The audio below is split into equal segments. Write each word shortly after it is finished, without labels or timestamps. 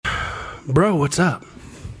Bro, what's up?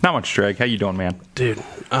 Not much, Drake. How you doing, man? Dude,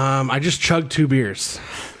 I just chugged 2 beers.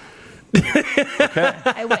 Okay.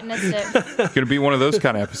 I witnessed it. Going to be one of those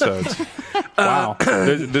kind of episodes. Wow.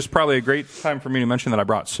 This is probably a great time for me to mention that I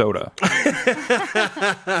brought soda.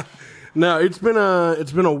 No, it's been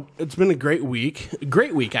a great week.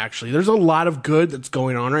 Great week, actually. There's a lot of good that's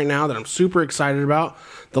going on right now that I'm super excited about.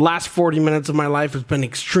 The last 40 minutes of my life has been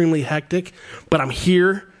extremely hectic, but I'm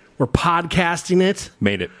here. We're podcasting it.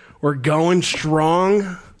 Made it. We're going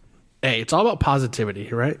strong. Hey, it's all about positivity,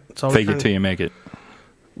 right? It's all Fake it till you make it.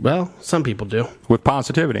 Well, some people do. With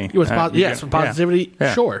positivity. With positivity.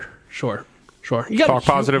 Yeah. Sure. You gotta Talk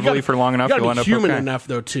positively for long enough, you'll end be up human okay. enough,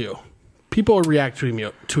 though, too. People react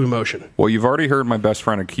to emotion. Well, you've already heard my best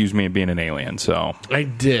friend accuse me of being an alien, so... I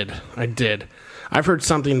did. I've heard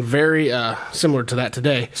something very similar to that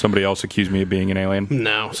today. Somebody else accused me of being an alien?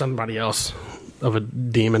 No, somebody else of a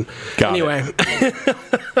demon. Anyway.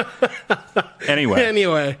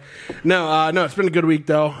 Anyway. No, it's been a good week,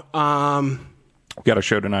 though. We got a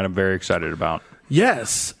show tonight I'm very excited about.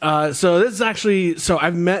 Yes. So this is actually... So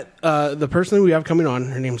I've met the person who we have coming on.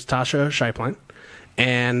 Her name's Tasha Sheipline.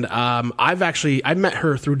 And I met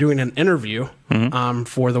her through doing an interview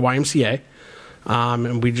for the YMCA.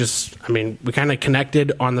 And we kind of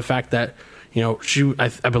connected on the fact that,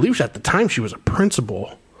 I believe at the time she was a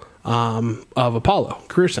principal of Apollo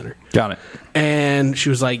Career Center. Got it. And she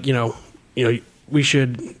was like, we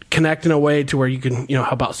should connect in a way to where you can,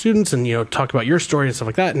 help out students and, talk about your story and stuff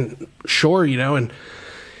like that. And sure, and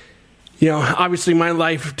obviously my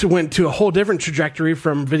life went to a whole different trajectory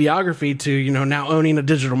from videography to, now owning a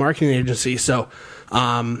digital marketing agency. So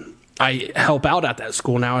I help out at that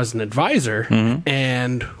school now as an advisor,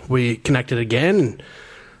 and we connected again. And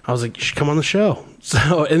I was like, you should come on the show.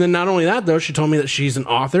 So, and then not only that, though, she told me that she's an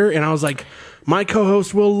author, and I was like, my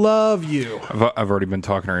co-host will love you. I've already been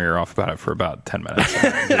talking her ear off about it for about 10 minutes.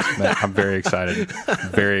 I'm very excited.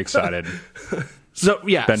 Very excited. So,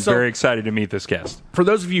 yeah. Very excited to meet this guest. For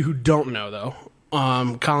those of you who don't know, though,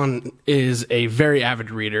 Colin is a very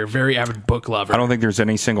avid reader, very avid book lover. I don't think there's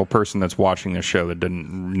any single person that's watching this show that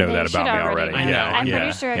didn't know that about me already. I know. I'm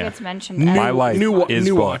pretty sure it gets mentioned. My life is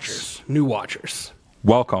new books. New watchers.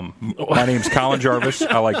 Welcome. My name's Colin Jarvis.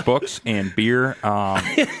 I like books and beer.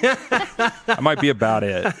 That might be about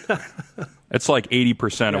it. It's like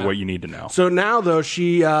 80% of what you need to know. So now, though,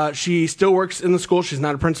 she still works in the school. She's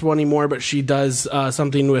not a principal anymore, but she does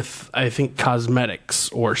something with, I think, cosmetics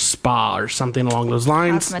or spa or something along those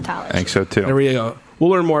lines. Cosmetology. I think so, too. There we go. We'll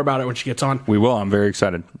learn more about it when she gets on. We will. I'm very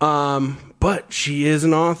excited. But she is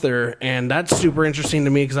an author, and that's super interesting to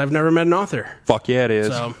me because I've never met an author. Fuck yeah, it is.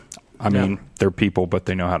 So, I mean, they're people, but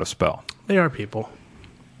they know how to spell. They are people.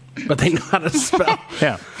 But they know how to spell.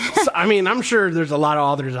 Yeah. So, I mean, I'm sure there's a lot of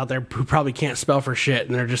authors out there who probably can't spell for shit,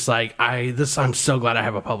 and they're just like, I'm so glad I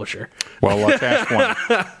have a publisher. Well, let's ask one.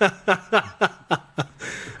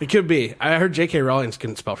 It could be. I heard J.K. Rowling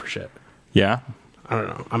couldn't spell for shit. Yeah? I don't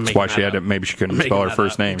know. That's why she had to, maybe she couldn't spell her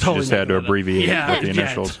first name. Totally she just had to abbreviate with the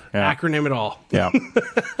initials. Yeah. Acronym it all. Yeah.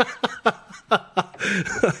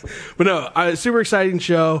 But no, super exciting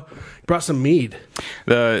show. Brought some mead.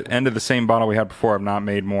 The end of the same bottle we had before. I've not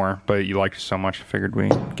made more, but you liked it so much, I figured we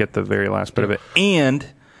get the very last bit of it. And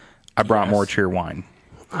I brought more cheer wine.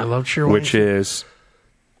 I love cheer wine. Which is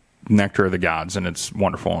nectar of the gods, and it's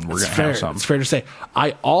wonderful, and we're going to have some. It's fair to say.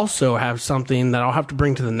 I also have something that I'll have to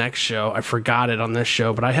bring to the next show. I forgot it on this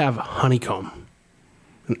show, but I have honeycomb.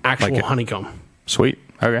 An actual honeycomb. Sweet.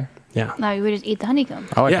 Okay. Yeah. No, you would just eat the honeycomb.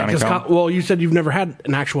 I like honeycomb. Well, you said you've never had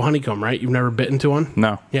an actual honeycomb, right? You've never bitten into one?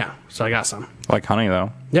 No. Yeah. So I got some. I like honey,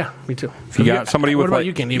 though. Yeah, me too. If you got somebody with like,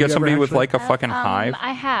 you got somebody with like a fucking hive?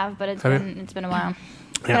 I have, but it's been a while.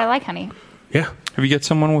 Yeah. But I like honey. Yeah. If you get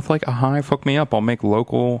someone with like a hive, hook me up. I'll make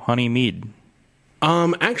local honey mead.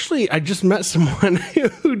 Actually, I just met someone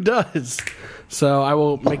who does. So I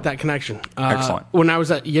will make that connection. Excellent. When I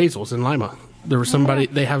was at Yazel's in Lima, there was somebody,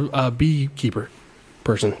 they have a beekeeper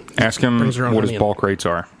person. Ask him what his bulk rates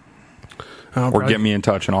are. Or get me in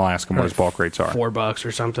touch and I'll ask him what his bulk rates are. $4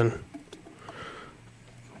 or something.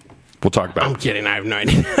 We'll talk about it. I'm kidding. I have no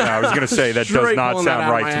idea. No, I was going to say, that does not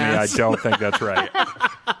sound right to me. I don't think that's right.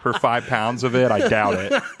 For 5 pounds of it, I doubt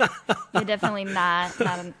it. You're definitely not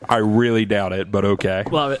I really doubt it, but okay.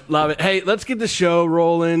 Love it. Love it. Hey, let's get the show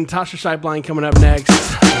rolling. Tasha Sheipline coming up next.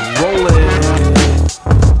 Rolling.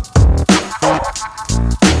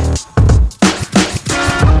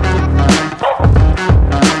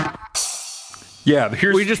 Yeah,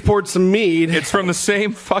 we just poured some mead. It's from the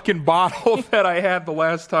same fucking bottle that I had the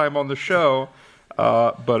last time on the show.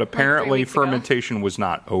 But apparently weeks ago. fermentation was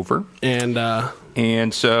not over.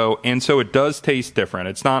 And so it does taste different.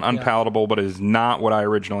 It's not unpalatable, but it is not what I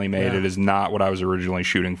originally made. Yeah. It is not what I was originally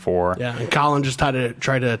shooting for. yeah, and Colin just tried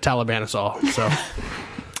to Taliban us all. So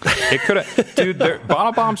It could have, dude.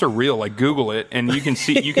 Bottle bombs are real. Like Google it, and you can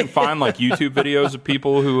find like YouTube videos of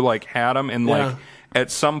people who like had them, and like at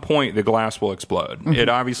some point the glass will explode. It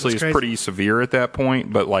obviously is pretty severe at that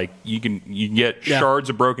point, but like you get shards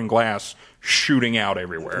of broken glass shooting out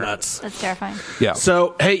everywhere. nuts. That's terrifying. Yeah.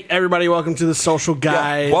 So hey, everybody, welcome to the Social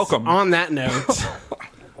Guys. Yeah, welcome. On that note,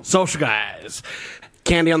 Social Guys,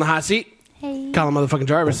 Candy on the hot seat. Hey. Colin motherfucking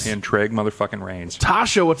Jarvis. And Treg motherfucking Reigns.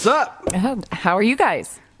 Tasha, what's up? How are you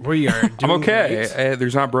guys? We are doing I'm okay. great.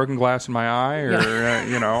 There's not broken glass in my eye, or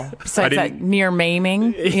you know. Besides that near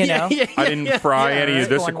maiming, you know. I didn't fry any of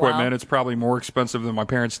this going equipment. well. It's probably more expensive than my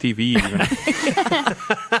parents' TV. Even.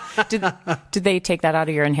 Did they take that out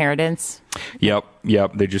of your inheritance? Yep.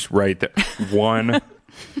 They just write that one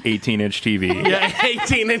 18-inch TV. Yeah,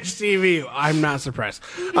 18-inch TV. I'm not surprised.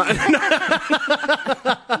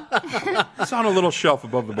 It's on a little shelf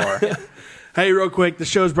above the bar. Hey, real quick, the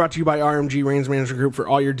show is brought to you by RMG Reigns Management Group for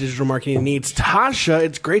all your digital marketing needs. Tasha,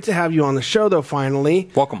 it's great to have you on the show, though, finally.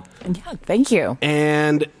 Welcome. Yeah, thank you.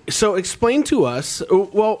 And so explain to us,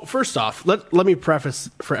 well, first off, let me preface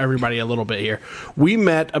for everybody a little bit here. We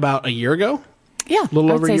met about a year ago. Yeah, A little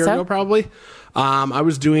I would over a say year so. ago, probably. I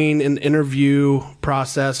was doing an interview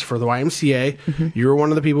process for the YMCA. Mm-hmm. You were one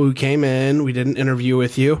of the people who came in. We did an interview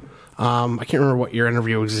with you. I can't remember what your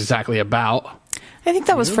interview was exactly about. I think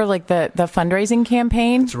that was for like the fundraising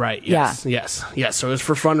campaign. That's right. Yes. Yes. So it was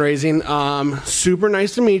for fundraising. Super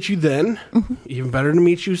nice to meet you then. Mm-hmm. Even better to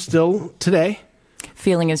meet you still today.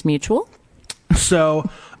 Feeling is mutual. So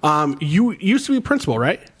you used to be principal,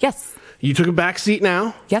 right? Yes. You took a back seat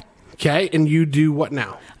now. Yep. Okay. And you do what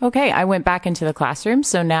now? Okay, I went back into the classroom,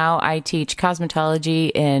 so now I teach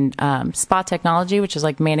cosmetology and spa technology, which is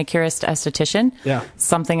like manicurist esthetician. Yeah.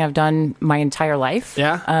 Something I've done my entire life.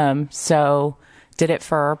 Yeah. So did it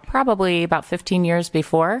for probably about 15 years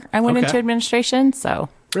before I went Okay. into administration. So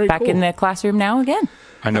Very back cool. in the classroom now again.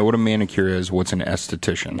 I know what a manicure is. What's an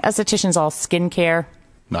esthetician? Esthetician's all skincare.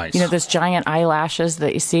 Nice. You know, those giant eyelashes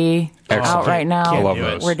that you see out Excellent. right now. Can't love do it.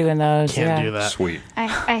 those. We're doing those. Can't do that. Sweet.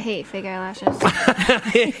 I hate fake eyelashes.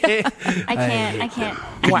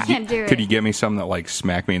 I can't do it. Could you get me some that like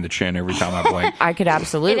smack me in the chin every time I blink? I could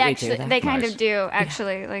absolutely It do actually, that. they kind Nice. of do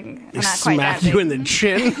actually. Like not quite Smack that you big. in the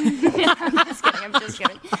chin. I'm just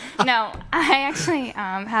kidding. No, I actually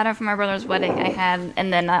had them for my brother's wedding. I had,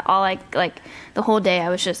 and then all like the whole day I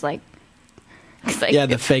was just like, 'cause, like Yeah,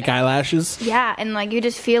 the fake eyelashes. yeah, and like you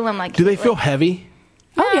just feel them like. Do they feel heavy?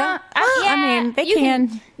 Oh, yeah. I mean, they you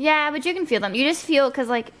can. Yeah, but you can feel them. You just feel because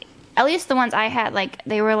like at least the ones I had like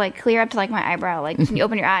they were like clear up to like my eyebrow. Like when you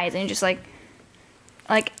open your eyes and you just like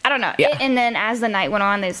I don't know. Yeah. And then as the night went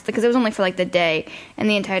on, because it was only for like the day, and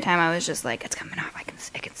the entire time I was just like, it's coming off. I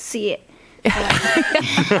can see it.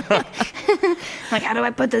 Like, how do I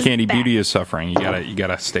put this? Candy back? Beauty is suffering. You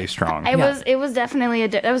gotta stay strong. It was definitely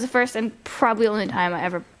that was the first and probably only time I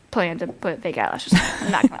ever planned to put fake eyelashes on.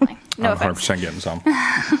 I'm not gonna lie. No I'm 100% offense. getting some.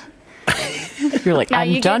 You're like, No, I'm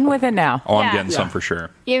you done get- with it now. Oh, I'm Yeah. getting some for sure.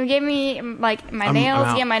 You give me like my I'm nails.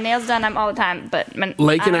 out. Yeah, my nails done. I'm all the time. But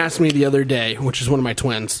Lakin asked me the other day, which is one of my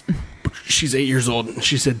twins. She's 8 years old. And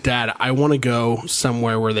she said, Dad, I want to go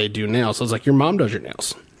somewhere where they do nails. I was like, your mom does your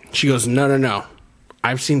nails. She goes, no.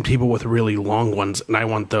 I've seen people with really long ones, and I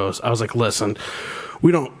want those. I was like, listen,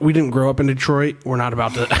 we didn't grow up in Detroit. We're not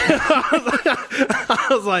about to. I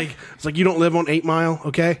was like, you don't live on 8 Mile,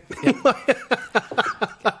 okay?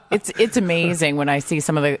 It's amazing when I see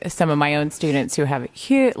some of my own students who have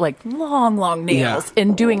huge, like long nails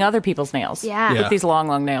and doing other people's nails. Yeah. Yeah. With these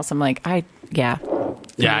long nails, I'm like, I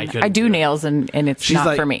couldn't I do nails and it's She's not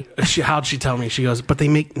like, for me. How'd she tell me? She goes, but they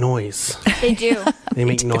make noise. they do. They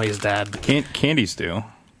make noise, Dad. Candies do.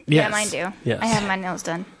 Yeah, Yes. mine do. Yes. I have my nails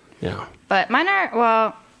done. Yeah. But mine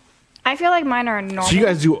are I feel like mine are normal. So you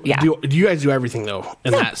guys do Yeah. do you guys do everything though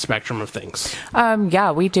in that spectrum of things?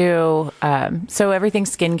 Yeah, we do. So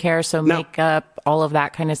everything's skincare, so No. makeup, all of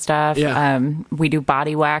that kind of stuff. Yeah. We do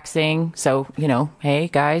body waxing. So, hey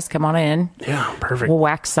guys, come on in. Yeah, perfect. We'll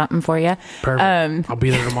wax something for you. Perfect. I'll be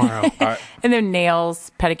there tomorrow. And then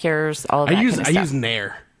nails, pedicures, all of that I use kind of I stuff. use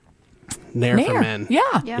Nair for Nair. men. Yeah.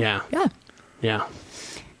 Yeah. Yeah. Yeah.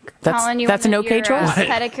 Colin, you That's an want okay your, choice.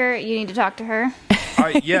 pedicure, you need to talk to her.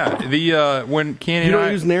 Yeah. The when Candy You and don't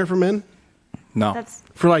I use Nair for men no That's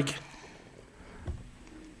for like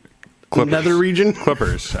Clippers. nether region?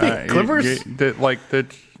 Clippers. Clippers? Like the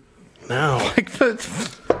No. like the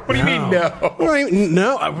What do you mean no?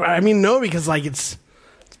 No, I mean no, because like it's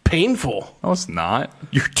painful. No, it's not.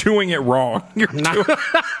 You're doing it wrong.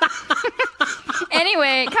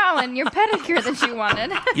 Anyway, Colin, your pedicure that you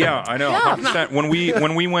wanted. Yeah, I know. 100%.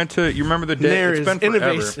 When we went to, you remember the day? There It's been forever.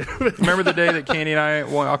 innovation. Remember the day that Candy and I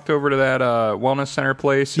walked over to that wellness center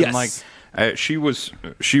place, and Yes. she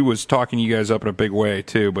was talking you guys up in a big way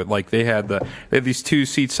too. But like they had these two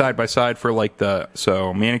seats side by side for like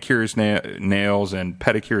manicures, nails, and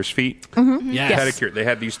pedicures feet. Mm-hmm. Yes. Pedicure. They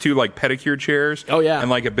had these two like pedicure chairs. Oh, yeah. and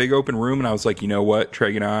like a big open room. And I was like, you know what,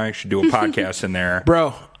 Trey and I should do a podcast in there,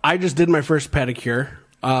 Bro, I just did my first pedicure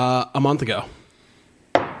a month ago.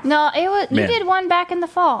 No, it was. Man. You did one back in the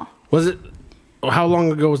fall. Was it? How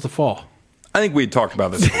long ago was the fall? I think we had talked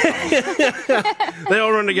about this. They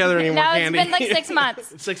don't run together anymore. Now it's Candy. been like 6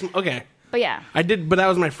 months. Okay. But yeah. I did, but that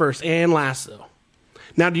was my first and last though.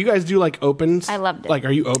 Now, do you guys do like opens? I loved it. Like,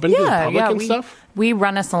 are you open to the public and stuff? We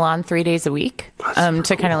run a salon 3 days a week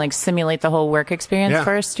to kind of like simulate the whole work experience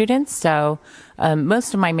for our students. So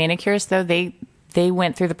most of my manicurists, though, they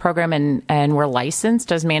went through the program and were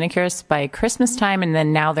licensed as manicurists by Christmas time, and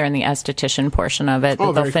then now they're in the esthetician portion of it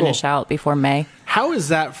that they'll finish out before May. How is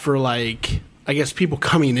that for like, I guess, people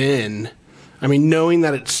coming in? I mean, knowing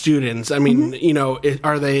that it's students, I mean, you know,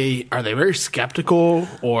 are they very skeptical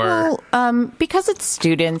or? Well, because it's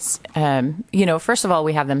students, you know, first of all,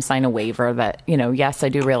 we have them sign a waiver that, you know, yes, I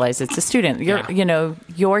do realize it's a student. You're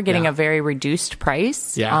getting a very reduced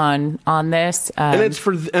price on this, and it's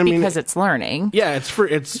for, because it's learning. Yeah,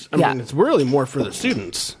 I mean, it's really more for the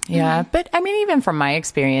students. Yeah, but I mean, even from my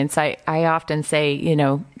experience, I often say, you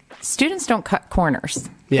know, students don't cut corners.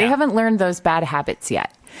 They haven't learned those bad habits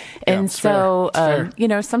yet. And so, you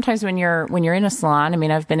know, sometimes when you're in a salon, I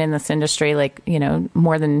mean, I've been in this industry like, you know,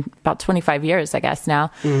 more than about 25 years, I guess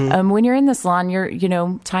now. When you're in the salon, you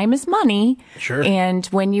know, time is money. Sure. And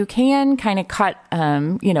when you can kind of cut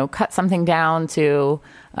something down to,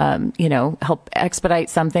 you know, help expedite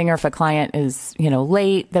something, or if a client is, you know,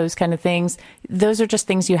 late, those kind of things, those are just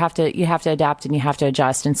things you have to adapt and you have to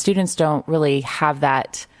adjust. And students don't really have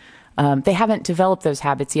that. They haven't developed those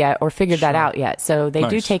habits yet or figured that out yet. So they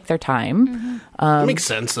do take their time. That makes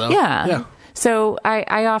sense, though. Yeah. So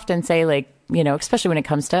I often say, like, you know, especially when it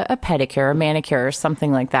comes to a pedicure, a manicure, or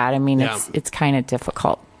something like that, I mean, it's kind of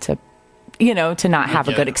difficult to, you know, to not have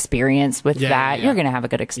a good experience with that. You're going to have a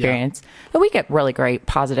good experience. But we get really great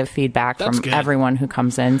positive feedback from everyone who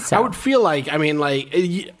comes in. So I would feel like, I mean,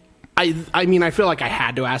 like... I mean, I feel like I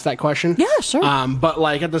had to ask that question. Yeah, sure. But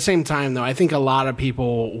like at the same time, though, I think a lot of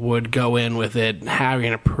people would go in with it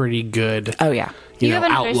having a pretty good. You have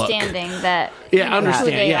an outlook. Understanding that who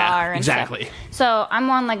they are and exactly. Stuff. So I'm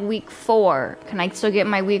on like week 4. Can I still get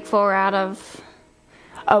my week 4 out of?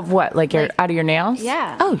 Of what? Like out of your nails?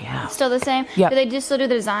 Yeah. Oh, yeah. Still the same? Yep. Do they just still do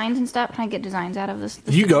the designs and stuff? Can I get designs out of this?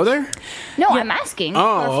 Do you go there? No, I'm asking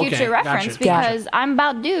for future reference because I'm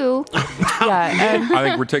about due. I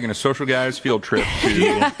think we're taking a social guys field trip.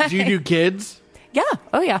 Do you do kids? Yeah.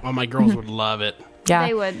 Oh, yeah. Oh, my girls would love it. Yeah.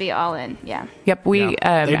 They would be all in. Yeah. Yep. We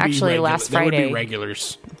actually last Friday. They would be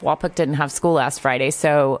regulars. Walpook didn't have school last Friday,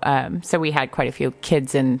 so we had quite a few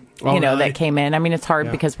kids that came in. I mean, it's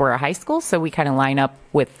hard because we're a high school, so we kind of line up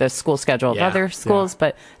with the school schedule of other schools.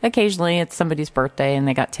 But occasionally, it's somebody's birthday and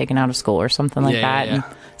they got taken out of school or something like that, and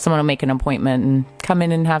someone will make an appointment and come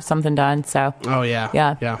in and have something done. So. Oh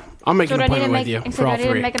yeah. I'll make an appointment with you for all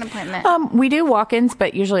three. Make an appointment. We do walk-ins,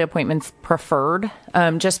 but usually appointments preferred,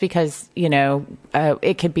 just because, you know,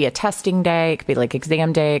 it could be a testing day, it could be like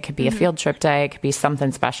exam day, it could be a field trip day, it could be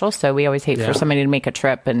something special. So we always hate for somebody to make a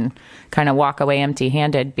trip and kind of walk away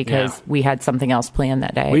empty-handed because we had something else planned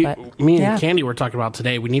that day. Me and Candy were talking about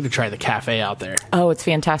today, we need to try the cafe out there. Oh, it's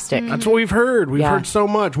fantastic. That's what we've heard. We've heard so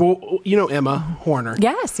much. Well, you know Emma Horner.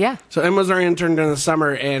 Yes, yeah. So Emma's our intern during the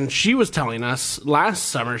summer, and she was telling us last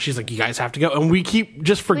summer, she's like, you guys have to go. And we keep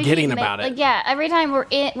just forgetting about it. Like, every time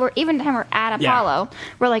even time we're at Apollo,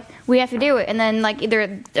 we're like, we have to do it. And then, like,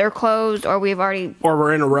 either they're closed or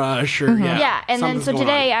we're in a rush. Or, and then so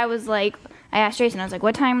today I was like, I asked Jason, I was like,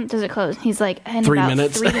 what time does it close? He's like, in 3 about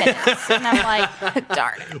minutes. 3 minutes. And I'm like,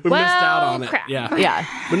 darn it. We missed out on it. Crap. Yeah.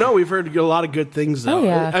 But no, we've heard a lot of good things, though. Oh,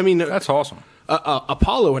 yeah. I mean, that's awesome.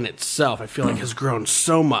 Apollo in itself, I feel like, has grown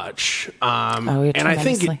so much, and I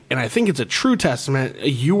think it's a true testament.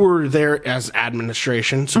 You were there as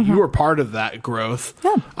administration, so you were part of that growth.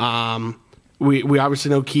 Yeah. We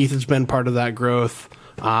obviously know Keith has been part of that growth,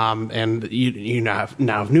 and you now have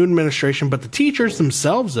new administration. But the teachers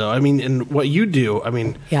themselves, though, I mean, and what you do, I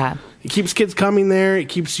mean, it keeps kids coming there. It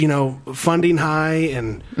keeps funding high,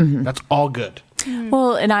 and that's all good.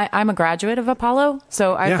 Well, and I'm a graduate of Apollo,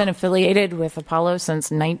 so I've been affiliated with Apollo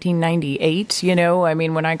since 1998,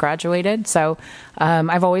 when I graduated. So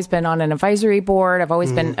I've always been on an advisory board. I've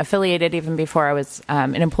always been affiliated even before I was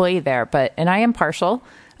an employee there. And I am partial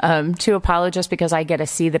to Apollo just because I get to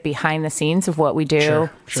see the behind the scenes of what we do,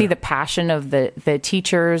 see the passion of the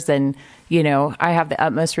teachers. And, I have the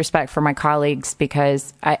utmost respect for my colleagues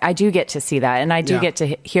because I do get to see that. And I do get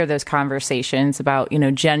to hear those conversations about,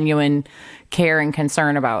 genuine care and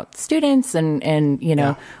concern about students. And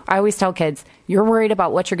I always tell kids, you're worried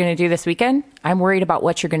about what you're going to do this weekend. I'm worried about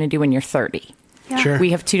what you're going to do when you're 30. Yeah. Sure.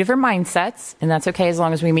 We have two different mindsets, and that's okay as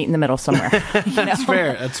long as we meet in the middle somewhere. That's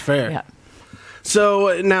fair. That's fair. Yeah.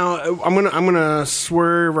 So now I'm gonna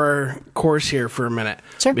swerve our course here for a minute,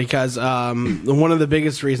 because one of the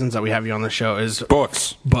biggest reasons that we have you on the show is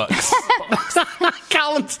Books.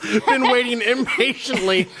 Colin's been waiting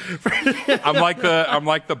impatiently. I'm like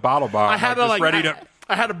the bottle bomb. I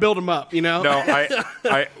had to build him up, No,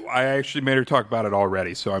 I actually made her talk about it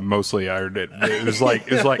already, so I heard it. It was like,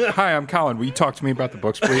 hi, I'm Colin. Will you talk to me about the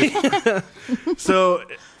books, please? So.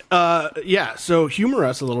 So humor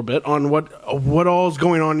us a little bit on what all is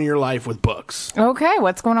going on in your life with books. Okay,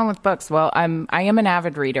 what's going on with books? Well, I am an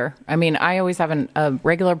avid reader. I mean, I always have a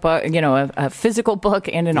regular book, a physical book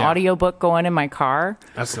and an audio book going in my car.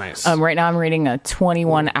 That's nice. Right now I'm reading a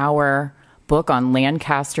 21-hour book on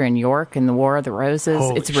Lancaster and York and the War of the Roses.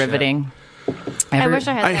 Holy it's riveting. I wish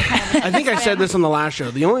I had that kind of I think I said this on the last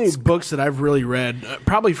show. The only books that I've really read,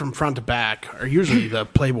 probably from front to back, are usually the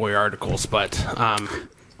Playboy articles, but...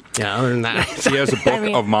 other than that. He has a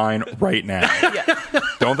book of mine right now.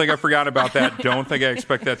 Don't think I forgot about that. Don't think I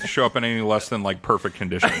expect that to show up in any less than perfect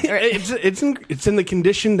condition. It's in the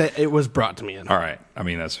condition that it was brought to me in. All right. I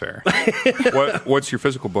mean, that's fair. What's your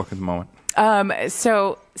physical book at the moment?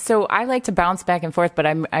 So I like to bounce back and forth, but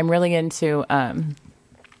I'm really into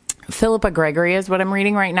Philippa Gregory is what I'm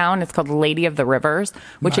reading right now, and it's called Lady of the Rivers,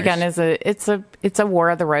 which again is it's a War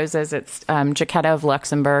of the Roses. It's Jacquetta of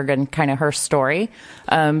Luxembourg and kind of her story.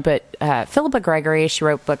 But Philippa Gregory, she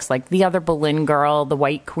wrote books like The Other Boleyn Girl, The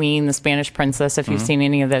White Queen, The Spanish Princess, if you've seen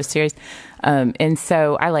any of those series. And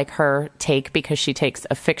so I like her take because she takes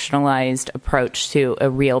a fictionalized approach to a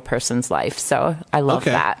real person's life. So I love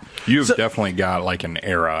that. You've definitely got an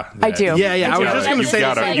era. I do. Yeah. I was just going to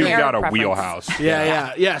say you've got a wheelhouse.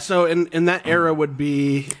 Yeah. So in that era would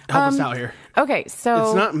be help us out here. Okay, so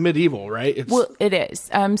it's not medieval, right? It is.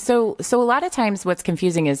 So a lot of times what's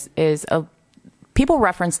confusing is people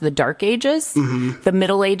reference the Dark Ages, the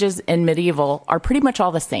Middle Ages, and medieval are pretty much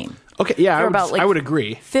all the same. Okay, yeah, I would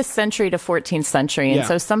agree. 5th century to 14th century, and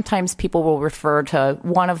so sometimes people will refer to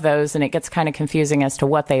one of those, and it gets kind of confusing as to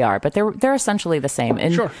what they are, but they're essentially the same.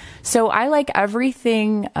 And so I like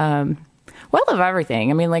everything. I love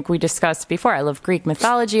everything. I mean, like we discussed before, I love Greek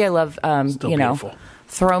mythology. I love beautiful.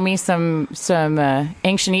 Throw me some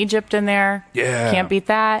ancient Egypt in there. Yeah. Can't beat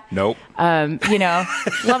that. Nope. Love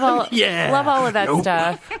all of that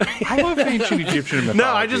stuff. I love ancient Egyptian mythology.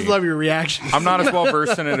 No, I just love your reaction. I'm not as well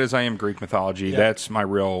versed in it as I am Greek mythology. That's my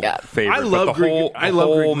real favorite. I love Greek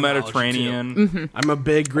Mediterranean. I'm a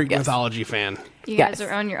big Greek mythology fan. You guys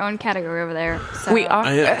are on your own category over there. So we are.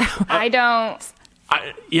 I don't.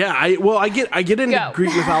 I get into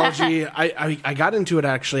Greek mythology. I got into it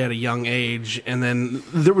actually at a young age, and then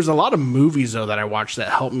there was a lot of movies though that I watched that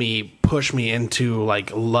helped me push me into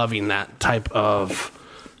loving that type of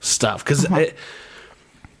stuff because I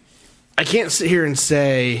can't sit here and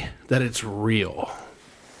say that it's real,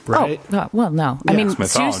 right? Oh, well, no. Yeah. I mean,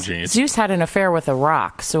 mythology. Zeus had an affair with a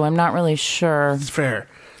rock, so I'm not really sure. It's fair.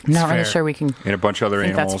 I'm not really sure we can. And a bunch of other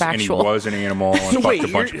animals, and he was an animal and fucked a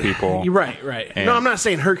bunch of people. You're right. No, I'm not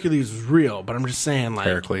saying Hercules was real, but I'm just saying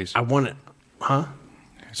Heracles. I want it, huh?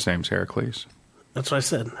 His name's Heracles. That's what I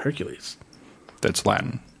said, Hercules. That's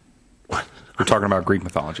Latin. What? We're talking about Greek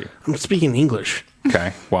mythology. I'm speaking English.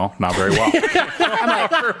 Okay, well, not very well.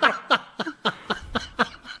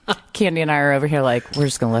 Candy and I are over here we're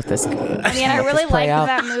just going to let this go. I mean, I really liked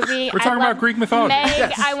that movie. We're talking about Greek mythology. Meg.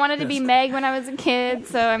 Yes. I wanted to be Meg when I was a kid,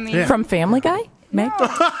 so I mean. Yeah. From Family Guy? No. Meg?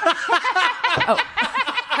 Oh.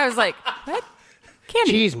 I was like, what?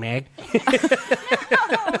 Candy. Jeez, Meg.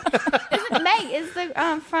 Isn't Meg is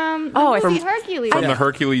the from Hercules. From the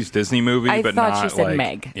Hercules Disney movie, I but thought not you said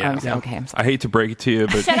Meg. Yeah. Okay, I'm sorry. I hate to break it to you,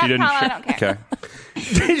 but Shut she up, didn't. Colin, I don't care.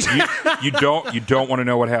 Okay. you don't want to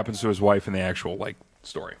know what happens to his wife in the actual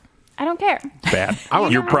story. I don't care. Bad.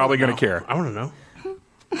 You're probably going to care. I want to know.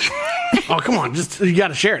 Oh, come on! You got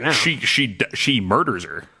to share it now. She murders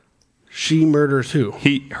her. She murders who?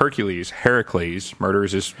 Heracles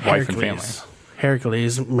murders his wife and family.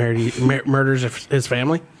 Heracles murders his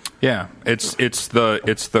family. Yeah, it's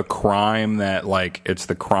the crime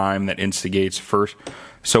that instigates first.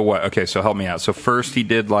 So what? Okay, so help me out. So first he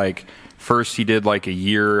did like a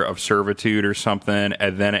year of servitude or something,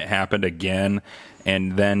 and then it happened again,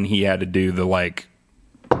 and then he had to do the like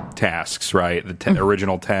tasks, right? The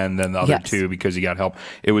original 10, then the other 2 because he got help.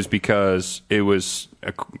 It was because it was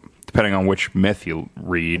depending on which myth you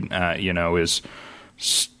read, his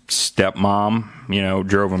stepmom,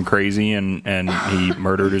 drove him crazy and he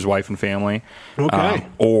murdered his wife and family. Okay.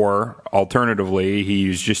 Or alternatively, he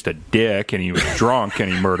was just a dick and he was drunk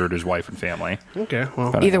and he murdered his wife and family. Okay.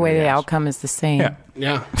 Well, either way, the outcome is the same.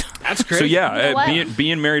 Yeah. That's crazy. So yeah,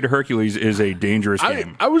 being married to Hercules is a dangerous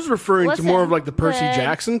game. I was referring to more of like the Percy the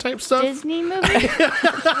Jackson type stuff. Disney movie.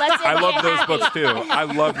 I love those books too. I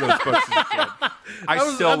love those books as a kid.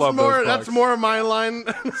 I still love those books. That's more of my line.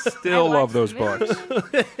 Still love those books.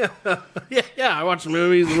 Yeah, I watch the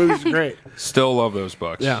movies. The movies are great. Still love those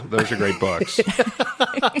books. Yeah. Those are great books.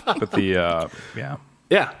 But Yeah.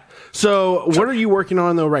 So what are you working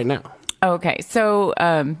on though right now? Okay, so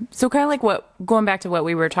kind of like going back to what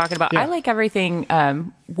we were talking about. Yeah. I like everything.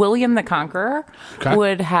 William the Conqueror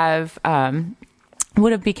would have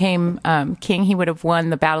became king. He would have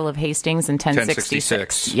won the Battle of Hastings in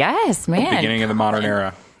 1066. Yes, man. The beginning of the modern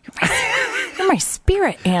era. You're my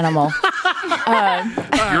spirit animal.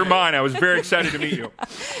 You're mine. I was very excited to meet you.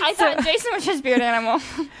 I thought Jason was your spirit animal.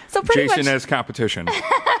 So pretty Jason much as competition.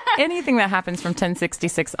 anything that happens from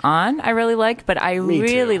 1066 on, I really like. But I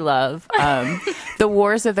really love the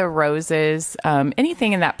Wars of the Roses.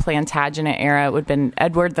 Anything in that Plantagenet era would have been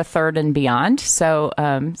Edward III and beyond.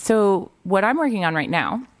 So what I'm working on right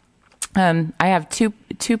now, I have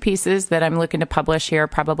two pieces that I'm looking to publish here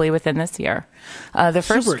probably within this year. The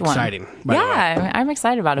first Super one, exciting, by the way. I'm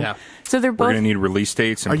excited about them. Yeah. So they're both. We're going to need release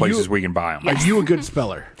dates and places we can buy them. Are you a good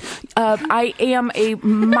speller? I am a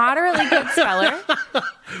moderately good speller,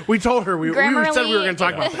 We told her we said we were going to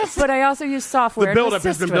talk about this. but I also use software. The to buildup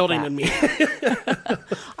has assist been with building that. in me.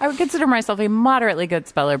 I would consider myself a moderately good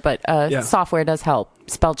speller, but software does help.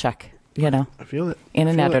 Spell check, I feel it. and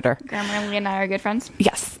an editor. Grammarly and I are good friends.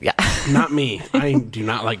 Yes, yeah. Not me. I do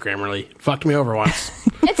not like Grammarly. Fucked me over once.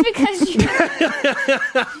 It's because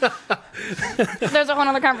there's a whole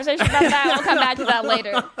other conversation about that. We'll come back to that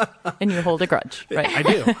later. And you hold a grudge, right? I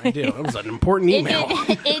do. It was an important email.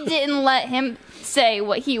 It didn't let him say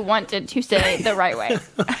what he wanted to say the right way.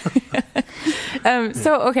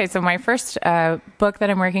 So my first book that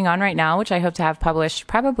I'm working on right now, which I hope to have published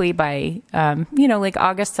probably by, like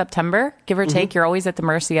August, September, give or take. You're always at the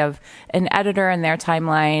mercy of an editor and their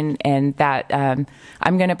timeline, and that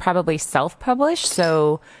I'm going to probably self-publish.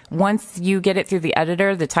 So once you get it through the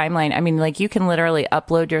editor, the timeline, you can literally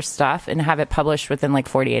upload your stuff and have it published within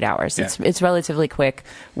 48 hours. Yeah. It's relatively quick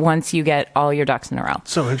once you get all your ducks in a row.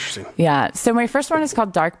 So interesting. Yeah. So my first one is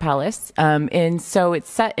called Dark Palace. And so it's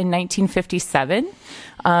set in 1957.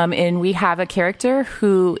 And we have a character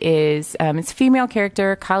who is, it's a female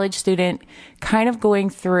character, college student, kind of going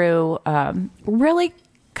through, really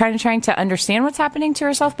kind of trying to understand what's happening to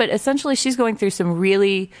herself. But essentially she's going through some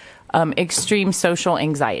really extreme social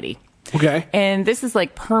anxiety. Okay. And this is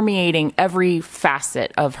permeating every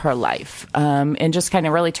facet of her life, and just kind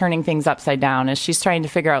of really turning things upside down as she's trying to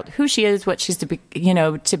figure out who she is, what she's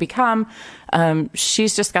to become.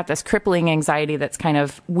 She's just got this crippling anxiety that's kind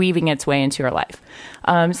of weaving its way into her life.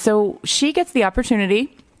 So she gets the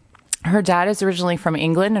opportunity. Her dad is originally from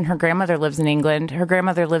England and her grandmother lives in England. Her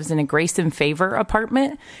grandmother lives in a Grace and Favor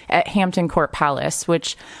apartment at Hampton Court Palace,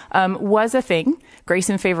 which was a thing. Grace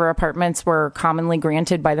and Favor apartments were commonly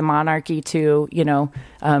granted by the monarchy to,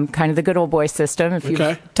 kind of the good old boy system if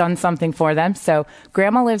you've done something for them. So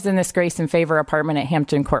grandma lives in this Grace and Favor apartment at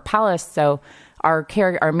Hampton Court Palace. So our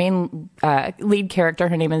main lead character,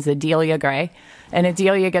 her name is Adelia Gray, and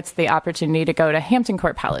Adelia gets the opportunity to go to Hampton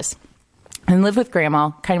Court Palace and live with grandma,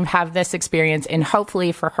 kind of have this experience. And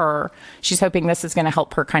hopefully for her, she's hoping this is going to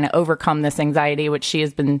help her kind of overcome this anxiety, which she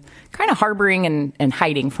has been kind of harboring and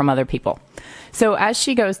hiding from other people. So as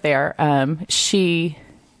she goes there, she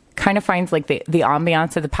kind of finds the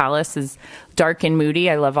ambiance of the palace is dark and moody.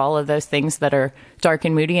 I love all of those things that are dark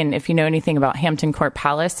and moody. And if you know anything about Hampton Court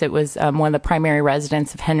Palace, it was one of the primary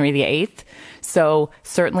residents of Henry VIII. So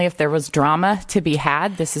certainly if there was drama to be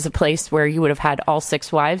had, this is a place where you would have had all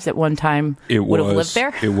 6 wives at one time would have lived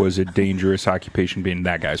there. It was a dangerous occupation being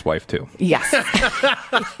that guy's wife too. Yes.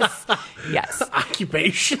 Yes.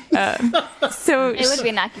 Occupation. So It would be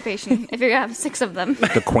an occupation if you're going to have 6 of them.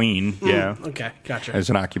 The queen, yeah. Okay, gotcha.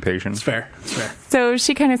 As an occupation. It's fair. So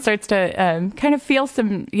she kind of starts to kind of feel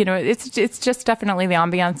some, it's just definitely the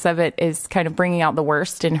ambiance of it is kind of bringing out the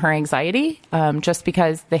worst in her anxiety, just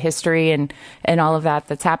because the history and all of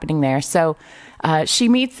that's happening there. So she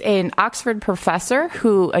meets a young Oxford professor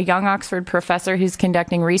who's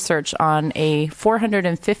conducting research on a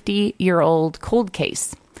 450-year-old cold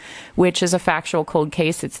case, which is a factual cold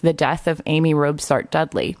case. It's the death of Amy Robsart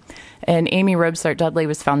Dudley. And Amy Robsart Dudley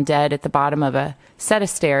was found dead at the bottom of a set of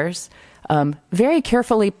stairs, very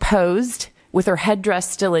carefully posed, with her headdress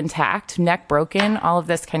still intact, neck broken, all of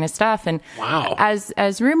this kind of stuff. And wow.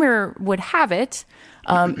 As rumor would have it,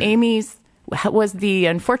 Amy's was the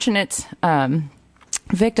unfortunate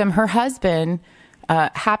victim. Her husband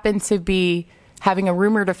happened to be having a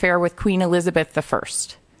rumored affair with Queen Elizabeth I.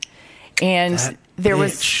 And there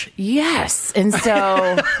was, yes. And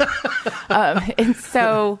so,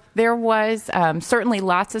 there was certainly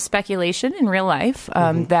lots of speculation in real life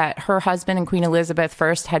that her husband and Queen Elizabeth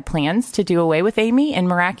I had plans to do away with Amy, and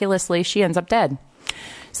miraculously she ends up dead.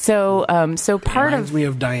 So, part reminds me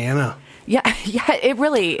of Diana. Yeah, it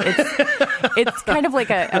really, it's kind of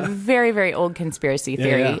like a very, very old conspiracy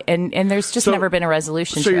theory. Yeah. And there's just never been a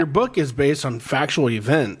resolution to it. So your book is based on factual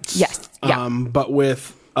events. Yes. Yeah. But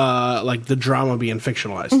with like the drama being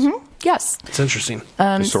fictionalized. Mm-hmm. Yes. It's interesting.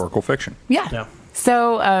 Historical fiction. Yeah.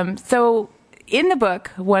 So in the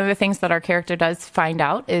book, one of the things that our character does find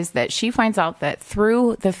out is that she finds out that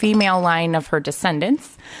through the female line of her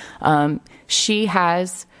descendants, she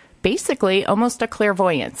has basically almost a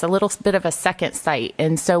clairvoyance, a little bit of a second sight.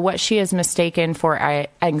 And so what she has mistaken for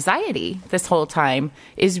anxiety this whole time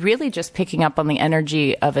is really just picking up on the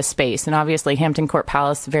energy of a space. And obviously Hampton Court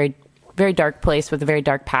Palace, very, very dark place with a very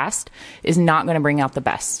dark past, is not going to bring out the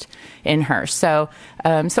best in her. So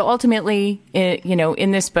ultimately,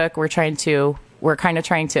 in this book, we're kind of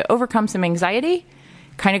trying to overcome some anxiety,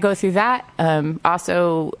 kind of go through that.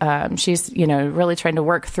 She's, really trying to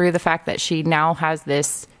work through the fact that she now has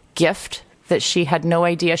this gift that she had no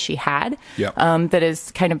idea she had, that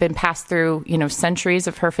has kind of been passed through, centuries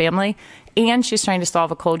of her family. And she's trying to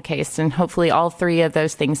solve a cold case. And hopefully all three of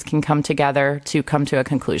those things can come together to come to a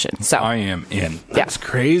conclusion. So I am in. That's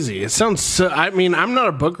crazy. It sounds so, I'm not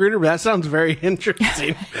a book reader, but that sounds very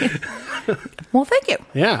interesting. Well, thank you.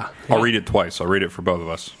 Yeah. I'll read it twice. I'll read it for both of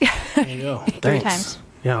us. There you go. 3 times.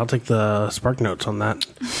 Yeah, I'll take the Spark Notes on that.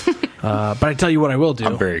 But I tell you what I will do.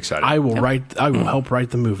 I'm very excited. I will help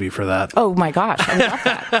write the movie for that. Oh my gosh, I love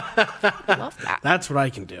that. I love that. That's what I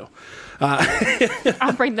can do.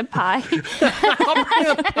 I'll bring the pie. I'll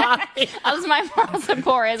bring the pie. That was my moral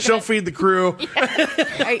support. She'll feed the crew.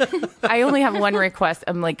 I only have one request.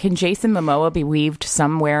 I'm like, can Jason Momoa be weaved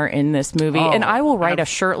somewhere in this movie? And I will write a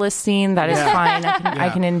shirtless scene. That is fine. I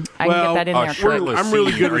can get that in there. Shirtless I'm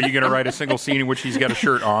really good. Are you going to write a single scene in which he's got a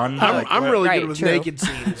shirt on? I'm really good with true. naked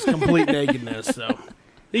scenes, complete nakedness. So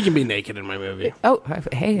he can be naked in my movie. Oh,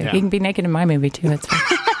 hey, he can be naked in my movie too. That's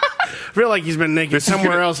fine. I feel like he's been naked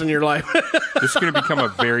somewhere else in your life. This is going to become a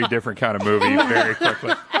very different kind of movie very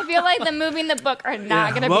quickly. I feel like the movie and the book are not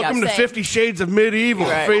going to be Welcome to upset. 50 Shades of Medieval,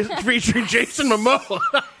 featuring Jason Momoa.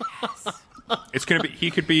 It's going to be.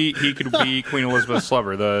 He could be Queen Elizabeth's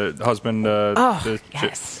lover, the husband.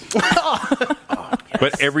 Yes.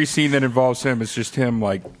 But every scene that involves him is just him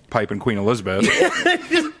like piping Queen Elizabeth.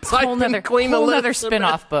 Whole nother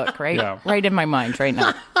spin-off book, right? Yeah. Right in my mind right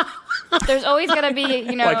now. There's always going to be,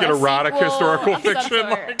 Like an erotic sequel historical of some fiction,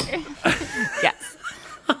 sort. Yes.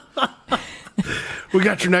 We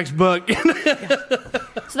got your next book.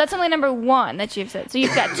 So that's only number 1 that you've said. So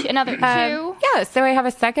you've got another 2. Yeah, so I have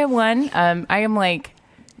a second one. I am like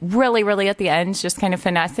really, really at the end, just kind of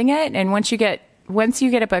finessing it. And once you get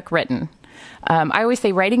a book written, I always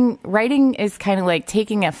say writing is kind of like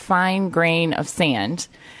taking a fine grain of sand,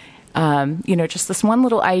 just this one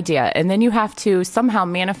little idea, and then you have to somehow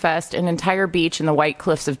manifest an entire beach in the White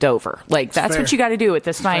Cliffs of Dover. Like that's fair. what you got to do with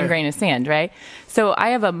this fine fair. grain of sand, right? So I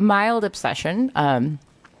have a mild obsession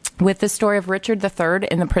with the story of Richard III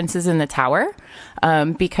and the Princes in the Tower,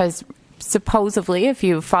 because supposedly, if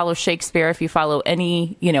you follow Shakespeare, if you follow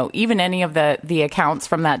any, even any of the accounts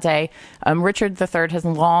from that day, Richard III has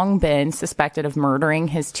long been suspected of murdering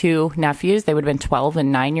his 2 nephews. They would have been 12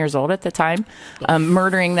 and 9 years old at the time,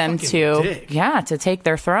 murdering them to take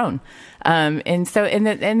their throne. And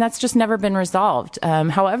that's just never been resolved.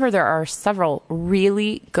 However, there are several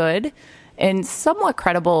really good and somewhat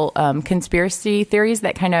credible conspiracy theories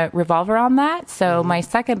that kind of revolve around that. So my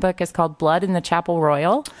second book is called Blood in the Chapel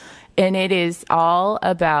Royal. And it is all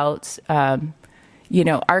about,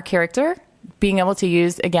 our character being able to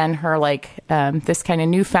use, again, her this kind of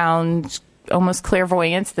newfound almost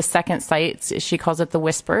clairvoyance, the second sight. She calls it the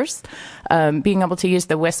whispers. Being able to use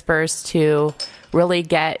the whispers to really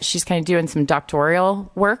she's kind of doing some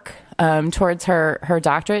doctoral work towards her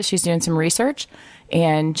doctorate. She's doing some research,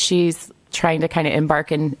 and she's trying to kind of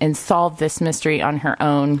embark and solve this mystery on her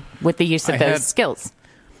own with the use of those skills.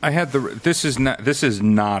 This is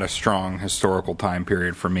not a strong historical time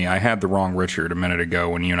period for me. I had the wrong Richard a minute ago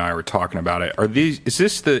when you and I were talking about it. Is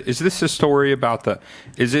this a story about the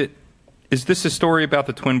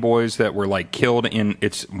twin boys that were like killed in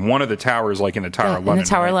one of the towers, like in the Tower of London? In the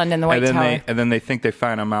Tower of London, the White Tower. And then they think they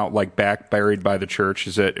find them out like buried by the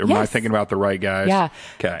church. Am I thinking about the right guys? Yeah.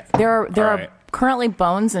 Okay. There are currently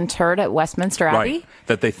bones interred at Westminster Abbey. Right.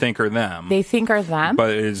 That they think are them.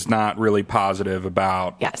 But it is not really positive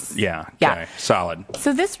about... Yes. Yeah. Okay. Yeah. Solid.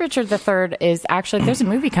 So this Richard III is actually... There's a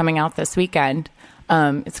movie coming out this weekend.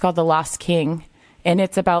 It's called The Lost King. And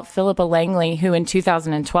it's about Philippa Langley, who in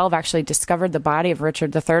 2012 actually discovered the body of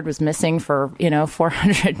Richard III was missing for,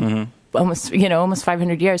 400, almost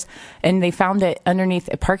 500 years. And they found it underneath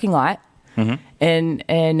a parking lot. In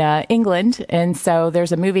England, and so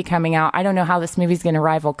there's a movie coming out. I don't know how this movie's going to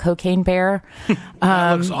rival Cocaine Bear.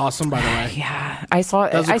 That looks awesome, by the way. Yeah, I saw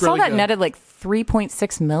that netted like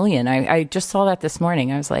 3.6 million. I just saw that this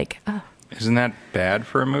morning. I was like, oh. Isn't that bad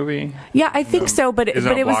for a movie? Yeah, I think so. But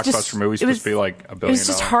it was just movie supposed to be like $1 billion? It was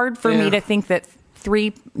just hard for me to think that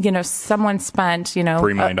someone spent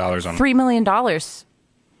 $3 million on $3 million.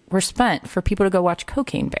 Were spent for people to go watch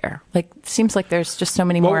Cocaine Bear. Like, seems like there's just so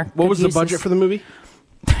many more. What was the budget for the movie?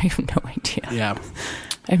 I have no idea. Yeah.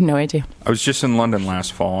 I have no idea. I was just in London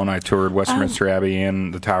last fall, and I toured Westminster Abbey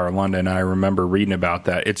and the Tower of London, and I remember reading about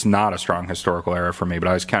that. It's not a strong historical era for me, but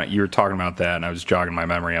I was you were talking about that, and I was jogging my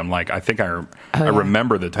memory. I'm like, I think I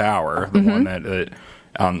remember the tower, the one that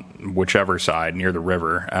on whichever side, near the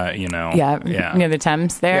river, Yeah, near the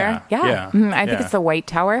Thames there. Yeah. I think it's the White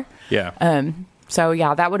Tower. Yeah. So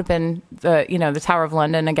yeah, that would have been the Tower of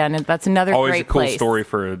London again. And that's another always great a cool place. Story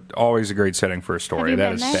always a great setting for a story.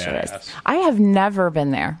 That is badass. I have never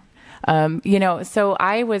been there. So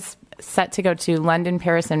I was set to go to London,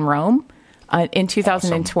 Paris, and Rome in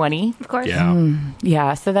 2020. Awesome. Of course.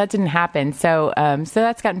 Yeah. So that didn't happen. So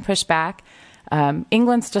that's gotten pushed back.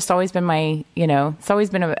 England's just always been it's always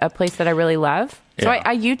been a place that I really love. So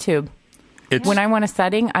I YouTube. When I want a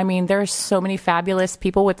setting, I mean, there's so many fabulous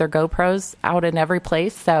people with their GoPros out in every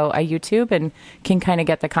place. So I YouTube and can kind of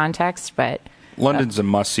get the context. But London's a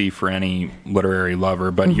must-see for any literary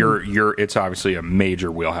lover. But it's obviously a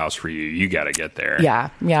major wheelhouse for you. You got to get there.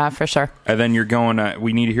 Yeah, for sure. And then you're going.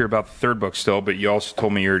 We need to hear about the third book still. But you also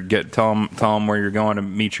told me tell them where you're going to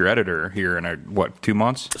meet your editor here in 2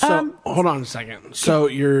 months. So hold on a second. So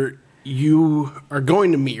you are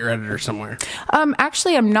going to meet your editor somewhere.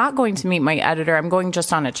 Actually, I'm not going to meet my editor. I'm going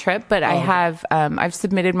just on a trip, but I've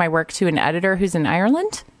submitted my work to an editor who's in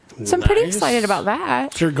Ireland. So I'm pretty excited about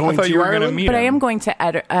that. So you're going to Ireland? But I am going to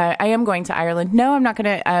I am going to Ireland. No, I'm not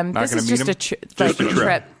going to. This is just a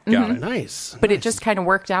trip. Got it. Nice. But it just kind of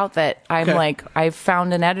worked out that I've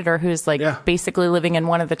found an editor who's basically living in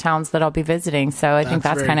one of the towns that I'll be visiting. So I think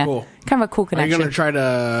that's kind of a cool connection. Are you going to try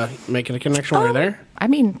to make it a connection while you're there? I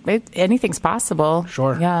mean, anything's possible.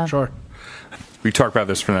 Sure. Yeah. Sure. We talk about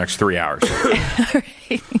this for the next 3 hours.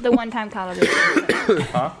 The one time Kyle will be okay with it.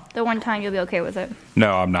 Huh? The one time you'll be okay with it.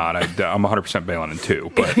 No, I'm not. I'm 100% bailing in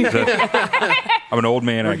 2. But I'm an old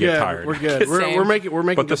man and I get tired. We're good. We're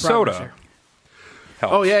making. But the soda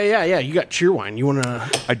helps. Oh yeah. You got cheer wine. You wanna?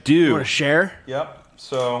 I do. You wanna share? Yep.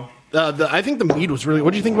 So. I think the mead was really. What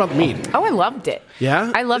do you think about the mead? Oh, I loved it.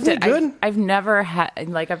 Yeah, I loved it. Good. I've never had.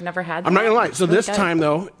 I'm not gonna lie. So this time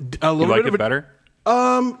though, a little bit of it better.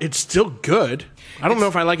 It's still good. I don't know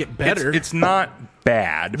if I like it better. It's not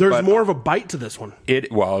bad. There's more of a bite to this one.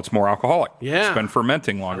 It's more alcoholic. Yeah, it's been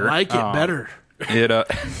fermenting longer. I like it better.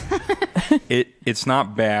 It's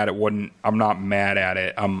not bad. I'm not mad at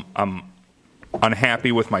it. I'm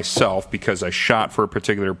unhappy with myself because I shot for a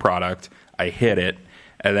particular product. I hit it,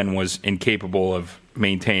 and then was incapable of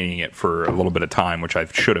maintaining it for a little bit of time, which I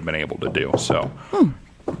should have been able to do. So,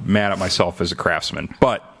 mad at myself as a craftsman.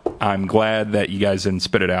 But I'm glad that you guys didn't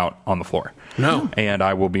spit it out on the floor. No. And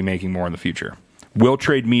I will be making more in the future. We'll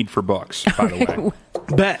trade mead for books, by the way.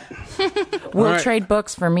 Bet. We'll trade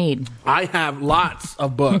books for mead. I have lots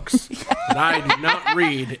of books that I do not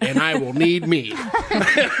read, and I will need mead.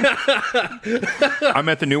 I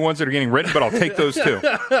meant the new ones that are getting written, but I'll take those too.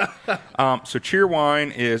 So cheer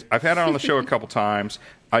wine I've had it on the show a couple times.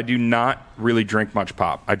 I do not really drink much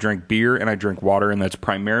pop. I drink beer and I drink water, and that's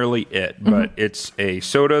primarily it. But it's a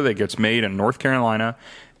soda that gets made in North Carolina,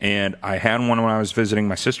 and I had one when I was visiting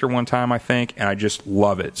my sister one time, I think, and I just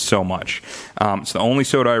love it so much. It's the only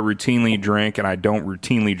soda I routinely drink, and I don't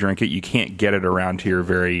routinely drink it. You can't get it around here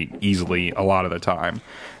very easily a lot of the time.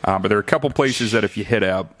 But there are a couple places that if you hit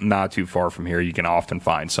up not too far from here, you can often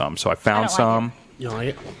find some. So I found some. You don't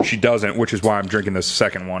like it? She doesn't, which is why I'm drinking this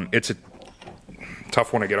second one. It's a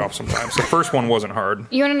tough one to get off sometimes. The first one wasn't hard.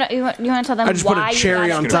 You want to know? You want to tell them I just why put a cherry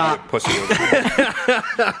you on got top. Pussy.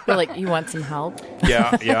 You're like, you want some help?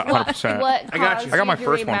 Yeah, 100%. What I got you. caused I got my to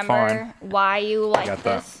first one remember fine. Why you like got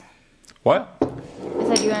that. this? What?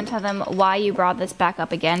 I said you want to tell them why you brought this back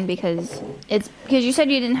up again because you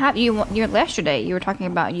said you didn't have you yesterday you were talking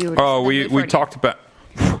about you. Were just Oh, in the we mood for talked about.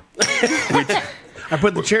 I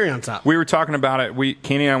put the cherry on top. We were talking about it.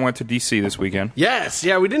 Kenny and I went to DC this weekend. Yes,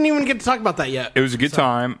 yeah, we didn't even get to talk about that yet. It was a good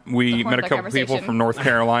time. We met a the couple people conversation. from North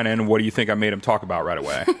Carolina, and what do you think I made them talk about right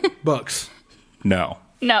away? Books. No.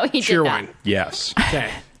 No, he did not. Cheerwine. Yes. Okay.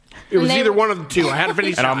 It was they either were- one of the two. I had to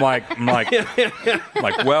finish. And I'm like,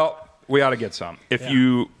 well, we ought to get some.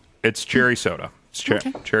 It's cherry soda. It's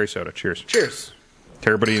cherry soda. Cheers. Cheers. To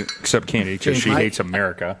everybody except Candy, because she Mike. hates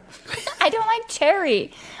America. I don't like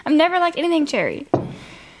cherry. I've never liked anything cherry.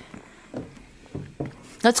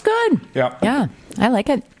 That's good. Yeah. Yeah, I like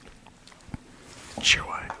it.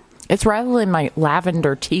 Cheerwine. It's rivaling my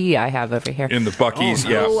lavender tea I have over here. In the Buc-ee's,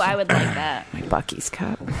 yeah. Oh, I would like that. My Buc-ee's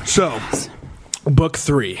cup. So, book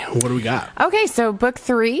 3. What do we got? Okay, so book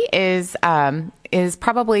 3 is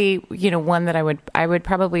probably one that I would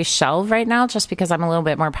probably shelve right now just because I'm a little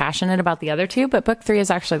bit more passionate about the other two. But book 3 is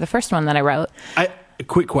actually the first one that I wrote. A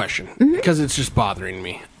quick question, because it's just bothering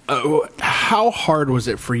me. How hard was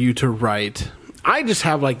it for you to write? I just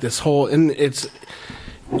have like this whole, and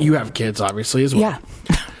you have kids obviously as well. Yeah.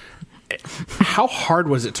 How hard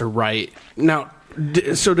was it to write? Now,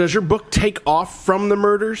 so does your book take off from the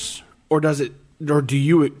murders, or do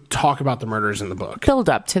you talk about the murders in the book? Build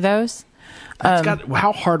up to those.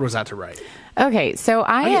 How hard was that to write? Okay, so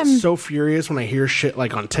I get am so furious when I hear shit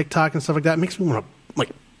like on TikTok and stuff like that. It makes me want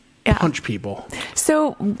to punch people.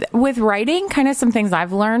 So with writing, kind of some things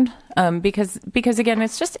I've learned, because again,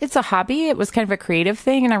 it's a hobby. It was kind of a creative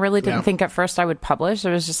thing, and I really didn't think at first I would publish.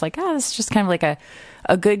 It was just like, it's just kind of like a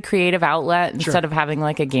good creative outlet instead of having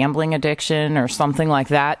like a gambling addiction or something like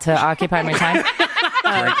that to occupy my time.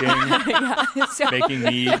 Drinking, making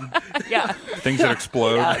mead, things that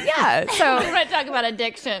explode. So we're going to talk about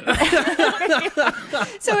addiction.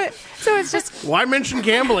 So it's just Why mention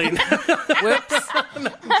gambling? whoops.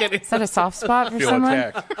 Is that a soft spot for Feel someone?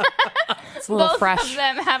 attacked. It's a little Both fresh. of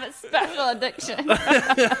them have a special addiction.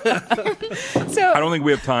 I don't think we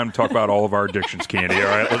have time to talk about all of our addictions, Candy. All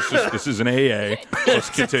right, this is an AA. Let's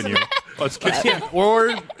continue.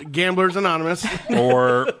 Or Gamblers Anonymous.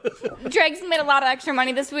 Or Drake's made a lot of extra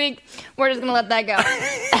money this week. We're just going to let that go.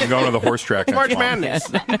 I'm going to the horse track next March month. Madness.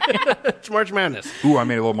 It's March Madness. Ooh, I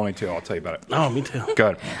made a little money too. I'll tell you about it. Oh, me too.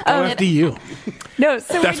 Good. OFDU. No,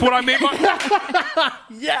 so That's what I made money.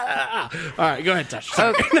 Yeah. All right, go ahead, Tasha.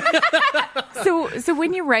 Sorry. So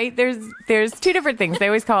when you write, there's two different things. They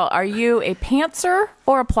always call, are you a pantser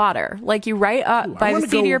or a plotter? Like you write up by the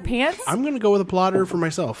seat of your pants? I'm going to go with a plotter for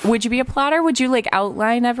myself. Would you be a plotter? Would you like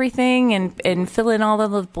outline everything and fill in all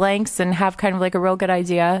of the blanks and have kind of like a real good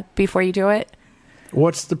idea before you do it?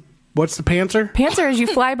 What's the pantser? Pantser is you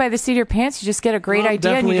fly by the seat of your pants, you just get a great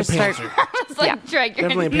idea and you just start. It's like, Drake, you're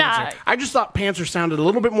Definitely a not. pantser. I just thought pantser sounded a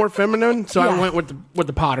little bit more feminine, so I went with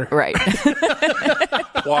the potter. Right.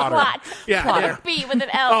 Water. Plot. Yeah. Plot. yeah. B with an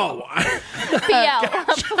L. Oh, PL.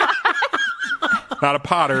 Not a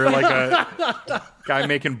potter, like a guy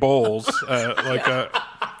making bowls, like a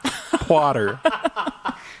plotter.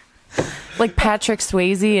 Like Patrick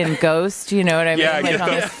Swayze and Ghost, you know what I mean? Yeah, I like get on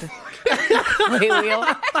that. this wheel.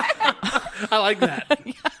 I like that.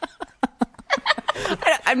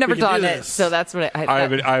 I've never We can done do it, this. so that's what I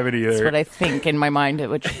haven't that's either. what I think in my mind it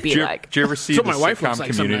would be like. Do you ever see That's the what my wife looks sitcom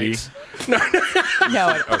like some Community? nights.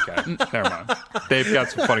 No, Okay, never mind. They've got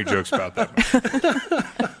some funny jokes about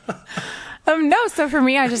that. no. So for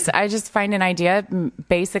me, I just find an idea.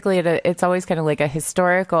 Basically, it's always kind of like a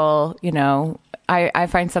historical. I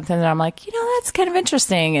find something that I'm like, that's kind of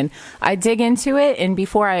interesting, and I dig into it. And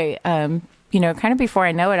before I, before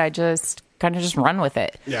I know it, I just kind of just run with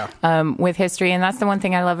it. Yeah. With history, and that's the one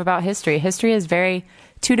thing I love about history. History is very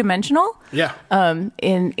two-dimensional. Yeah.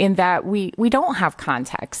 In that we don't have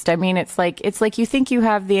context. I mean, it's like you think you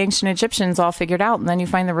have the ancient Egyptians all figured out, and then you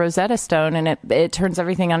find the Rosetta Stone, and it turns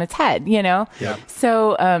everything on its head. Yeah.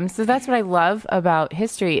 So that's what I love about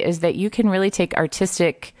history is that you can really take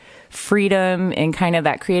artistic freedom and kind of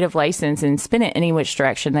that creative license and spin it any which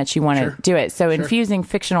direction that you want to do it. So infusing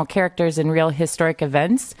fictional characters in real historic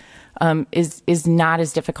events is not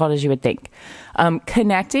as difficult as you would think.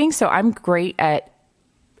 Connecting, so I'm great at,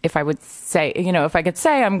 if I could say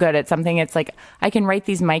I'm good at something, it's like I can write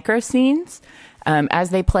these micro scenes as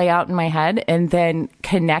they play out in my head, and then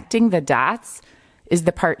connecting the dots is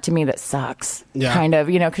the part to me that sucks. Yeah. Kind of,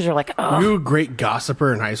 because you're like, oh. Were you a great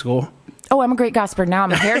gossiper in high school? Oh, I'm a great gossiper now.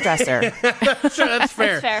 I'm a hairdresser. Sure, that's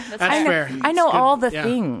fair. That's fair. I know all the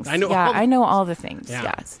things. I know all the things.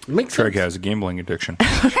 Yeah. Yes. Craig has a gambling addiction.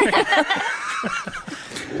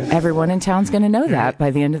 Everyone in town's going to know that by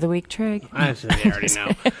the end of the week, Trig. I already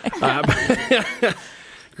know.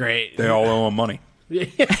 Great. They all owe him money.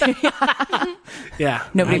 Yeah.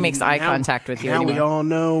 Nobody makes eye contact with you now anymore. We all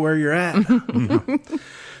know where you're at.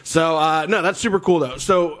 So, no, that's super cool, though.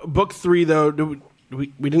 So, book 3, though, we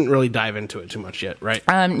didn't really dive into it too much yet, right?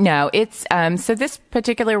 No, it's so this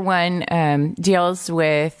particular one deals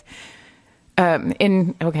with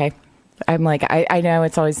I'm like, I know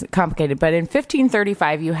it's always complicated, but in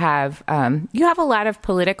 1535 you have a lot of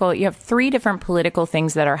you have 3 different political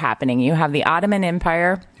things that are happening. You have the Ottoman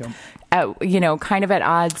Empire, kind of at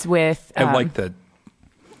odds with. I like the.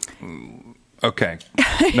 Okay.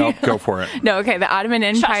 No, go for it. No, okay. The Ottoman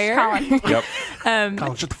Empire. Yep.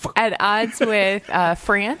 Colin, shut the fuck up. At odds with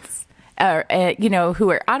France. Who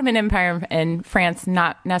are Ottoman Empire and France,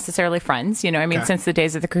 not necessarily friends, since the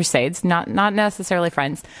days of the Crusades, not necessarily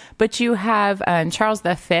friends. But you have Charles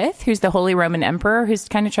V, who's the Holy Roman Emperor, who's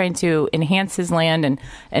kind of trying to enhance his land and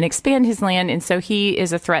expand his land. And so he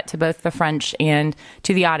is a threat to both the French and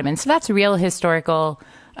to the Ottomans. So that's real historical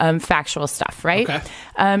factual stuff, right? Okay.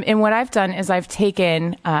 And what I've done is I've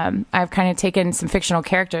kind of taken some fictional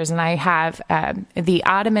characters, and I have the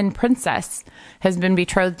Ottoman princess has been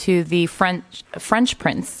betrothed to the French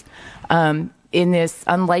prince in this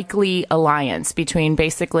unlikely alliance between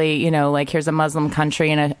basically, here's a Muslim country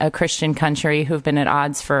and a Christian country who've been at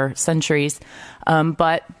odds for centuries.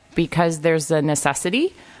 But because there's a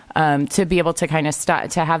necessity to be able to kind of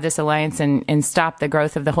to have this alliance and stop the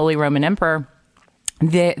growth of the Holy Roman Emperor,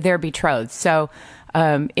 they're betrothed. So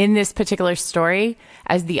in this particular story,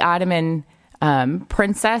 as the Ottoman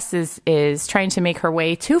princess is trying to make her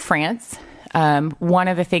way to France, one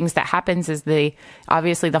of the things that happens is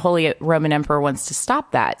obviously the Holy Roman Emperor wants to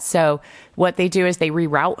stop that. So what they do is they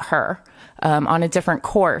reroute her on a different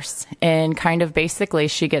course, and kind of basically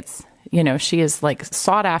she gets, she is like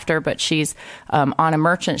sought after, but she's on a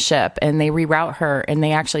merchant ship, and they reroute her, and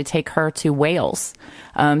they actually take her to Wales,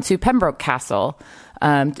 to Pembroke Castle,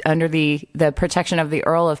 under the protection of the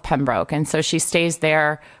Earl of Pembroke. And so she stays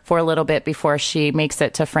there for a little bit before she makes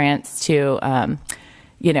it to France to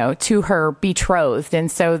her betrothed.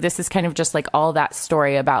 And so this is kind of just like all that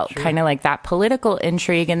story about kind of like that political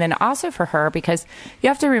intrigue. And then also for her, because you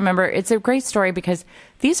have to remember, it's a great story because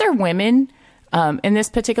these are women in this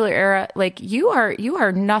particular era. Like you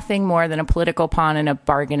are nothing more than a political pawn and a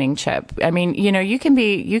bargaining chip. I mean, you can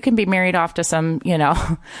be married off to some,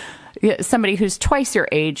 somebody who's twice your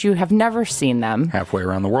age. You have never seen them. Halfway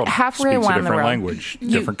around the world. Speaks a different language,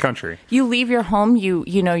 different country. You leave your home. You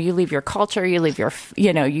leave your culture. You leave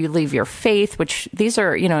your faith. Which these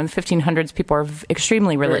are, in the 1500s, people are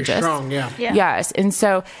extremely religious. Very strong, yeah. Yes, and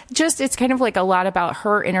so it's kind of like a lot about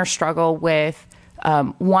her inner struggle with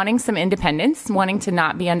wanting some independence, wanting to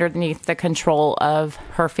not be underneath the control of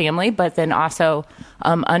her family, but then also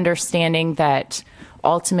understanding that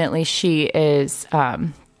ultimately she is.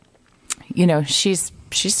 She's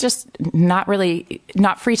just not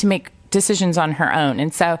free to make decisions on her own.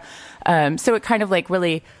 And so it kind of like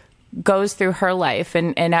really goes through her life.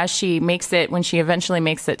 And as she makes it, when she eventually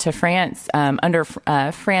makes it to France, under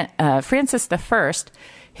Francis I,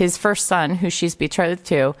 his first son, who she's betrothed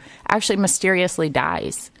to, actually mysteriously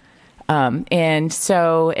dies. And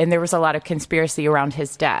there was a lot of conspiracy around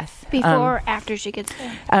his death. Before or after she gets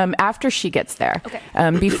there? After she gets there.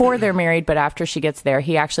 Okay. Before they're married, but after she gets there,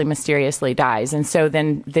 he actually mysteriously dies. And so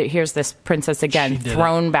then here's this princess again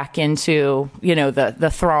thrown back into,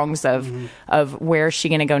 the throngs of where is she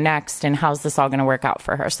going to go next and how's this all going to work out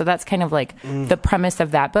for her. So that's kind of like the premise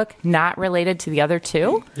of that book, not related to the other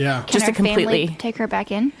two. Yeah. Can her family take her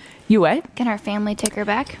back in? You what? Can her family take her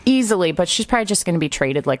back? Easily, but she's probably just going to be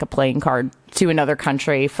traded like a playing card to another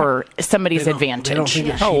country for somebody's advantage.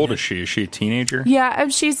 How old is she? Is she a teenager? Yeah,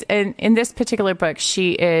 she's in this particular book.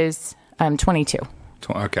 She is 22.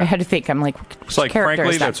 Okay. I had to think. I'm like, it's like,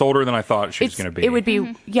 frankly, that's older than I thought she was going to be. It would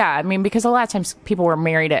be, I mean, because a lot of times people were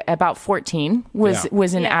married at about 14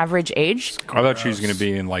 was an average age. I thought she was going to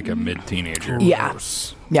be in like a mid-teenager. Yeah.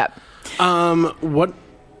 Yep. What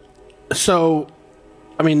So,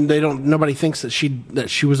 I mean, nobody thinks that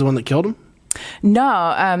she was the one that killed him?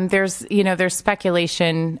 No, there's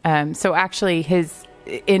speculation. So actually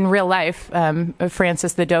in real life,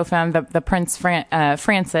 Francis the Dauphin, the Prince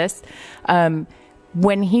Francis,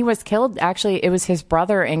 when he was killed, actually, it was his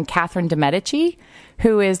brother and Catherine de Medici,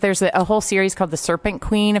 there's a whole series called The Serpent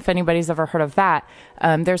Queen, if anybody's ever heard of that.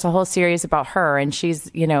 There's a whole series about her, and she's,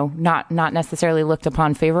 not necessarily looked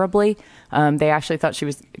upon favorably. They actually thought she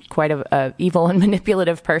was quite a evil and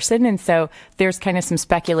manipulative person, and so there's kind of some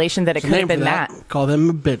speculation that it could have been that. Call them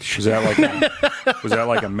a bitch. Was that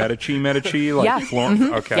like a Medici? Like yeah. Florence?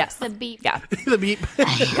 Okay. Yes. The beep. Yeah. The beep.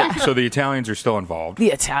 So the Italians are still involved. The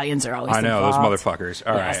Italians are always I know, involved. those motherfuckers.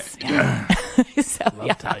 All Yes. right. Yeah. So, Love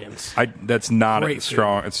Italians. That's not Great a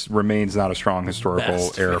strong. It remains not a strong historical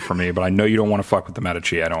Best. error for me. But I know you don't want to fuck with the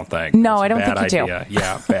Medici. I don't think. No, It's a I don't bad think you do. idea.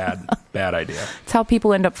 Yeah, bad idea. It's how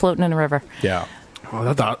people end up floating in a river. Yeah, Oh,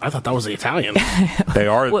 I thought that was the Italian. they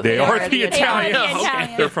are. Well, they are the They are Italians. the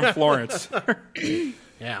Italians. They're from Florence.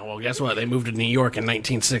 Yeah, well, guess what? They moved to New York in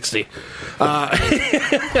 1960.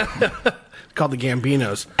 Called the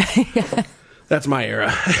Gambinos. That's my era.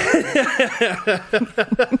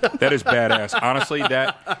 That is badass. Honestly,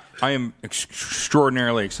 I am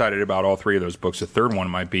extraordinarily excited about all three of those books. The third one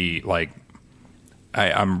might be like.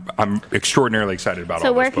 I'm extraordinarily excited about So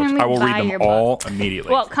all where those books. can we I will buy read them your all book? immediately.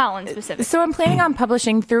 Well, Colin specifically. So I'm planning on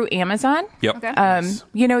publishing through Amazon. Yep. Okay.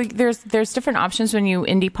 There's different options when you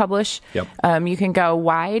indie publish. Yep. You can go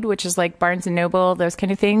wide, which is like Barnes and Noble, those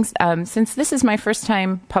kind of things. Since this is my first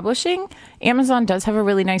time publishing, Amazon does have a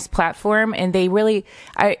really nice platform, and they really,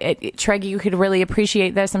 Treg, you could really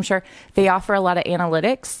appreciate this. I'm sure they offer a lot of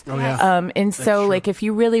analytics. Oh, yeah. And so, like, if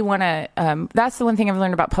you really want to, that's the one thing I've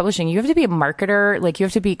learned about publishing. You have to be a marketer. Like, you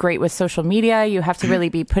have to be great with social media. You have to really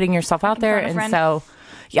be putting yourself out there. And so,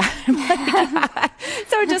 yeah.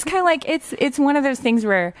 So just kind of like, it's one of those things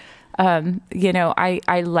where,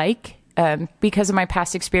 I like, because of my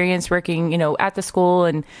past experience working, at the school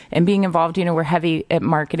and being involved, we're heavy at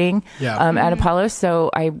marketing at Apollo.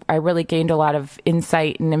 So I really gained a lot of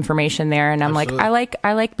insight and information there. And I'm Absolutely.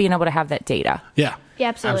 I like being able to have that data Yeah. Yeah,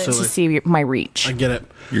 absolutely. to see my reach. I get it.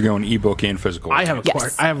 You're going ebook and physical. I have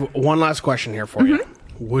Yes. I have one last question here for you.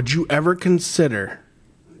 Would you ever consider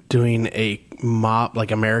doing a mob, like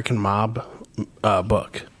American mob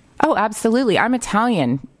book? Oh, absolutely. I'm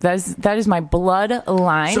Italian. That is my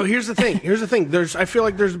bloodline. So here's the thing. I feel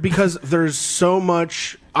like because there's so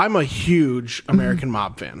much. I'm a huge American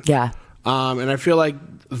mob fan. yeah. And I feel like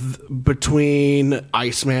between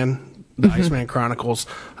Iceman, the Iceman Chronicles,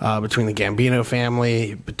 between the Gambino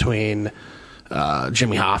family, between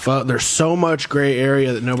Jimmy Hoffa, there's so much gray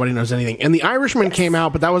area that nobody knows anything. And The Irishman came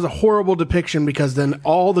out, but that was a horrible depiction because then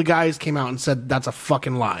all the guys came out and said that's a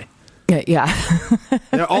fucking lie. Yeah.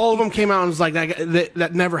 All of them came out and was like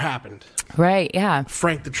that never happened. Right. Yeah.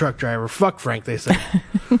 Frank the truck driver, fuck Frank, they said.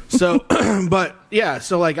 So, but yeah,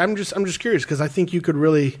 so like I'm just curious because I think you could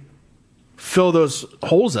really fill those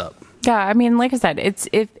holes up. Yeah. I mean, like I said,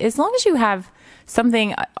 as long as you have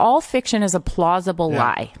something, all fiction is a plausible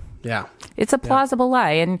lie. Yeah. It's a plausible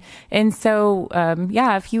lie. And so,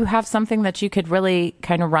 if you have something that you could really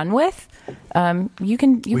kind of run with, you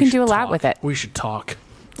can do a lot with it. We should talk.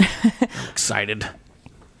 I'm excited.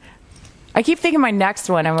 I keep thinking my next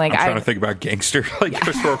one. I'm like, I'm trying to think about gangster,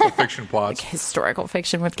 historical fiction plots. historical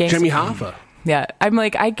fiction with gangsters. Jimmy Hoffa. Yeah, I'm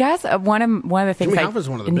like, I guess one of the things Jimmy I Hoffa's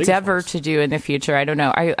one of the biggest endeavor ones. to do in the future. I don't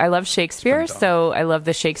know. I love Shakespeare, so I love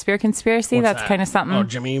the Shakespeare conspiracy. What's That's that? kind of something. Oh,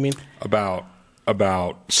 Jimmy, you mean? About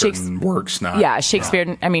certain works, not Yeah,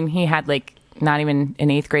 Shakespeare. I mean, he had like not even an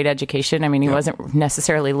 8th grade education. I mean, he wasn't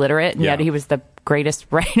necessarily literate, and yet he was the greatest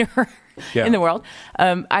writer in the world.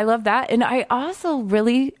 I love that, and I also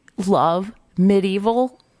really love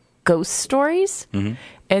medieval ghost stories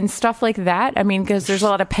and stuff like that. I mean, because there's a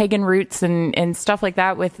lot of pagan roots and stuff like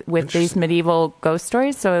that with these medieval ghost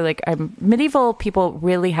stories. So like medieval people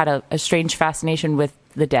really had a strange fascination with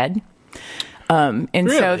the dead. And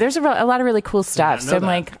Really? so there's a lot of really cool stuff. know So I'm that.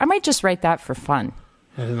 like, I might just write that for fun.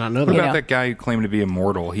 I did not know What that. about know. that guy who claimed to be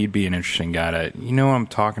immortal? He'd be an interesting guy to. You know what I'm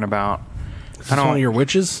talking about? Is this one of your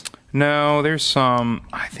witches? No, there's some.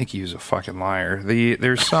 I think he was a fucking liar.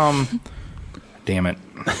 There's some. Damn it!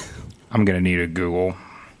 I'm gonna need a Google.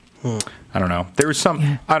 I don't know. There was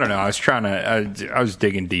some. I don't know. I was trying to. I was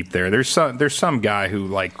digging deep there. There's some guy who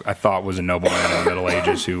like I thought was a nobleman in the Middle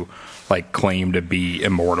Ages who like claimed to be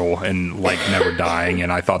immortal and like never dying.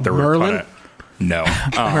 And I thought there were Merlin? a ton of. No,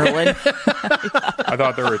 Merlin. I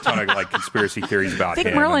thought there were a ton of like conspiracy theories about I think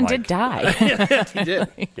him. Merlin and, did like, die He did.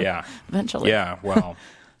 Yeah. eventually. Yeah, well,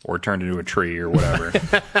 or turned into a tree or whatever.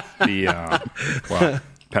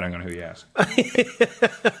 depending on who you ask.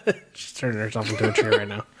 She's turning herself into a tree right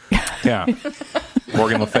now. Yeah.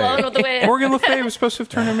 Morgan Le Flowing with the Fay. wind. Morgan Le Fay was supposed to have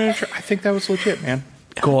turned him into a tree. I think that was legit, man.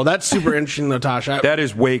 Cool. That's super interesting, though, Tasha. That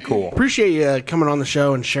is way cool. Appreciate you coming on the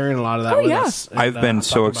show and sharing a lot of that with us. And, I've been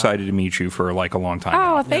so talking excited to meet you for like a long time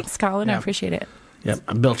Oh, now. thanks, Colin. I Yeah. appreciate it. Yep,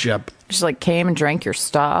 I built you up. Just like came and drank your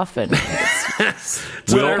stuff, and That's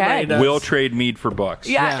what everybody does. We'll trade mead for books.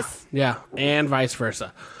 yes. Yeah, and vice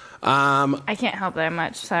versa. I can't help that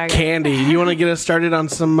much. Sorry. Candy, do you want to get us started on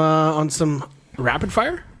some rapid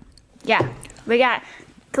fire? Yeah, we got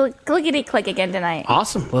clickety click again tonight.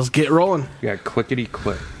 Awesome. Let's get rolling. Yeah, clickety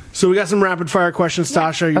click. So we got some rapid fire questions.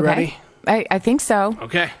 Tasha, are you Okay. ready? I think so.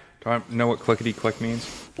 Okay. Do I know what clickety click means?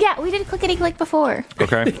 Yeah, we did clickety click before.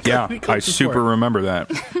 Okay. Yeah, Clickety-click I before. super remember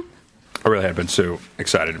that. I really have been so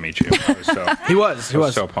excited to meet you. I was so, He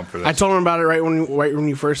was. so pumped for this. I told him about it right when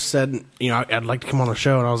you first said, I'd like to come on the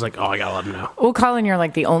show, and I was like, oh, I gotta let him know. Well, Colin, you're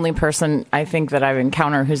like the only person I think that I've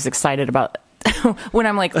encountered who's excited about. When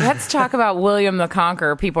I'm like, let's talk about William the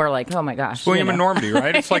Conqueror, people are like, oh my gosh. William you and know. Normandy,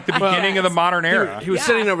 right? It's like the beginning of the modern era. He was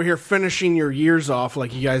sitting over here finishing your years off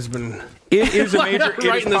like you guys been It is a major. it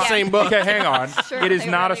right is in the pop- same book. Okay, hang on. Sure, it is they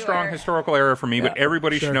not a really strong were. historical era for me, but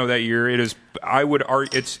everybody should know that year. It is. I would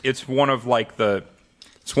argue it's one of like the.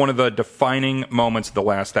 It's one of the defining moments of the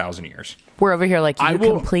last 1,000 years. We're over here like, you I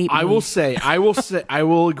will complete me. I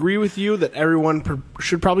will agree with you that everyone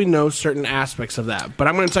should probably know certain aspects of that. But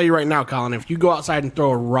I'm going to tell you right now, Colin, if you go outside and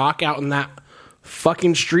throw a rock out in that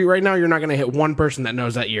fucking street right now, you're not going to hit one person that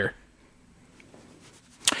knows that year.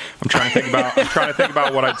 I'm trying to think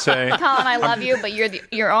about what I'd say. Colin, I love you, but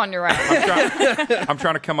you're on your own. I'm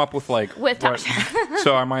trying to come up with like With what- Tasha.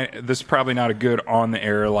 So I might. This is probably not a good on the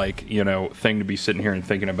air thing to be sitting here and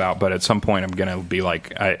thinking about. But at some point, I'm gonna be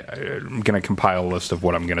like, I'm gonna compile a list of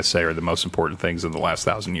what I'm gonna say are the most important things in the last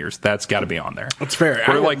 1,000 years. That's got to be on there. That's fair.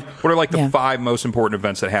 What are the Yeah. 5 most important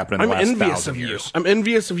events that happened in the I'm last envious 1,000 of you. years? I'm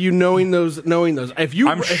envious of you knowing those.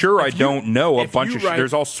 I'm sure I don't know a if bunch you of shit. write-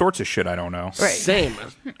 There's all sorts of shit I don't know. Same,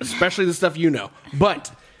 especially the stuff you know.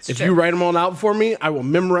 But if true. you write them all out for me, I will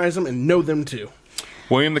memorize them and know them too.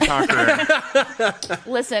 William the Conqueror.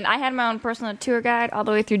 Listen, I had my own personal tour guide all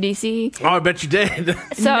the way through DC. Oh, I bet you did.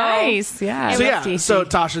 So Nice, yeah. So I yeah, love DC. so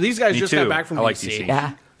Tasha, these guys Me just too. got back from I like DC. DC.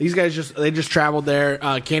 Yeah. These guys just traveled there.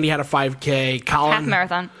 Candy had a 5K. Colin, half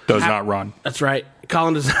marathon. Does not run. That's right.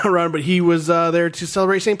 Colin does not run, but he was there to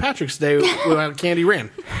celebrate St. Patrick's Day when Candy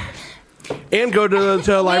ran. And go to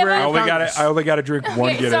the Library I of only Congress. got to drink one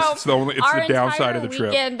Okay, Guinness. so It's our the downside entire of the trip.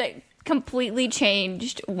 weekend completely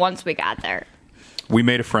changed once we got there. We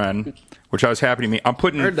made a friend, which I was happy to meet. I'm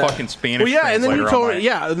putting Heard that. fucking Spanish. Well, yeah, and then you translator told on me, my-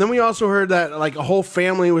 yeah, and then we also heard that like a whole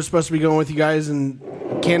family was supposed to be going with you guys, and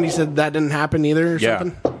Candy said that didn't happen either or Yeah.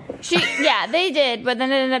 something. Yeah, they did, but then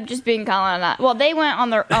it ended up just being Colin and I. Well, they went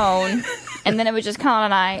on their own, and then it was just Colin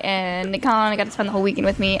and I, and Colin got to spend the whole weekend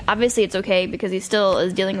with me. Obviously, it's okay because he still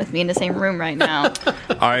is dealing with me in the same room right now.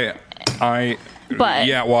 But-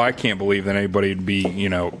 yeah, well, I can't believe that anybody would be,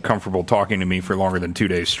 comfortable talking to me for longer than 2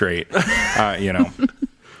 days straight. We had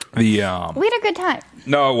a good time.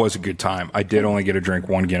 No, it was a good time. I did only get to drink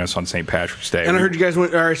one Guinness on St. Patrick's Day. And I heard you guys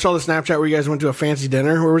went. Or I saw the Snapchat where you guys went to a fancy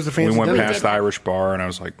dinner. Where was the fancy we went dinner? past the Irish bar, and I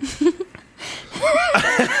was like,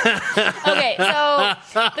 Okay, so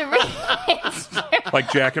the reason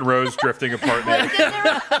like Jack and Rose drifting apart. there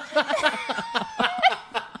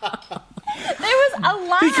was a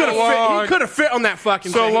line. He could have fit on that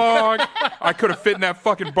fucking so thing. long. I could have fit in that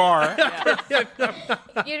fucking bar. You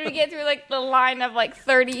had to get through like the line of like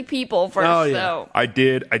 30 people first. Oh, yeah. So I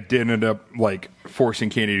did end up like forcing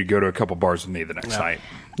Candy to go to a couple bars with me the next night,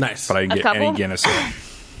 Nice. but I didn't A get couple? any Guinness.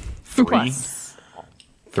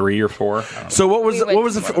 3 or 4. I don't know. So what was We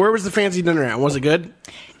went where was the fancy dinner at? Was it good?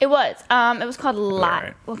 it was. It was called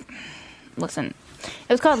Alright. Listen, it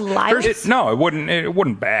was called Live. No, it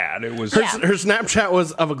wasn't bad. It was. Her, Yeah. her Snapchat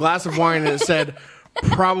was of a glass of wine, and it said,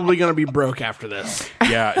 "Probably going to be broke after this."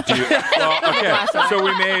 Yeah, dude. Well, okay.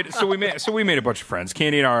 So we made a bunch of friends.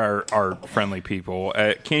 Candy and I are friendly people.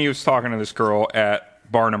 Candy was talking to this girl at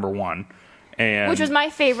bar number 1, and Which was my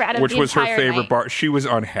favorite out of which the was her entire favorite night. bar. She was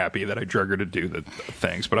unhappy that I drug her to do the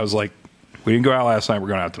things, but I was like, we didn't go out last night. We're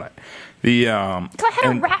going out tonight. So I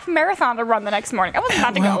had a half marathon to run the next morning. I wasn't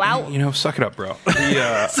about to go out. Suck it up, bro.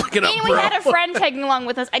 The Suck it up, And we bro. had a friend tagging along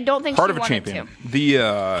with us. I don't think heart she of a wanted champion.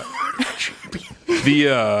 to.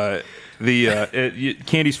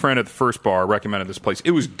 Candy's friend at the first bar recommended this place.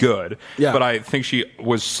 It was good, Yeah. but I think she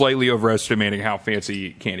was slightly overestimating how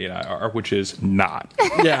fancy Candy and I are, which is not.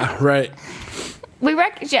 Yeah, right.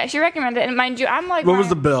 She recommended it, and mind you, I'm like, What was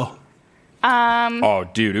the bill? Oh,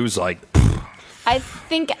 dude, it was like I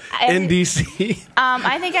think in DC.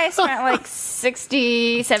 I think I spent like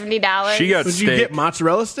 $60-$70. She got Did steak. you get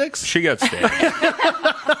mozzarella sticks? She got steak.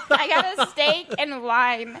 I got a steak and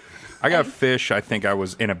wine. I got fish. I think I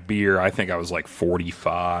was in a beer. I think I was like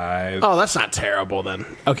 45. Oh, that's not terrible then.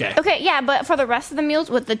 Okay. Okay, yeah, but for the rest of the meals,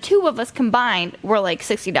 with the two of us combined, were like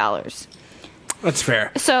 $60. That's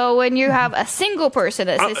fair. So when you have a single person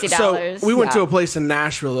at $60, So we went to a place in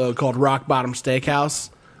Nashville though called Rock Bottom Steakhouse.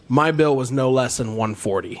 My bill was no less than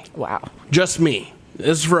 $140. Wow. Just me.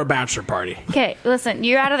 This is for a bachelor party. Okay, listen,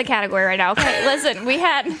 you're out of the category right now. Okay, listen, we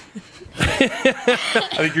had.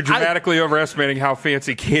 I think you're dramatically overestimating how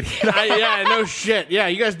fancy Katie and I. Yeah, no shit. Yeah,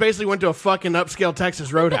 you guys basically went to a fucking upscale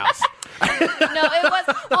Texas Roadhouse. No, it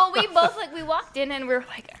was. Well, we both we walked in and we were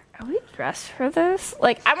like, "Are we dressed for this?"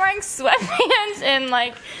 Like, I'm wearing sweatpants and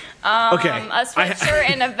like a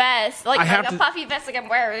sweatshirt and a vest, like a puffy vest, like I'm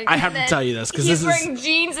wearing. I have to tell you this because he's wearing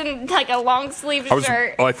jeans and like a long sleeve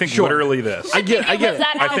shirt. I think literally this. I get it.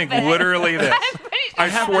 I think literally this.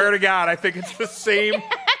 I swear to God, I think it's the same.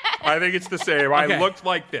 I think it's the same. I looked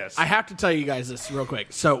like this. I have to tell you guys this real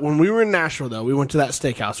quick. So when we were in Nashville, though, we went to that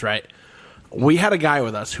steakhouse, right? We had a guy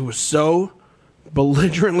with us who was so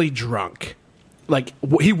belligerently drunk. Like,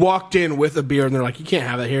 he walked in with a beer, and they're like, you can't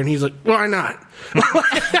have that here. And he's like, why not?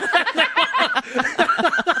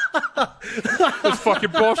 That's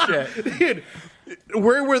fucking bullshit. Dude,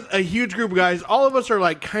 we're with a huge group of guys. All of us are,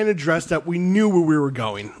 like, kind of dressed up. We knew where we were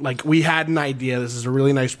going. Like, we had an idea. This is a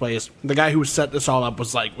really nice place. The guy who set this all up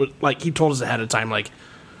was like, he told us ahead of time, like,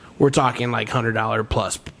 we're talking, like, $100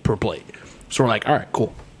 plus per plate. So we're like, all right,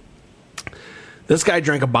 cool. This guy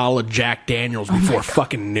drank a bottle of Jack Daniels before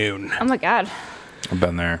fucking noon. Oh, my God. I've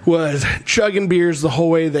been there. Was chugging beers the whole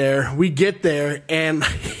way there. We get there, and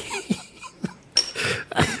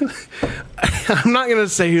I'm not going to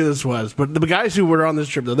say who this was, but the guys who were on this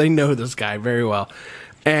trip, though, they know this guy very well.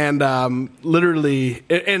 And literally,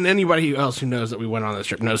 and anybody else who knows that we went on this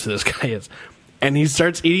trip knows who this guy is. And he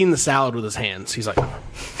starts eating the salad with his hands. He's like,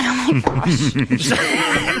 oh my gosh.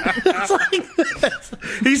 It's like this.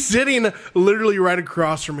 He's sitting literally right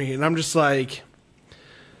across from me, and I'm just like,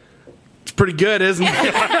 it's pretty good, isn't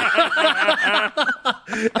it?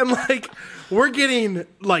 And like, we're getting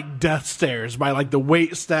like death stares by like the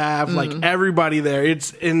wait staff, like everybody there.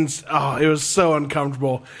 It was so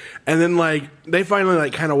uncomfortable. And then like they finally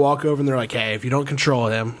like kind of walk over and they're like, hey, if you don't control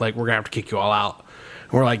him, like we're gonna have to kick you all out.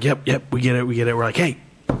 And we're like, yep, we get it. We're like, hey,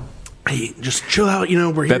 just chill out. You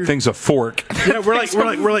know, we're here. That thing's a fork. Yeah, we're like,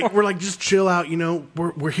 just chill out. You know,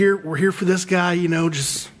 we're here for this guy. You know,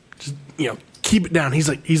 just you know, keep it down. He's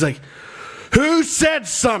like, who said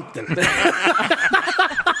something?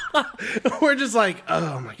 We're just like,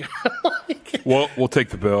 oh my God. Well, we'll take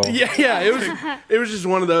the bill. Yeah. It was just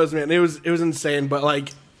one of those, man. It was insane. But like,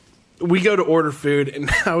 we go to order food, and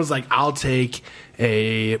I was like, I'll take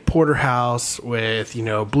a porterhouse with, you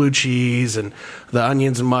know, blue cheese and the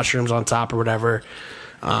onions and mushrooms on top or whatever,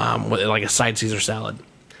 with like a side Caesar salad.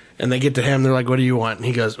 And they get to him, they're like, what do you want? And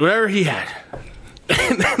he goes, whatever he had.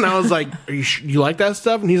 And I was like, you like that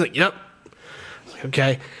stuff? And he's like, yep. Like,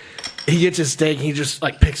 okay. He gets his steak, and he just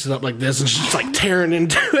like picks it up like this and just like tearing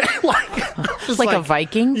into it. like a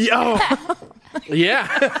Viking? Yo.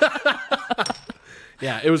 Yeah.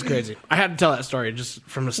 Yeah, it was crazy. I had to tell that story just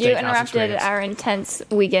from a steakhouse You interrupted experience. our intense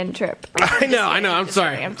weekend trip. I know. I'm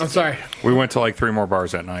sorry. We went to like 3 more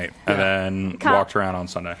bars that night and then walked around on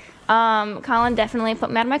Sunday. Colin definitely put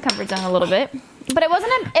me out of my comfort zone a little bit. But it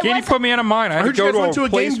wasn't Katie put me out of mine. I had to go to a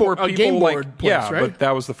place where people like, place, yeah, right? but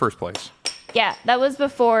that was the first place. Yeah, that was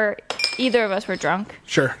before either of us were drunk.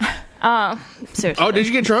 Sure. Seriously. Oh, did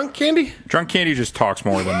you get drunk, Candy? Drunk Candy just talks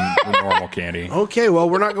more than normal Candy. Okay, well,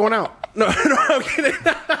 we're not going out. No, I'm kidding.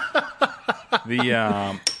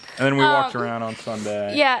 And then we walked around on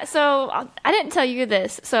Sunday. Yeah, so I didn't tell you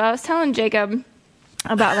this. So I was telling Jacob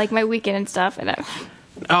about like my weekend and stuff, and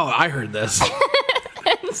I heard this.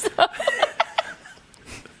 and so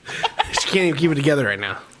She can't even keep it together right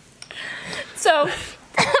now. So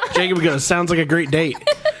Jacob goes, sounds like a great date.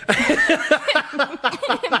 because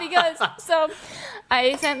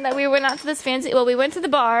I sent that we went out to this fancy. Well, we went to the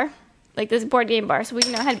bar, like this board game bar, so we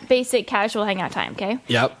had basic casual hangout time. Okay.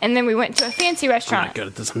 Yep. And then we went to a fancy I'm restaurant. not good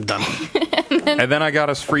at this. I'm done. And then I got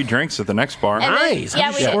us free drinks at the next bar. And then- Nice. Yeah,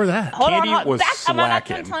 How'd we you did. score that? Hold Candy on. was I'm not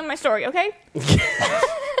slacking. telling my story, okay?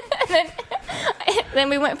 Then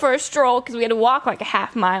we went for a stroll because we had to walk like a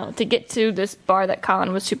half mile to get to this bar that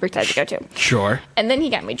Colin was super excited to go to. Sure. And then he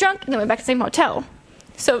got me drunk, and then went back to the same hotel.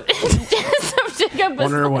 So, Jacob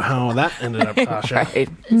was Wonder how that ended up, Tasha. Right.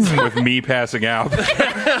 With me passing out.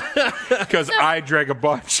 Because I drank a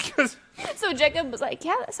bunch. So Jacob was like,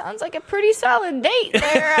 yeah, that sounds like a pretty solid date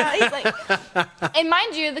there. He's like, and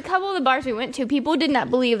mind you, the couple of the bars we went to, people did not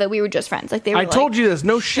believe that we were just friends. Like they were I told you this.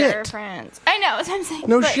 No shit. Friends. I know. That's what I'm saying.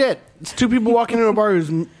 No shit. It's two people walking into a bar who's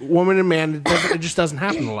woman and man. It just doesn't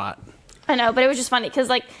happen a lot. I know, but it was just funny because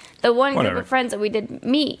like the one group of friends that we did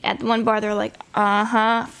meet at the one bar, they're like,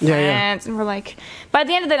 friends, and we're like, by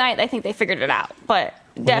the end of the night, I think they figured it out, but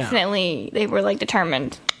definitely they were like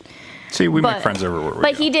determined. See, we make friends everywhere.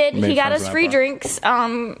 But he did. He got us free drinks.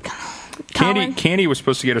 Candy was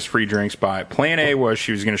supposed to get us free drinks by plan A was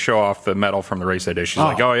she was going to show off the medal from the race that day. She's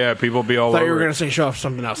like, oh yeah, people be all over. I thought you were going to say show off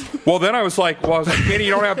something else. Well, then I was like, Candy,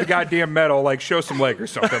 you don't have the goddamn medal. Like, show some leg or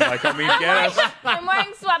something. Like, I mean, get us. I'm wearing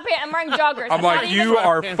sweatpants. I'm wearing joggers. I'm like, you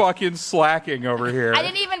are fucking slacking over here. I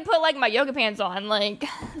didn't even put like my yoga pants on. Like,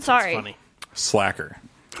 sorry. That's funny. Slacker.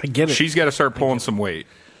 I get it. She's got to start pulling some weight.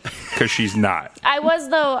 Because she's not. I was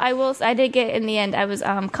though. I did get in the end. I was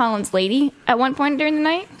Colin's lady at one point during the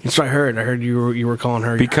night. That's what I heard. I heard you were calling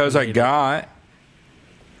her because I got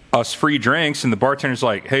us free drinks, and the bartender's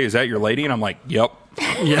like, "Hey, is that your lady?" And I'm like, "Yep,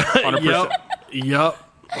 yeah, 100%. Yep,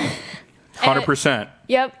 100%.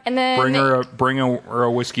 Yep." And then bring her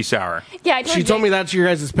a whiskey sour. Yeah, she told me that's your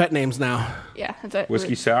guys' pet names now. Yeah, that's it.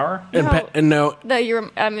 Whiskey sour and no, your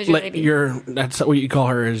lady. That's what you call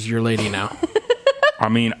her is your lady now. I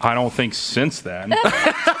mean, I don't think since then.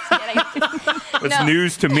 It's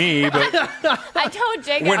news to me, but I told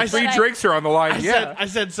Jacob when free drinks are on the line, I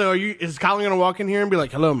said, so is Colin going to walk in here and be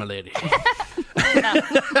like, hello, my lady?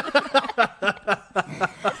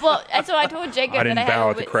 Well, so I told Jacob I didn't that bow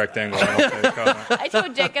at the correct angle. I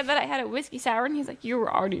told Jacob that I had a whiskey sour, and he's like, you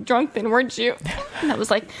were already drunk then, weren't you? And I was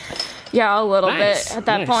like, yeah, a little bit at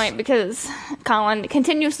that point, because Colin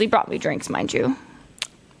continuously brought me drinks, mind you.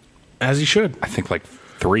 As he should. I think like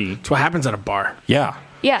 3. That's what happens at a bar. Yeah.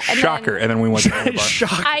 Shocker. And then we went to the bar.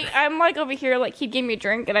 Shocker. I'm like over here, like he'd give me a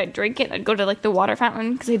drink and I'd drink it and I'd go to like the water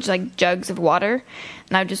fountain because he'd just like jugs of water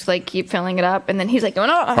and I'd just like keep filling it up and then he's like, no.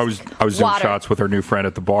 I was doing shots with our new friend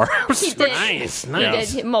at the bar. He did. Nice.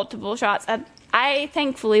 He did multiple shots. I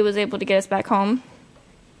thankfully was able to get us back home.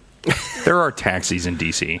 There are taxis in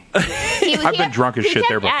DC. I've been drunk as shit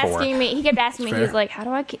there before. He kept asking me. He was like, "How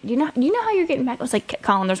do I? You know how you're getting back?" I was like,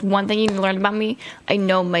 "Colin, there's one thing you need to learn about me. I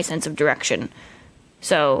know my sense of direction.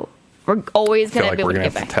 So we're always gonna be able to get back."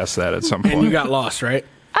 We're gonna have to test that at some point. And you got lost, right?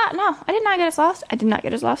 No, I did not get us lost. I did not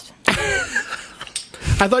get us lost.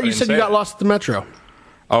 I thought you said you got lost at the metro.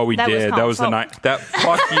 Oh, we did. That was the night.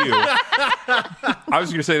 Fuck you. I was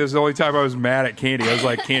going to say this is the only time I was mad at Candy. I was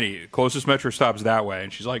like, Candy, closest metro stop's that way.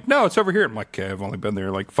 And she's like, no, it's over here. I'm like, okay, I've only been there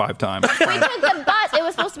like 5 times. We took the bus. It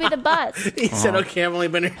was supposed to be the bus. He said, okay, I've only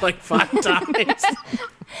been here like 5 times.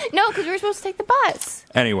 No, because we were supposed to take the bus.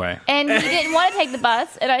 Anyway. And he didn't want to take the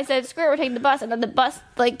bus. And I said, screw it, we're taking the bus. And then the bus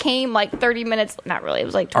like came like 30 minutes. Not really. It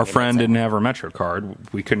was like 20 Our friend minutes. didn't have her metro card.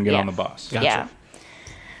 We couldn't get on the bus. Gotcha. Yeah.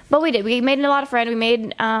 But we did. We made a lot of friends. We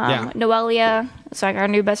made Noelia, so like our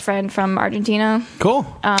new best friend from Argentina. Cool.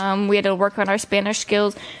 We had to work on our Spanish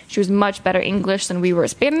skills. She was much better English than we were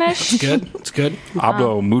Spanish. That's good. It's good.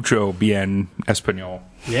 Hablo mucho bien español.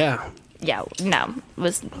 Yeah. Yeah. No. It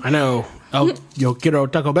was. I know. Oh, yo quiero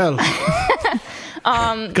Taco Bell.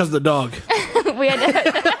 Because of the dog. We had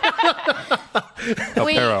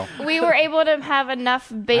to, we were able to have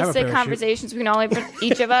enough basic conversations between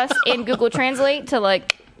each of us in Google Translate to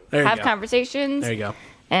like have conversations. There you go.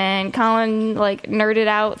 And Colin like nerded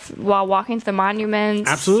out while walking to the monuments.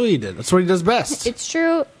 Absolutely, he did. That's what he does best. It's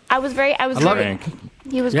true. I love it.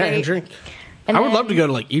 He was great. And drink. I would love to go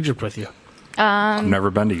to like Egypt with you. I've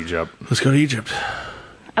never been to Egypt. Let's go to Egypt.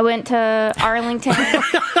 I went to Arlington,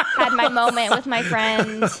 had my moment with my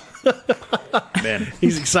friend. Man,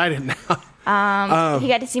 he's excited now. He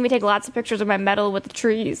got to see me take lots of pictures of my medal with the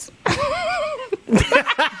trees.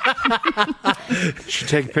 She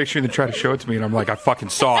take a picture and then try to show it to me, and I'm like, I fucking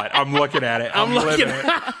saw it. I'm looking at it. I'm living it.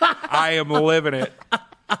 I am living it.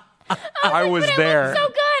 I was there. It looked so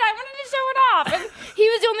good. I wanted to show it off. And he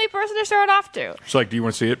was the only person to show it off to. She's like, do you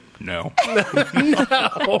want to see it? No.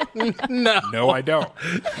 No, I don't.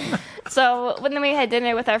 So when we had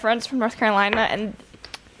dinner with our friends from North Carolina, and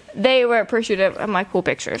they were appreciative of my cool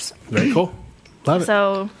pictures. Very cool. Love it.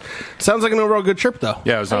 So sounds like an overall good trip, though.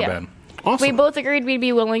 Yeah, it was not bad. Awesome. We both agreed we'd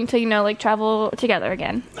be willing to, like travel together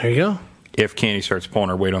again. There you go. If Candy starts pulling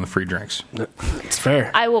her weight on the free drinks. It's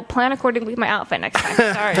fair. I will plan accordingly with my outfit next time.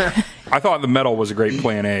 Sorry. I thought the medal was a great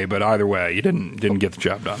plan A, but either way, you didn't get the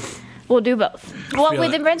job done. We'll do both. Well,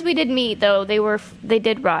 with the friends we did meet, though, they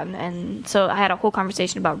did run, and so I had a whole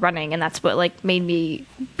conversation about running, and that's what like made me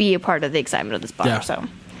be a part of the excitement of this bar. Yeah. So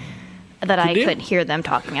that I deal. could hear them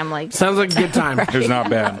talking. I'm like, Sounds like a good time. It was not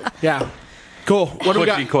bad. Yeah. Cool. What do we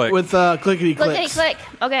got Clickety-click. with clickety clickety clicks? click.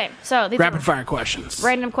 Okay, so these Rapid are fire questions.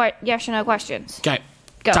 random yes or no questions. Okay.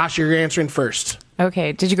 Go. Tasha, you're answering first.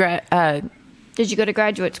 Okay. Did you Did you go to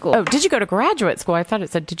graduate school? Oh, did you go to graduate school? I thought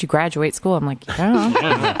it said, did you graduate school? I'm like,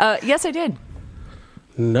 yeah. Yes, I did.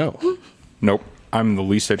 No. Nope. I'm the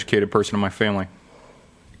least educated person in my family.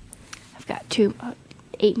 I've got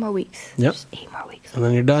 8 more weeks. Yep. Just 8 more weeks. And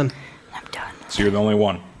then you're done. I'm done. So you're the only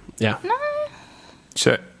one. Yeah. No.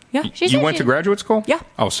 Yeah. She You said went to graduate school? Yeah.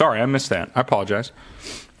 Oh, sorry. I missed that. I apologize.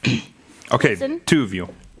 Okay. Listen. 2 of you.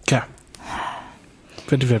 Okay.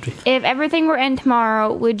 50-50. If everything were in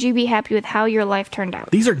tomorrow, would you be happy with how your life turned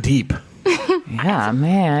out? These are deep. Yeah,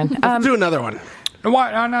 man. Let's do another one.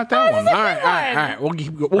 Why not that one? All right.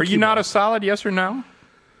 Are you not a solid yes or no?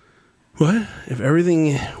 What? If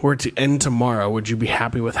everything were to end tomorrow, would you be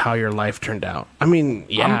happy with how your life turned out? I mean,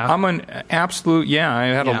 yeah. I'm an absolute yeah. I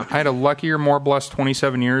had a luckier, more blessed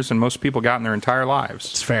 27 years than most people got in their entire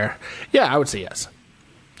lives. It's fair. Yeah, I would say yes.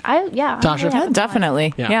 I'm Tasha? very happy with my life.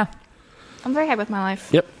 Definitely. Yeah. Yeah. I'm very happy with my life.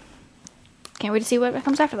 Yep. Can't wait to see what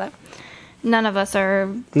comes after that. None of us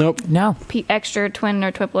are Nope. No. extra twin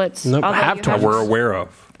or triplets. Nope, although have you twins. We're aware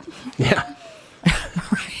of. Yeah.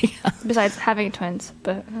 Besides having twins,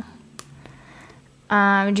 but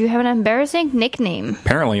do you have an embarrassing nickname?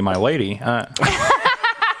 Apparently, my lady.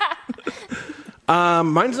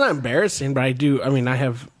 Mine's not embarrassing, but I do. I mean, I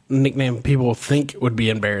have a nickname people think would be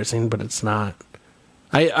embarrassing, but it's not.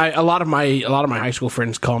 A lot of my high school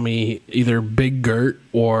friends call me either Big Gert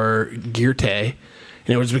or Geerte,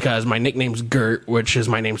 and it was because my nickname's Gert, which is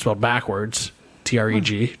my name spelled backwards,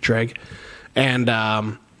 Treg, Treg,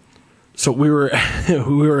 and so we were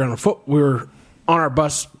on our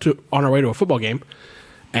bus on our way to a football game,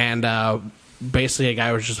 and basically a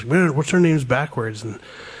guy was just like, "Man, what's her name's backwards?" And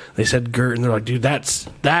they said Gert, and they're like, "Dude,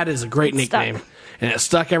 that is a great nickname," and it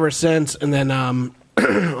stuck ever since. And then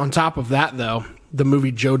on top of that, though, the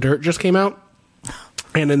movie Joe Dirt just came out,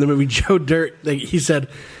 and in the movie Joe Dirt, he said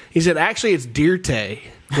actually it's Deerte.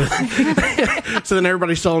 So then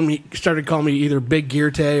everybody started calling me either Big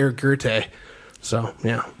Geerte or Gerte. So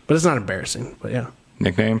yeah, but it's not embarrassing. But yeah,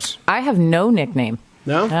 Nicknames? I have no nickname.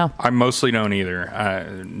 no, No. I mostly don't either.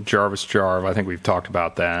 Jarvis Jarv, I think we've talked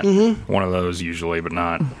about that. One of those usually, but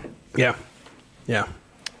not. yeah.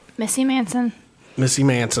 Missy Manson. Missy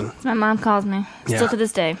Manson. My mom calls me Yeah. still to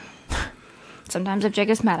this day. Sometimes if Jake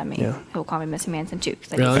is mad at me, Yeah. he'll call me Missy Manson too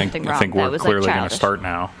because I Really? did something wrong. I think that we're was clearly like going to childish. start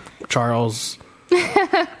now. Charles.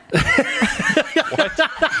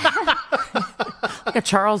 Like a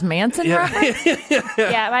Charles Manson reference?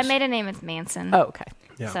 Yeah, my maiden name is Manson. Oh, okay.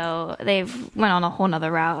 Yeah. So they've went on a whole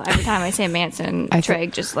nother route. Every time I say Manson,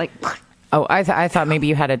 Treg just like. Oh, I thought maybe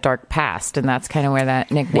you had a dark past, and that's kind of where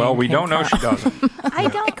that nickname Well, we came don't know from. she doesn't. I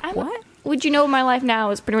don't. what? Would you know my life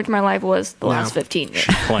now is pretty much my life was the last 15 years.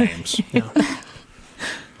 She claims.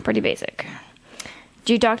 Pretty basic.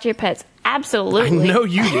 Do you talk to your pets? I Absolutely. know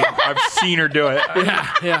you do. I've seen her do it.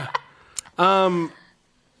 Yeah.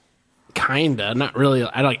 Kinda. Not really.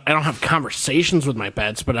 I don't have conversations with my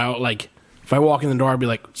pets, but I like if I walk in the door, I'd be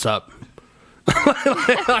like, "What's up?"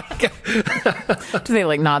 Do they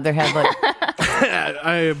like nod their head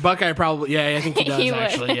like? Buckeye probably. Yeah, I think he does He would.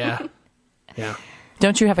 actually. Yeah.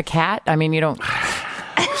 Don't you have a cat? I mean, you don't.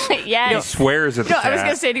 Yes. Swears at the cat. I was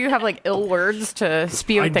gonna say, do you have like ill words to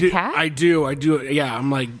spew at the cat? I do. Yeah,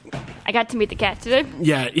 I'm like, I got to meet the cat today.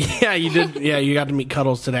 yeah, you did. Yeah, you got to meet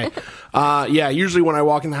Cuddles today. Yeah, usually when I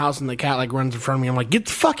walk in the house and the cat like runs in front of me, I'm like, get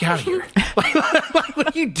the fuck out of here.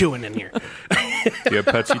 What are you doing in here? Do you have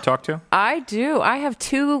pets you talk to? I do. I have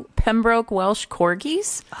 2 Pembroke Welsh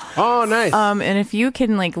corgis. Oh, nice. And if you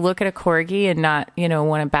can like look at a corgi and not,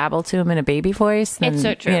 want to babble to him in a baby voice, then It's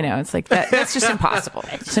so true. it's like that's just impossible.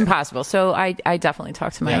 It's impossible. So I definitely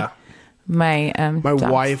talk to my My dogs.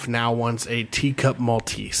 wife now wants a teacup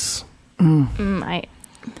Maltese. Yeah.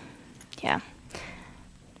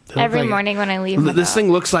 They look Every like- morning when I leave my This dog.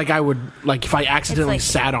 thing looks like I would like if I accidentally like-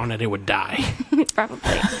 sat on it, it would die. Probably.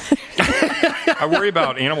 I worry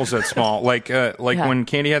about animals that small. Like when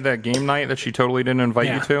Candy had that game night that she totally didn't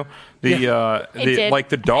invite you to. The did. like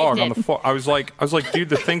the dog It on the did. floor. I was like, dude,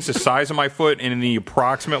 the thing's the size of my foot and in the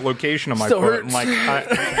approximate location of my Still foot. hurts.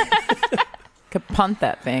 And like, Could punt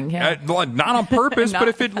that thing. Yeah. Not on purpose, but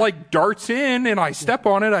if it like darts in and I step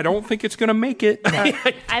on it, I don't think it's going to make it.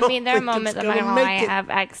 I mean, there are moments that I have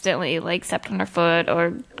accidentally like stepped on her foot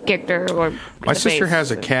or kicked her or. My sister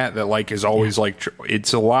has a cat that like is always like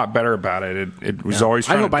it's a lot better about it. It was always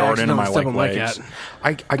trying to dart into my like legs.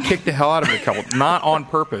 I kicked the hell out of it a couple, not on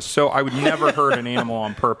purpose. So I would never hurt an animal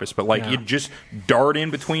on purpose, but like it just dart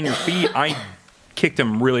in between your feet. I kicked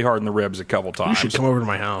him really hard in the ribs a couple times. You should come over to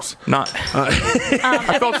my house.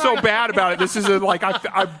 I felt so bad about it. This is like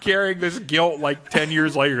I'm carrying this guilt like 10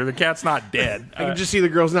 years later. The cat's not dead. I can just see the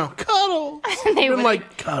girls now. Cuddles. They've been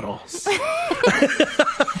like, Cuddles.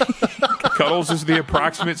 Cuddles is the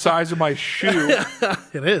approximate size of my shoe.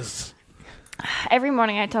 It is. Every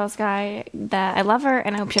morning I tell Sky that I love her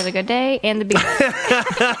and I hope she has a good day and the beach.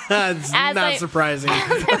 It's not surprising.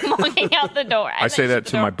 As I'm walking out the door. I say that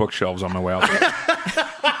to my bookshelves on my way out there.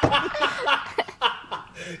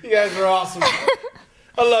 You guys are awesome.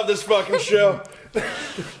 I love this fucking show.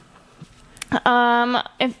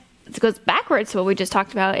 If it goes backwards to what we just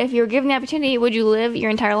talked about, if you were given the opportunity, would you live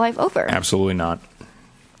your entire life over? Absolutely not.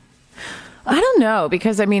 I don't know,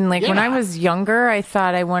 because I mean, like when I was younger, I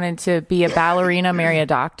thought I wanted to be a ballerina, marry a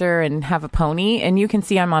doctor, and have a pony. And you can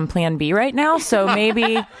see I'm on Plan B right now, so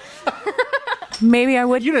maybe I would. Maybe I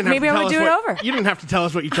would do it over. You didn't have to tell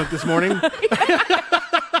us what you took this morning.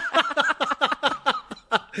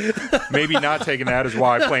 Maybe not taking that is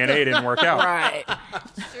why Plan A didn't work out. Right.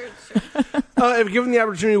 If given the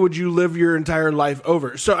opportunity, would you live your entire life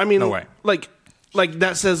over? So I mean, No way. Like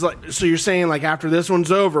that says like, so you're saying like after this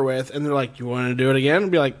one's over with, and they're like, you want to do it again?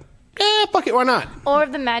 And be like, fuck it, why not? Or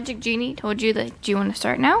if the magic genie told you that, do you want to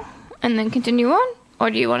start now and then continue on,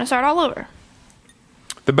 or do you want to start all over?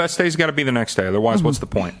 The best day's got to be the next day. Otherwise, what's the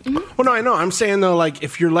point? Well, no, I know. I'm saying though, like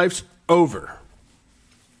if your life's over,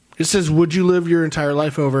 it says, would you live your entire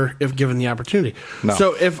life over if given the opportunity? No.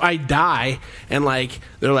 So if I die and like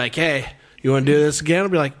they're like, hey, you want to do this again? I'll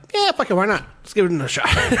be like, yeah, fuck it, why not? Let's give it another shot.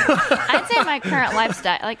 I'd say my current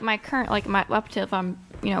lifestyle, up to if I'm,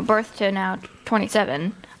 birth to now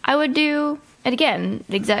 27, I would do it again,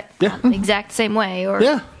 the exact same way. Or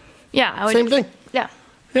I would, same thing. Yeah.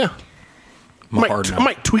 I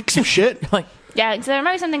might tweak some shit. Yeah, so there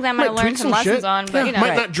might be some things I might learn some lessons on, but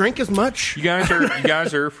might not drink as much. You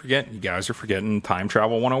guys are forgetting time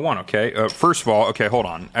travel 101. Okay, first of all, okay, hold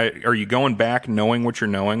on. Are you going back knowing what you're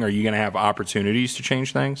knowing? Are you going to have opportunities to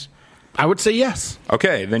change things? I would say yes.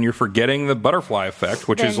 Okay, then you're forgetting the butterfly effect,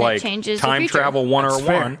 which is like time travel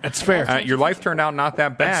 101. That's fair. Your life turned out not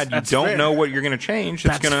that bad. That's you don't fair. know what you're going to change.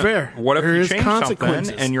 That's fair. What if there you is change consequences.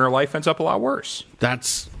 something and your life ends up a lot worse?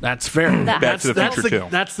 That's fair. Back to the Future too.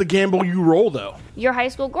 That's the gamble you roll, though. Your high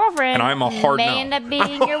school girlfriend and I'm a hard may no. end up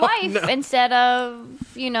being your wife instead of,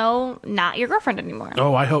 not your girlfriend anymore.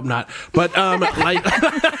 Oh, I hope not. But but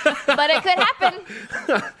it could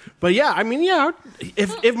happen. But yeah, I mean,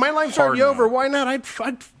 if my life's already over, why not? If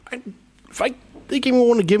I think you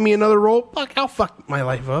want to give me another role, fuck, I'll fuck my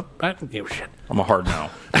life up. I don't give a shit. I'm a hard no.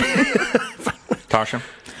 Tasha?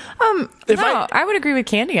 I would agree with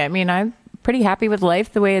Candy. I mean, I'm pretty happy with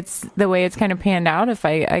life the way it's kind of panned out. If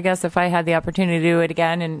I guess if I had the opportunity to do it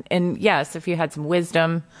again, and yes, if you had some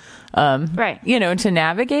wisdom, right, to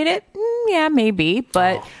navigate it, yeah, maybe.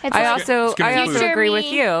 But I also agree with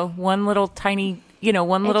you. One little tiny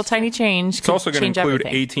change. It's also going to include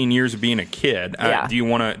everything. 18 years of being a kid. Do you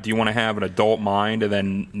want to have an adult mind and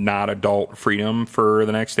then not adult freedom for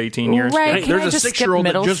the next 18 years? Right. There's a 6-year-old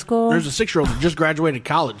that just graduated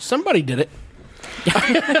college. Somebody did it.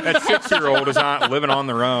 That 6-year-old is not living on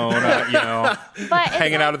their own,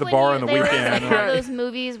 hanging out at the bar on the weekend. One of those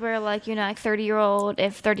movies where, 30-year-old,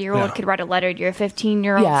 if 30-year-old could write a letter to your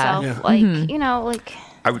 15-year-old self,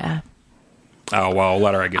 I would. Oh well,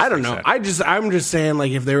 letter. I guess I don't know. I'm just saying,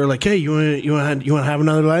 if they were like, hey, you want to have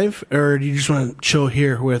another life, or do you just want to chill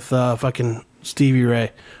here with fucking Stevie Ray?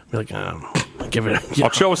 I'd be like, I'll give it. I'll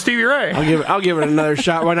chill with Stevie Ray. I'll give it another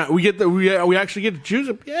shot. Why not? We actually get to choose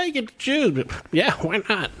it. Yeah, you get to choose, but yeah, why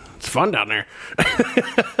not? It's fun down there.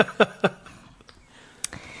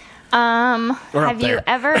 Have you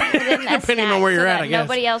ever eaten a Depending snack on where you're so at, that I guess.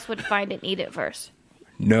 nobody else would find it and eat it first?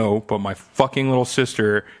 No, but my fucking little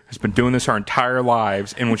sister has been doing this our entire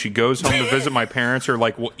lives, and when she goes home to visit my parents, are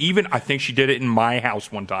like, well, even I think she did it in my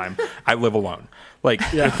house one time. I live alone. I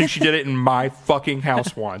think she did it in my fucking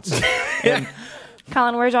house once. And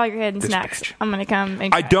Colin, where's all your hidden snacks? Bitch. I'm gonna come.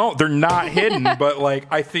 And I don't. They're not hidden, but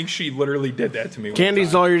I think she literally did that to me.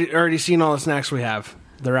 Candy's already seen all the snacks we have.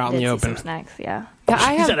 They're out in the Did see open. some snacks, yeah.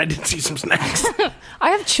 I He have, said I did see some snacks.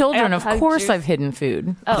 I have children. I Of have course, juice. I've hidden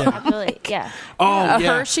food. Oh, absolutely, yeah. Oh, A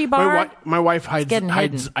yeah. Hershey bar? My wife hides getting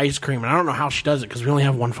hidden. ice cream, and I don't know how she does it because we only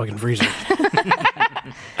have one fucking freezer. You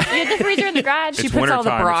have the freezer in the garage. She It's puts all the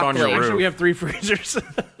wintertime. It's on your broccoli. roof. Actually, we have 3 freezers.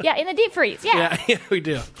 Yeah, in the deep freeze. Yeah. yeah, we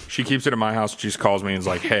do. She keeps it in my house. She just calls me and is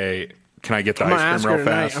like, "Hey, can I get the I'm gonna ice ask cream her real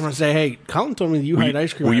tonight. fast?" I'm gonna say, hey, Colin told me that you hide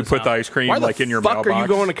ice cream. will at you his put house. the ice cream, Why like, the in your fuck are you mailbox?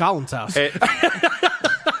 going to Colin's house?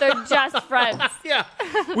 They're just friends. Yeah,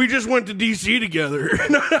 we just went to DC together.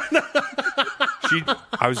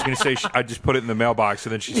 I was going to say I just put it in the mailbox,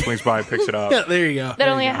 and then she swings by and picks it up. Yeah, there you go. That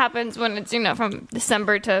only happens when it's, from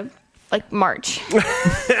December to like March.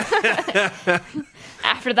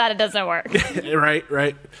 After that, it doesn't work.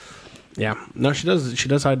 Right. Yeah, no, she does. She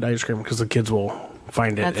does hide ice cream because the kids will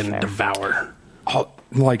find it That's and fair. devour.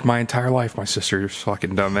 Like my entire life, my sister's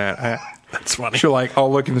fucking done that. That's funny. She'll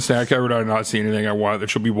I'll look in the snack cupboard, I not see anything I want. Then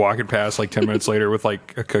she'll be walking past 10 minutes later with a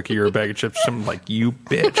cookie or a bag of chips. I'm like, you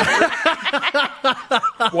bitch.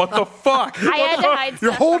 What the fuck? I had to hide stuff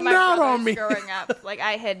You're holding from my out brothers on me. growing up.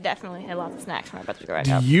 I had definitely had lots of snacks from my brothers growing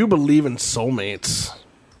Do up. you believe in soulmates?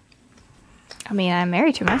 I mean, I'm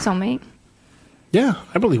married to my soulmate. Yeah,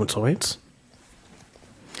 I believe in soulmates.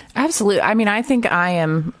 Absolutely. I mean, I think I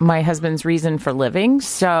am my husband's reason for living.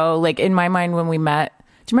 So, in my mind, when we met,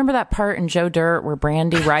 do you remember that part in Joe Dirt where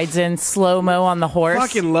Brandy rides in slow-mo on the horse?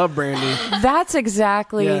 Fucking love Brandy. That's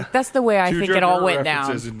exactly, Yeah. that's the way I Two think Joe it all Dirt went down.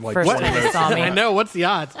 references in, First 20 time I minutes. saw me. I know. What's the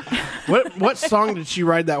odds? What song did she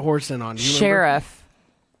ride that horse in on? Do you remember? Sheriff.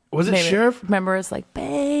 Was it Maybe. Sheriff? Remember, it's like,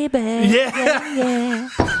 baby. Yeah.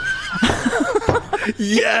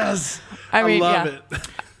 Yes. I mean, love yeah.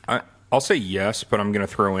 it. I'll say yes, but I'm going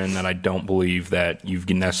to throw in that I don't believe that you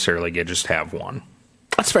can necessarily just have one.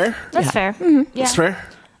 That's fair. That's fair. Yeah. That's fair.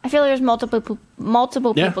 I feel there's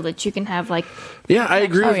multiple Yeah. people that you can have Yeah, I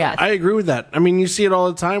agree. Oh, yeah. I agree with that. I mean, you see it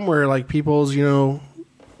all the time where people's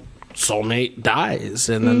soulmate dies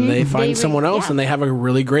and then they find someone else and they have a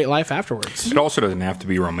really great life afterwards. It also doesn't have to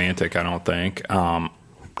be romantic, I don't think.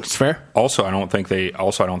 It's fair. Also, I don't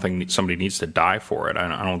think somebody needs to die for it.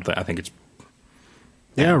 I think it's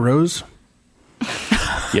Yeah, Rose.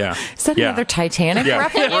 yeah. Is that yeah. another Titanic Yeah.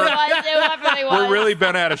 reference? It definitely was. We're really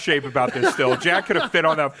bent out of shape about this still. Jack could have fit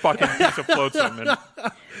on that fucking piece of flotsam. And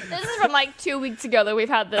This is from 2 weeks ago that we've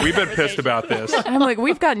had this. we've been pissed conversation. about this. I'm like,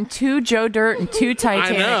 we've gotten 2 Joe Dirt and 2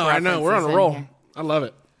 Titanic I know. We're on a references roll. in here. I love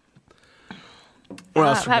it. What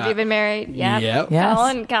else we Have got? you been married? Yeah. Yep. Yes.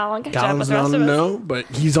 Colin catch up Colin's with the rest not of us. no, but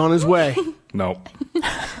he's on his way No.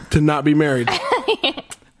 to not be married,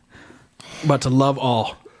 but to love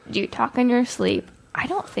all. Do you talk in your sleep? I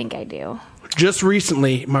don't think I do. Just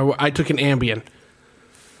recently, I took an Ambien.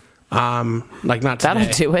 Not today.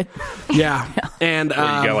 That'll do it. Yeah, and You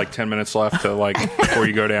got 10 minutes left to before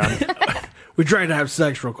you go down. we tried to have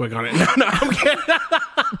sex real quick on it. No, I'm kidding.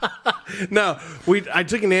 No, I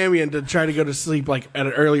took an Ambien to try to go to sleep at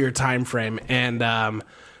an earlier time frame, and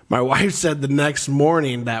my wife said the next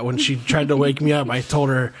morning that when she tried to wake me up, I told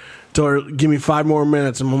her, give me 5 more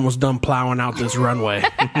minutes. I'm almost done plowing out this runway.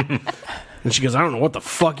 And she goes, I don't know what the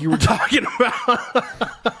fuck you were talking about.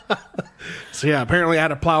 So yeah, apparently I had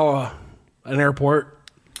to plow an airport.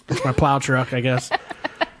 It's my plow truck, I guess.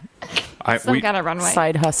 Some kind of runway.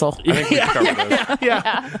 Side hustle. I think we've covered this.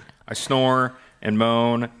 Yeah. I snore and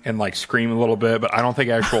moan and scream a little bit, but I don't think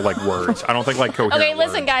actual words. I don't think coherent Okay,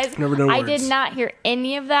 listen, words. guys. Never done I words. did not hear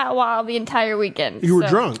any of that while the entire weekend. You were so-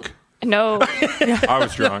 drunk. No, I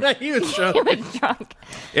was drunk. You was drunk. I was drunk.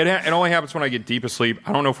 It only happens when I get deep asleep.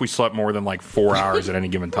 I don't know if we slept more than 4 hours at any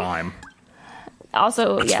given time.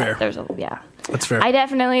 Also, That's fair. there's That's fair. I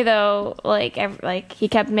definitely though he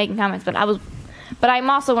kept making comments, but I'm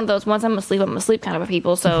also one of those once I'm asleep kind of a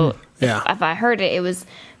people. So Yeah. if I heard it, it was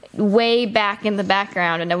way back in the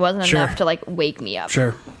background, and it wasn't Sure. enough to wake me up.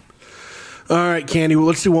 Sure. All right, Candy. Well,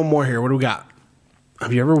 let's do one more here. What do we got?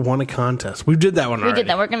 Have you ever won a contest? We did that one We already. did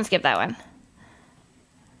that. We're gonna skip that one.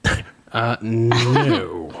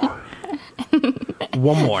 No.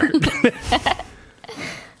 One more.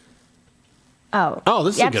 Oh,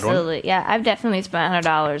 this is a good one. Absolutely. Yeah, I've definitely spent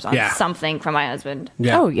 $100 on Yeah. something for my husband.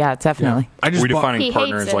 Yeah. Oh, yeah, definitely. I just We bought, defining He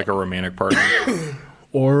partner hates as it. a romantic partner.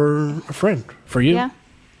 or a friend for you. Yeah.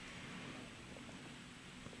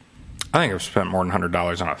 I think I've spent more than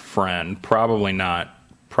 $100 on a friend. Probably not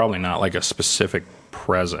a specific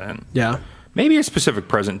present. Yeah. Maybe a specific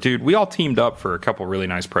present. Dude, we all teamed up for a couple really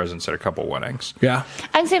nice presents at a couple weddings. Yeah.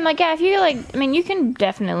 I can say, if you you can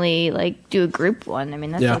definitely do a group one.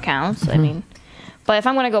 That Yeah. still counts. But if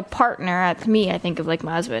I'm going to go partner, to me, I think of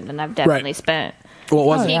my husband, and I've definitely spent. What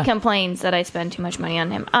was He it? complains that I spend too much money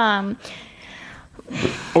on him.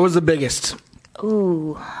 What was the biggest?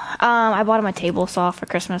 Ooh. I bought him a table saw for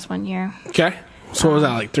Christmas one year. Okay. So what was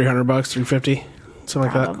that, like $300, $350? Something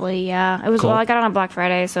like that? Probably, yeah. It was, Cool. well, I got it on Black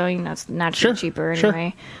Friday, so, it's naturally cheaper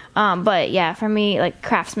anyway. But yeah, for me, like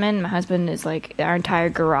Craftsman, my husband is like, our entire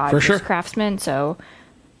garage is Craftsman, so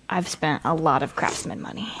I've spent a lot of Craftsman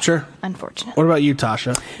money. Sure. Unfortunately. What about you,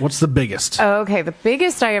 Tasha? What's the biggest? Oh, okay. The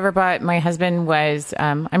biggest I ever bought my husband was,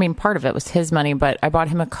 part of it was his money, but I bought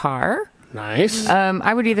him a car. Nice.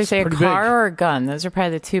 I would either say a car big. or a gun. Those are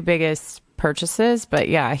probably the two biggest purchases. But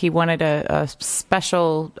yeah, he wanted a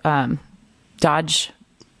special Dodge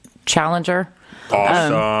Challenger.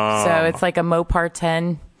 Awesome. So it's like a Mopar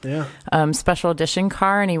 10 special edition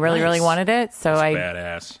car, and he really wanted it. So I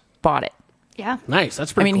badass. bought it. Yeah. Nice.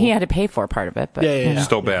 That's pretty cool. He had to pay for part of it, but Yeah.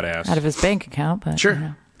 Still badass. out of his bank account. But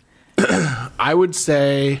Sure. I would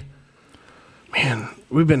say, man,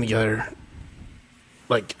 we've been together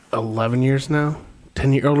like 11 years now.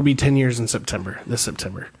 10 years. It'll be 10 years in this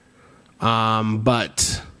September.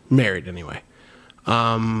 But married anyway.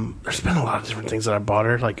 There's been a lot of different things that I bought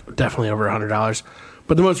her, like definitely over $100.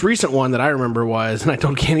 But the most recent one that I remember was, and I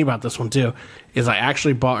told Candy about this one too, is I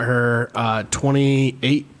actually bought her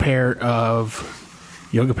 28 pair of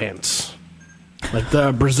yoga pants. Like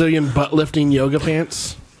the Brazilian butt lifting yoga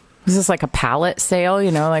pants. is this like a pallet sale?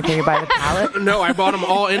 Like where you buy the pallet? No, I bought them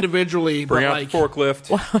all individually. Bring but out like, the forklift.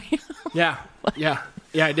 Yeah,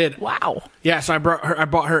 I did. Wow. Yeah, so I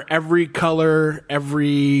bought her every color,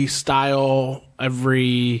 every style,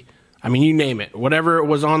 you name it. Whatever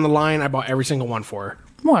was on the line, I bought every single one for her.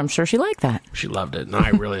 Well, I'm sure she liked that. She loved it, and I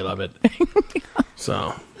really love it.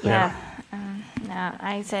 So, Yeah. No,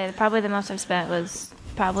 I say probably the most I've spent was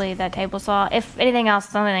probably that table saw. If anything else,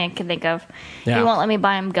 something I can think of. Yeah. He won't let me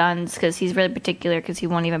buy him guns because he's really particular because he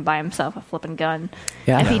won't even buy himself a flipping gun.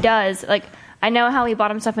 Yeah. If he does, like, I know how he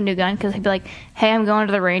bought himself a new gun because he'd be like, hey, I'm going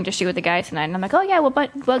to the range to shoot with the guys tonight. And I'm like, oh, yeah, what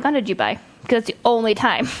gun did you buy? Because it's the only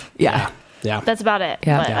time. Yeah. That's about it.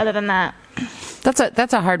 Yeah. But Yeah. other than that.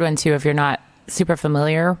 That's a hard one, too, if you're not super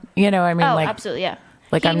familiar. Absolutely, yeah.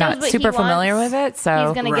 Like, He I'm knows not what super he familiar wants. with it, so...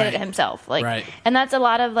 He's going to get Right. it himself. Like, Right. And that's a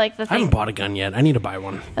lot of, like, the I thing. haven't bought a gun yet. I need to buy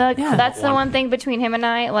one. That's the one thing between him and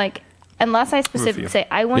I. Like, unless I specifically say,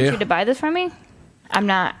 I want you to buy this for me, I'm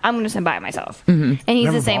just going to buy it myself. Mm-hmm. And he's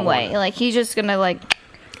Never the same bought way. one. Like, he's just going to, like...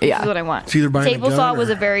 This is what I want. It's either buying a Table gun saw or was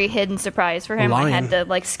a very hidden surprise for him. I lion. had to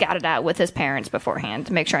like scout it out with his parents beforehand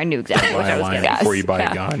to make sure I knew exactly what I was Lion getting. before you buy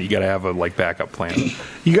Yeah. a gun. You got to have a backup plan.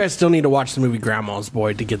 You guys still need to watch the movie Grandma's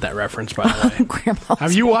Boy to get that reference, by the way. Grandma's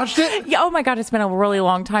Have you watched it? Yeah, oh my God, it's been a really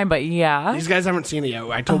long time, but yeah. These guys haven't seen it yet.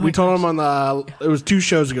 We told them it was 2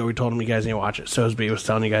 shows ago. We told them you guys need to watch it. Sosby was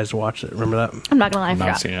telling you guys to watch it. Remember that? I'm not gonna lie, I I've not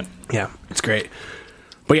forgot. seen it. Yeah, it's great.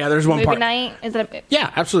 But yeah, there's one Movie part. night is it? Yeah,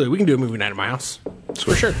 absolutely. We can do a movie night at my house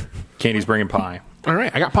for sure. Candy's bringing pie. All right,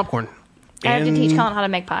 I got popcorn. I have to And- teach Colin how to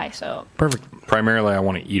make pie. So Perfect. Primarily, I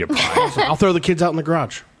want to eat a pie. I'll throw the kids out in the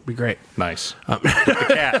garage. Be great. Nice. With the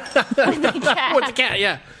cat. With the cat,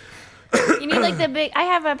 yeah. you need like the big. I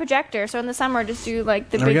have a projector, so in the summer just do like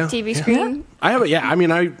the There we big go. TV Yeah. screen. I have it. Yeah,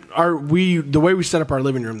 the way we set up our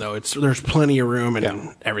living room though, there's plenty of room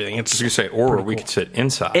and everything. It's I was going to say, or we could sit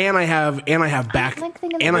inside. and I have back like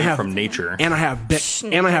thinking and I of have from nature. and I have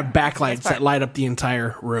backlights Nice part. that light up the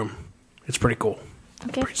entire room. It's pretty cool.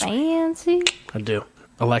 Okay, fancy. I do. Is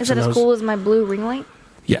Alexa it as knows. cool as my blue ring light?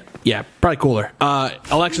 Yeah, probably cooler.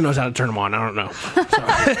 Alexa knows how to turn them on. I don't know.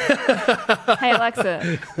 Hey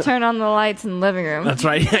Alexa, turn on the lights in the living room. That's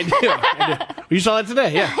right. I do. You saw that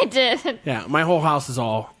today. Yeah. I did. Yeah, my whole house is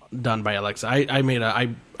all done by Alexa.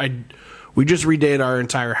 We just redid our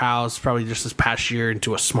entire house probably just this past year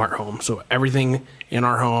into a smart home. So everything in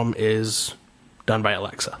our home is done by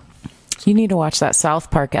Alexa. You need to watch that South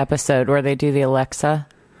Park episode where they do the Alexa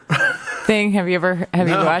thing. Have you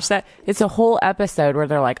watched that? It's a whole episode where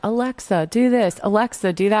they're like, Alexa, do this,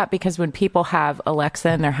 Alexa, do that, because when people have Alexa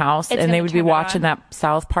in their house It's and they gonna would be turn it watching on. that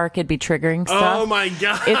South Park, it'd be triggering stuff. Oh my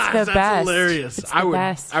god, It's the that's best. hilarious. It's the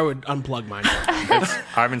best. I would unplug mine. I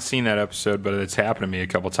haven't seen that episode, but it's happened to me a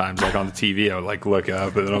couple times. Like on the TV, I would look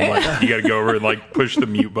up and then I'm like, you got to go over and push the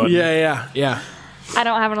mute button. Yeah. I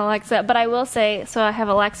don't have an Alexa, but I will say, so I have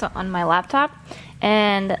Alexa on my laptop,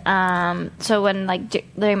 and so when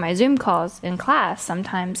during my Zoom calls in class,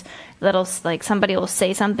 sometimes somebody will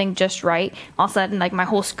say something just right. All of a sudden, my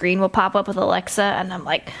whole screen will pop up with Alexa, and I'm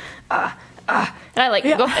like, and I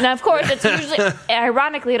go, and of course it's usually,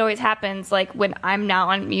 ironically, it always happens when I'm now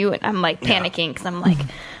on mute, and I'm panicking because I'm like,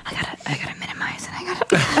 I gotta minimize, and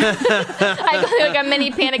I go like a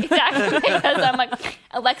mini panic attack because I'm like,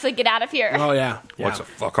 Alexa, get out of here. Oh yeah. Alexa,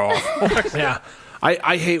 fuck off. Yeah.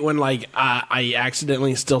 I hate when like I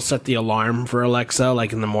accidentally still set the alarm for Alexa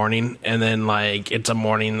like in the morning, and then like it's a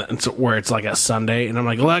morning where it's like a Sunday, and I'm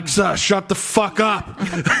like, Alexa, shut the fuck up.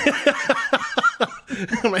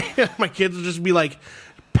 my kids will just be like,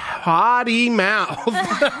 potty mouth.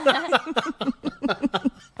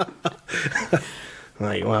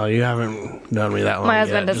 Like, well, you haven't known me that long. My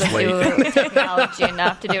husband yet. doesn't do technology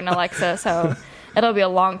enough to do an Alexa, so it'll be a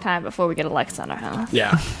long time before we get Alexa in our house.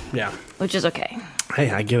 Yeah. Which is okay. Hey,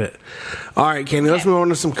 I get it. All right, Candy, let's move on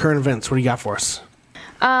to some current events. What do you got for us?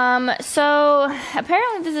 So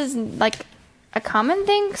apparently this is like a common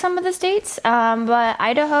thing, some of the states, but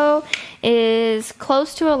Idaho is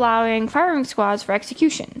close to allowing firing squads for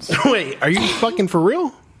executions. Wait, are you fucking for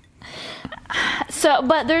real? So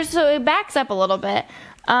it backs up a little bit.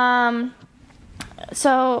 So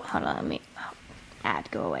hold on, let me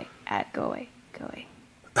go away.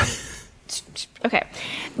 Okay,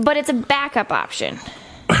 but it's a backup option.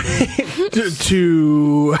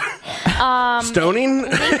 to stoning?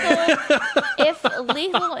 If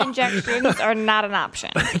legal injections are not an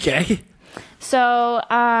option. Okay. So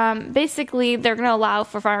basically, they're going to allow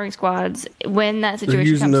for firing squads when that situation They're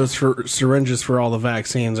using comes those for syringes for all the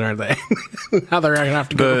vaccines, aren't they? Now they're going to have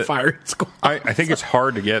to go to firing squad. I think it's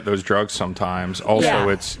hard to get those drugs sometimes. Also,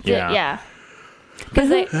 it's Because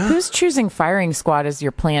who's choosing firing squad as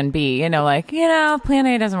your plan B? Plan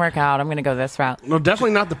A doesn't work out. I'm going to go this route. Well,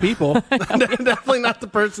 definitely not the people. Definitely not the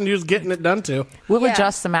person who's getting it done to. We'll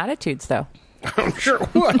adjust some attitudes, though. I'm sure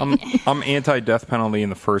it would. I'm anti-death penalty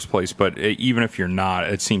in the first place, but even if you're not,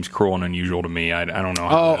 it seems cruel and unusual to me. I don't know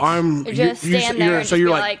how so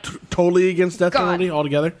you're like totally against death penalty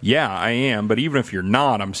altogether? Yeah, I am, but even if you're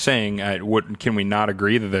not, I'm saying, can we not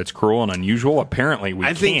agree that that's cruel and unusual? Apparently we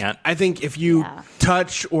can't. I think if you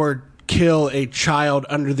touch or kill a child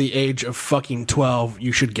under the age of fucking 12,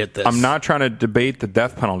 you should get this. I'm not trying to debate the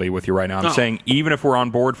death penalty with you right now. I'm saying even if we're on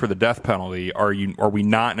board for the death penalty, are we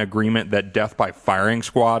not in agreement that death by firing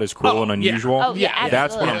squad is cruel and unusual? Oh, yeah,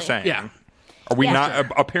 that's what I'm saying. Yeah. Are we not?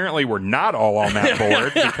 Apparently, we're not all on that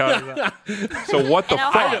board because. So what the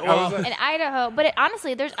fuck? In Idaho, but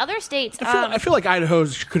honestly, there's other states. I feel like Idaho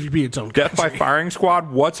could be its own Death by country. firing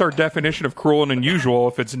squad. What's our definition of cruel and unusual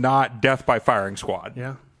if it's not death by firing squad?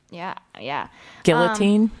 Yeah.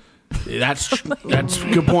 Guillotine. That's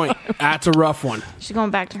a good point. That's a rough one. She's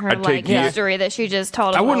going back to her I'd take history that she just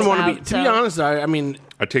told us. I wouldn't want to about, be. To be honest, I mean,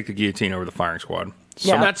 I'd take the guillotine over the firing squad.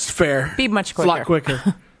 so that's fair. Be much It's a lot quicker.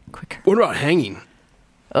 quicker. What about hanging?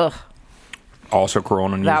 Ugh. Also cruel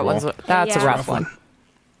and unusual. That's Yeah. a rough one.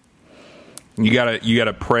 You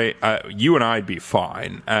gotta pray. You and I'd be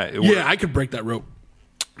fine. Yeah, I could break that rope.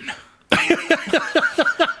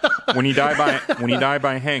 When you die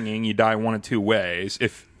by hanging, you die one of two ways.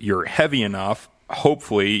 If you're heavy enough,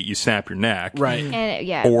 hopefully you snap your neck,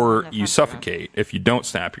 Right. or you suffocate if you don't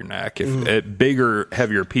snap your neck. If bigger,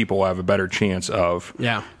 heavier people have a better chance of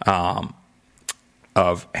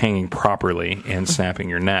hanging properly and snapping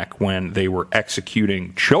your neck. When they were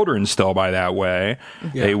executing children still by that way,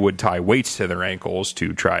 they would tie weights to their ankles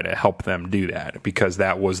to try to help them do that because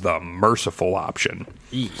that was the merciful option.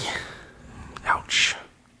 Ouch.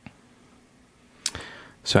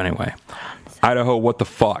 So anyway, Idaho, what the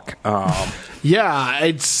fuck? Yeah,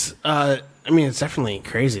 it's. I mean, it's definitely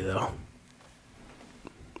crazy though.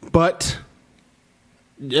 But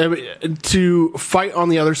to fight on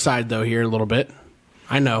the other side, though, here a little bit.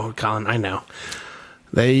 I know, Colin. I know.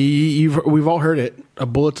 We've all heard it. A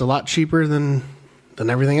bullet's a lot cheaper than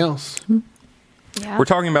everything else. Yeah. We're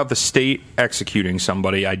talking about the state executing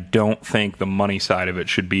somebody. I don't think the money side of it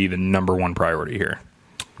should be the number one priority here.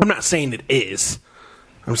 I'm not saying it is.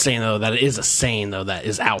 I'm saying though that it is a saying though that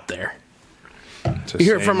is out there. You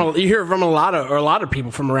hear it from a lot of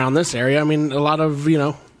people from around this area. I mean, a lot of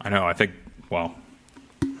I know. I think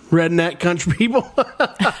redneck country people.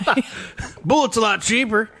 Bullets a lot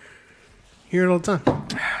cheaper. Hear it all the time.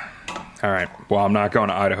 All right. Well, I'm not going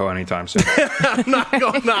to Idaho anytime soon. I'm not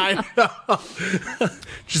going to Idaho.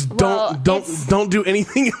 Just don't do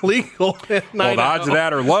anything illegal. Well, the odds of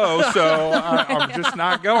that are low, so I'm just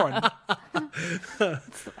not going. I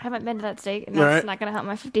haven't been to that state, and Right. that's not going to help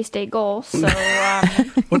my 50-state goal. So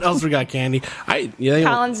What else we got, Candy?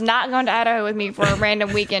 Colin's not going to Idaho with me for a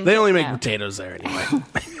random weekend. They only make potatoes there anyway.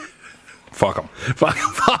 Fuck them.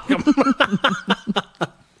 Fuck them.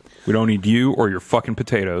 We don't need you or your fucking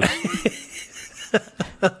potatoes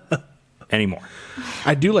anymore.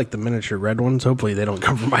 I do like the miniature red ones. Hopefully they don't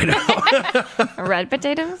come from Idaho. Red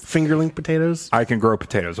potatoes? Fingerling potatoes. I can grow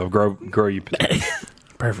potatoes. I'll grow you potatoes.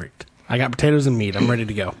 Perfect. I got potatoes and meat. I'm ready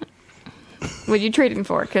to go. What you trading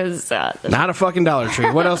for? Because Not a fucking Dollar Tree.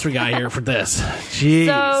 What else we got here for this? Jeez.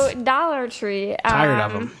 so Dollar Tree. Tired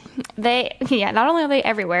of them. Not only are they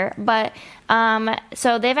everywhere, but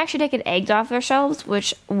so they've actually taken eggs off their shelves.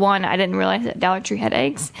 Which I didn't realize that Dollar Tree had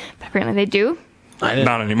eggs, but apparently they do.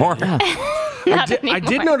 Not anymore. I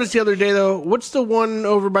did notice the other day, though. What's the one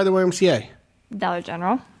over by the YMCA? Dollar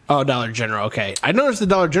General. Oh, Dollar General. Okay. I noticed the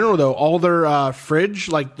Dollar General, though, all their fridge,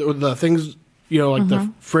 like the things, like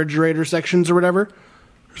the refrigerator sections or whatever,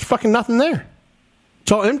 there's fucking nothing there.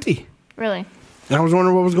 It's all empty. Really? And I was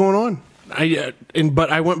wondering what was going on.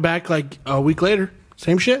 But I went back like a week later.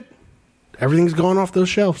 Same shit. Everything's gone off those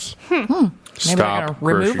shelves. Stop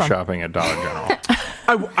grocery shopping at Dollar General.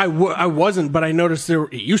 I wasn't, but I noticed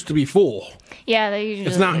it used to be full. Yeah, they usually.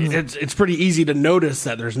 It's not. It's pretty easy to notice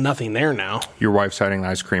that there's nothing there now. Your wife's hiding the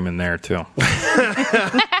ice cream in there too.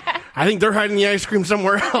 I think they're hiding the ice cream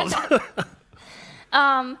somewhere else.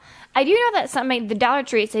 I do know that the Dollar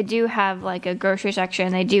Trees, they do have like a grocery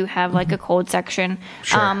section. They do have like a cold section.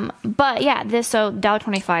 Sure. But yeah,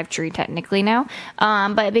 $1.25 tree technically now.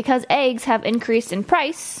 But because eggs have increased in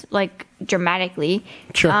price, like dramatically,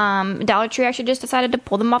 Sure. Dollar Tree actually just decided to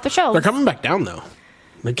pull them off the shelves. They're coming back down though.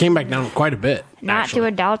 They came back down quite a bit. Not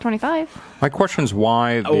actually. to $1.25. My question is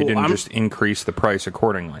why they didn't just increase the price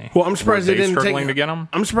accordingly. Well, I'm surprised Were they didn't struggling to get them.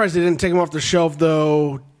 I'm surprised they didn't take them off the shelf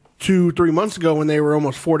though. 2-3 months ago, when they were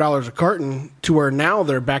almost $4 a carton, to where now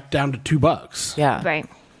they're back down to $2. Yeah. Right.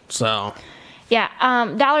 So. Yeah,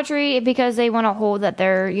 Dollar Tree, because they want to hold that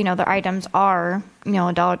their items are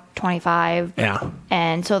 $1.25. Yeah.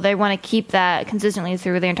 And so they want to keep that consistently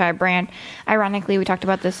through the entire brand. Ironically, we talked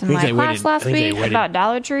about this in my class last week about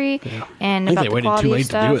Dollar Tree and about the quality stuff. Too late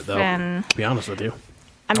to do it, though. And to be honest with you,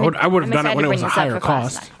 I would have done it when it was a higher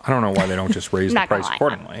cost. I don't know why they don't just raise the price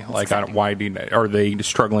accordingly. Why are they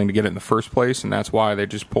struggling to get it in the first place, and that's why they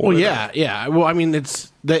just pulled it? Well, yeah. Well, I mean, it's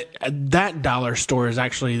that dollar store is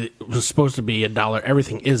actually was supposed to be $1.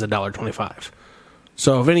 Everything is $1.25.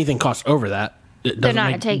 So if anything costs over that, they're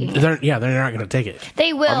not taking it. They're not going to take it.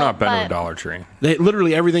 They will. I've not been to a Dollar Tree.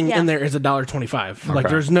 Literally everything in there is $1.25. Okay. Like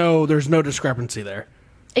there's no discrepancy there.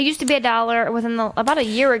 It used to be $1 within about a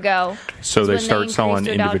year ago. So they start selling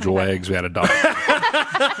individual eggs. We had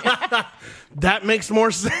 $1. That makes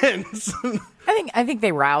more sense. I think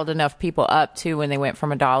they riled enough people up too when they went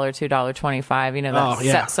from $1 to $1.25. That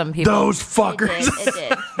set some people. Those fuckers.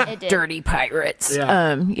 It did. Dirty pirates.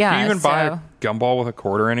 Yeah. Can you even buy a gumball with a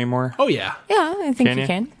quarter anymore? Oh yeah. Yeah, I think you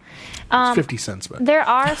can. It's 50 cents, but There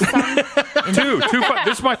are some Two.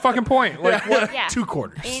 This is my fucking point. Like, what? yeah. 2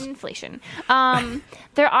 quarters. Inflation.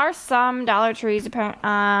 There are some Dollar Trees,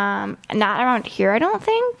 not around here, I don't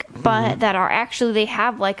think, but that are actually, they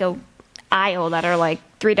have like a aisle that are like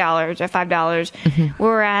 $3 or $5,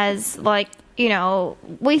 whereas like,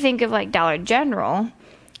 we think of like Dollar General,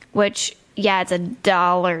 which, yeah, it's a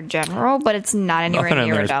Dollar General, but it's not anywhere Nothing in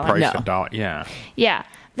near there a is dollar. priced $1. Yeah. Yeah.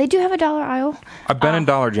 They do have a dollar aisle. I've been in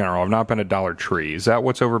Dollar General. I've not been at Dollar Tree. Is that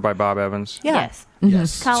what's over by Bob Evans? Yeah. Yes.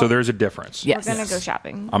 Yes. Colin, So there's a difference. Yes. we're going to go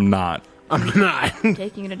shopping. I'm not. I'm not.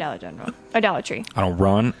 Taking you to Dollar General. Or Dollar Tree. I don't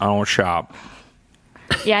run. I don't shop.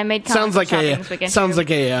 Yeah, I made sounds like shopping this weekend, sounds too. like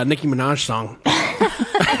a Nicki Minaj song.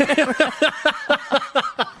 I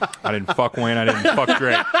didn't fuck Wayne. I didn't fuck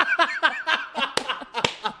Drake.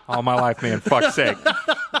 All my life, man. Fuck's sake.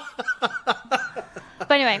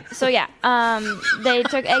 But anyway, so yeah, they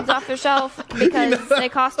took eggs off their shelf because they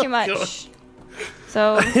cost too much.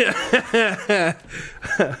 So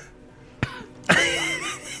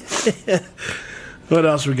What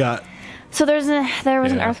else we got? so there was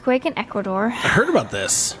an earthquake in Ecuador. I heard about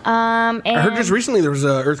this. And I heard just recently there was an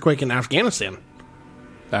earthquake in Afghanistan.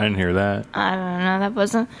 I didn't hear that. I don't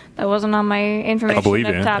know. That wasn't on my information. believe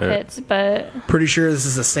of you. top hits, but Pretty sure this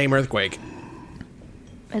is the same earthquake.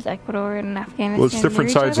 is Ecuador and Afghanistan? Well, it's different near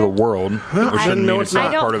each sides of other? the world, which doesn't mean it's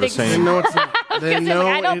not I part of the don't think same. No, it's not.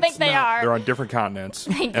 I don't think they are. They're on different continents,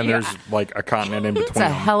 Yeah. and there's like a continent in between. It's a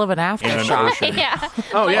hell of an and an aftershock. ocean. Yeah.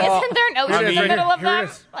 Oh, Like, yeah. Isn't there an ocean in the here- middle of here it them?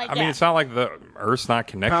 is. Like, I mean, yeah. it's not like the Earth's not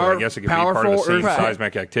connected. Power- I guess it could be part of the powerful same earth-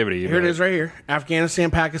 seismic activity. Here it but is right here. Afghanistan,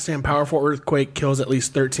 Pakistan, powerful earthquake kills at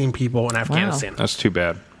least 13 people in Afghanistan. That's too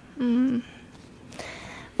bad.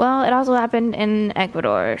 Well, it also happened in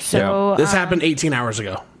Ecuador. So This happened 18 hours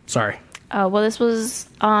ago. Sorry. well, this was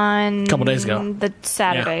on A couple days ago. The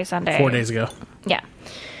Saturday, Yeah. Sunday. 4 days ago. Yeah.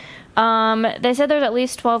 They said there's at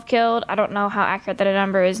least 12 killed. I don't know how accurate that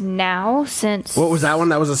number is now since... What was that one?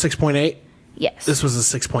 That was a 6.8? Yes. This was a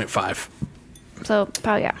 6.5. So,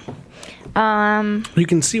 probably, yeah. You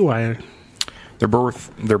can see why.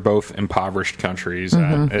 they're both impoverished countries.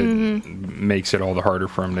 It makes it all the harder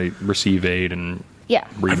for them to receive aid and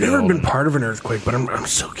I've never been part of an earthquake, but I'm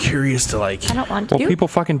so curious to like. I don't want to. Well, people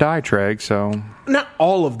fucking die, Treg. So not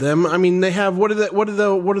all of them. I mean, they have what are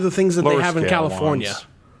the things that they have in California? Ones.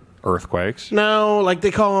 Earthquakes. No, like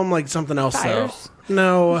they call them like something else Fires. though.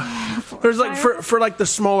 No, there's like for like the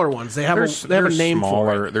smaller ones. They have a name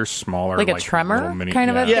for it. They're smaller, like a tremor kind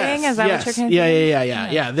of a thing. Is that what you're kind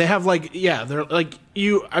of yeah. They have like they're like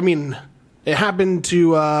you. I mean, it happened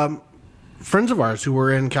to friends of ours who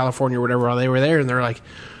were in California or whatever while they were there, and they're like,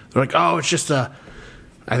 oh, it's just a.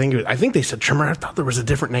 I think they said tremor. I thought there was a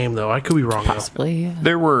different name though. I could be wrong. possibly? Yeah.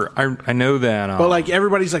 There were. I know that. But like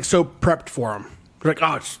everybody's like so prepped for them. They're like,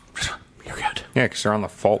 oh, you're good. Yeah, because they're on the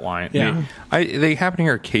fault line. Yeah. They happen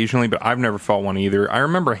here occasionally, but I've never felt one either. I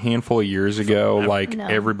remember a handful of years ago,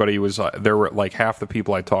 everybody was there were like half the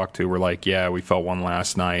people I talked to were like, yeah, we felt one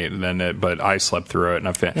last night, and then but I slept through it, and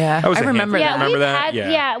I remember that. Remember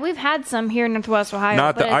that? We've had some here in Northwest Ohio.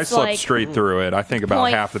 Not but that I slept like straight through it. I think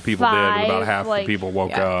about half the people did, but about half the people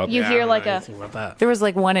woke up. You hear like a. There was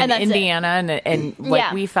like one in And that's Indiana, and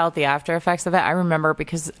we felt the after effects of it. I remember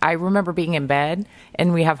because I remember being in bed,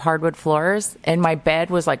 and we have hardwood floors, and my bed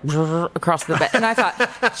was like across the bed, and I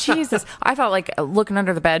thought, Jesus, I felt like looking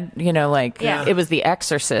under the bed, it was The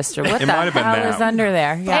Exorcist or what It the might have been hell that. is under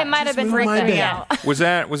there? Yeah. It might have been freaking out. Was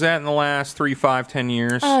that in the last 3, 5, 10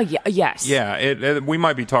 years? Oh yeah, yes. Yeah, we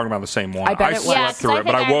might be talking about the same one. I bet it was. slept through it,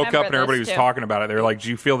 but I woke up and remember everybody was this too. talking about it. They were like, "Do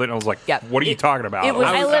you feel that?" And I was like, "What are you talking about?" it was-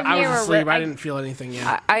 I live I near was a asleep. ri- I didn't feel anything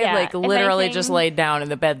yet. I Yeah, like if literally anything- just laid down and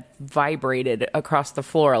the bed vibrated across the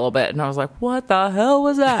floor a little bit, and I was like, "What the hell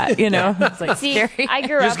was that?" It's like See, scary. I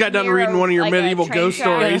grew up. Just got done near reading one of your like, a medieval train ghost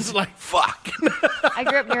track. stories. Like, fuck. I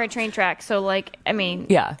grew up near a train track, so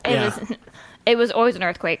Yeah. it was always an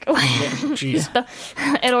earthquake. Jeez.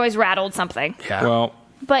 It always rattled something. Yeah. Well,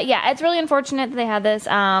 But yeah, it's really unfortunate that they had this.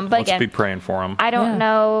 But let's again, be praying for them. I don't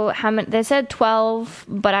know how many. They said 12,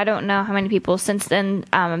 but I don't know how many people since then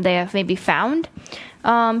they have maybe found.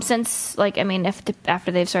 Since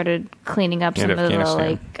after they've started cleaning up some of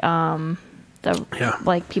Afghanistan.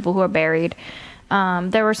 the people who are buried.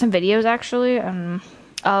 There were some videos actually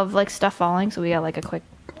of stuff falling, so we got a quick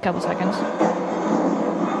couple seconds.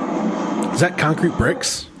 Is that concrete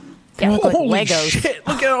bricks? Yeah. Look like Holy Legos. shit!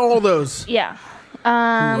 Look at all those. Yeah.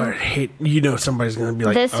 I hate. Somebody's gonna be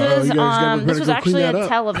like, This "Oh, was you guys gotta this was go clean actually that a up."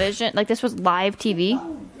 television. This was live TV.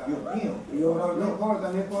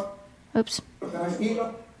 Oops.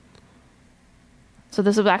 So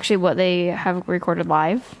this was actually what they have recorded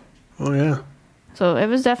live. Oh yeah. So it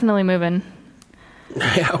was definitely moving.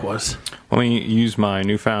 Yeah, it was. Let me use my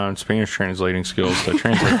newfound Spanish translating skills to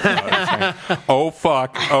translate that. Oh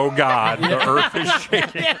fuck! Oh god! The earth is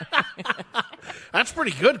shaking. That's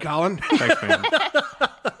pretty good, Colin. Thanks, man.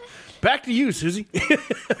 Back to you, Susie.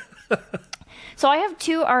 So I have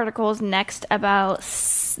 2 articles next about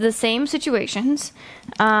the same situations.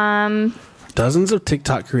 Dozens of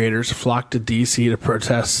TikTok creators flocked to DC to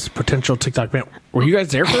protest potential TikTok ban. Were you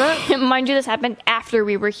guys there for that? Mind you, this happened after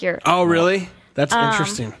we were here. Oh, really? That's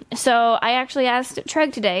interesting. So I actually asked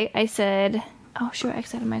Treg today. I said, "Oh shoot, I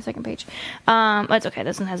exited my second page." That's okay.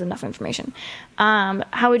 This one has enough information.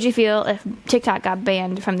 How would you feel if TikTok got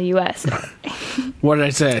banned from the U.S.? What did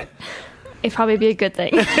I say? It'd probably be a good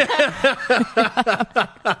thing.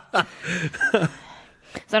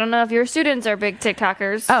 So I don't know if your students are big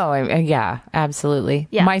TikTokers. Oh, yeah, absolutely.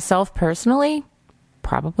 Yeah. Myself personally,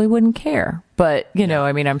 probably wouldn't care, but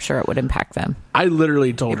I'm sure it would impact them. I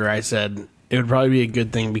literally told her, I said, it would probably be a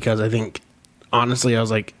good thing because I think, honestly, I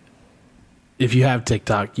was like, if you have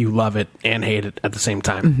TikTok, you love it and hate it at the same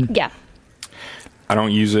time. Mm-hmm. Yeah. I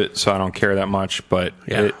don't use it, so I don't care that much, but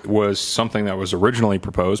it was something that was originally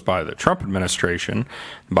proposed by the Trump administration.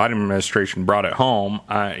 The Biden administration brought it home.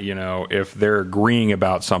 If they're agreeing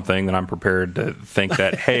about something, then I'm prepared to think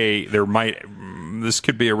that, hey, this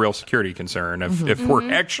could be a real security concern if we're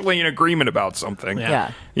actually in agreement about something.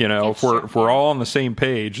 Yeah. If we're all on the same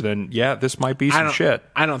page, then this might be some shit.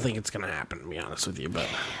 I don't think it's going to happen, to be honest with you. But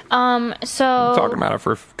So I'm talking about it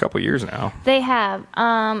for a couple of years now. they have.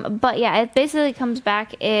 But yeah, it basically comes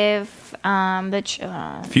back if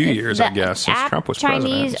the Few years, I guess, since Trump was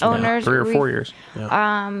Chinese president. owners 3 or 4 years.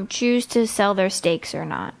 choose to sell their stakes or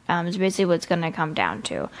not. Is basically what it's going to come down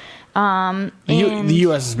to. the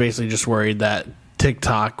U.S. is basically just worried that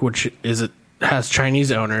TikTok, which has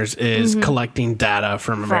Chinese owners, is collecting data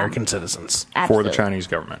from American citizens. For the Absolutely. Chinese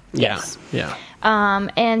government. Yes. Yeah.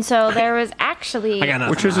 And so there was actually I got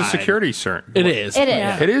nothing Which is to a hide. security concern. It is. It is.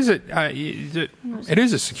 Yeah. It is it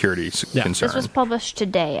is a security concern. This was published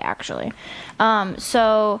today, actually.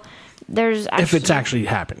 So There's actually, if it's actually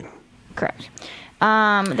happening. correct.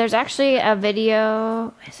 There's actually a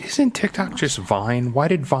video. Isn't TikTok just Vine? Why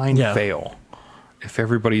did Vine fail? If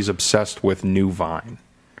everybody's obsessed with new Vine.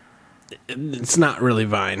 It's not really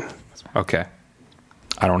Vine. Okay.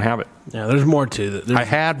 I don't have it. Yeah, there's more to it. I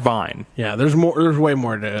had Vine. Yeah, there's more. There's way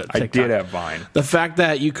more to TikTok. I did have Vine. The fact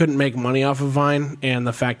that you couldn't make money off of Vine, and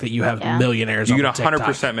the fact that you have millionaires. You on can TikTok.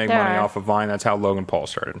 100% make money off of Vine. That's how Logan Paul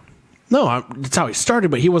started. No, that's how he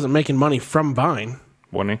started, but he wasn't making money from Vine.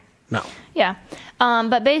 Wasn't he? No. Yeah.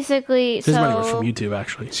 But basically, His money was from YouTube,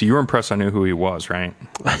 actually. So you were impressed I knew who he was, right?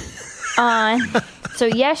 So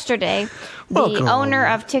yesterday, the owner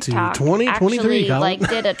of TikTok actually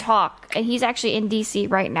did a talk, and he's actually in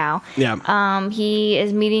DC right now. Yeah. He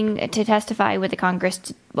is meeting to testify with the Congress.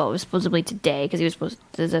 It was supposedly today because he was supposed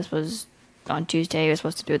to, this was on Tuesday. He was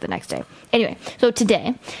supposed to do it the next day. Anyway, so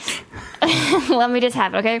today, let me just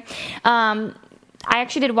have it, okay? I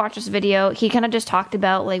actually did watch this video. He kind of just talked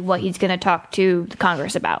about like what he's going to talk to the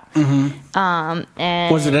Congress about. Mm-hmm.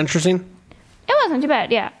 And was it interesting? It wasn't too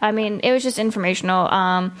bad. Yeah, I mean, it was just informational.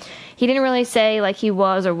 He didn't really say like he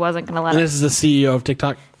was or wasn't going to let. And this is the CEO of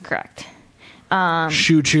TikTok. Correct.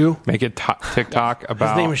 Shoo Choo. Make it TikTok about.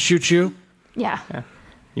 His name is Shoo Choo. Yeah.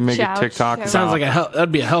 You make it TikTok. Shout. Sounds like that'd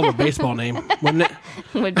be a hell of a baseball name, wouldn't it?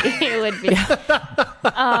 It would be.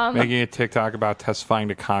 Making a TikTok about testifying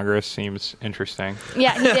to Congress seems interesting.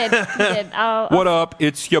 Yeah, he did. What up?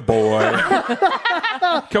 It's your boy.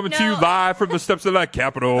 Coming to you live from the steps of that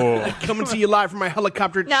Capitol. Coming to you live from my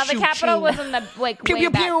helicopter. No, the Capitol was in the like pew, way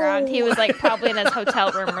pew, pew. background. He was like probably in his hotel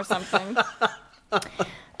room or something.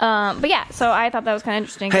 But yeah, so I thought that was kind of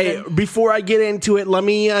interesting. Hey, before I get into it, let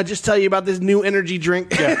me just tell you about this new energy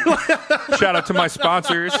drink. Shout out to my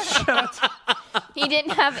sponsors. He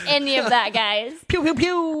didn't have any of that, guys. Pew, pew,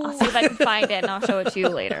 pew. I'll see if I can find it, and I'll show it to you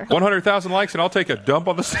later. 100,000 likes, and I'll take a dump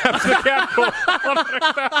on the steps of the Capitol.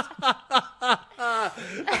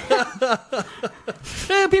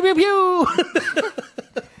 100,000. Pew, pew, pew.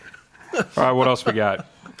 All right, what else we got?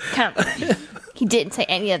 He didn't say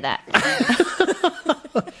any of that.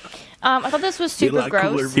 I thought this was super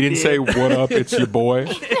gross. He didn't say, what up, it's your boy.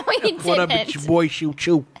 No, he didn't. What up, it's your boy, Shoo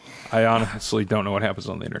Choo. I honestly don't know what happens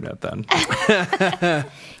on the internet then.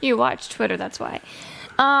 You watch Twitter, that's why.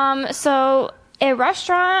 So a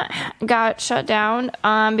restaurant got shut down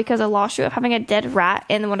because of a lawsuit of having a dead rat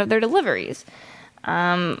in one of their deliveries.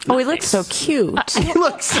 Oh, he looks so cute. He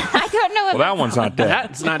looks. I don't know if Well, that one's not dead.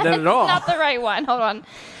 That's not dead at all. not the right one. Hold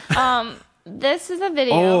on. This is a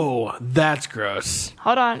video. Oh, that's gross.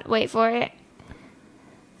 Hold on. Wait for it.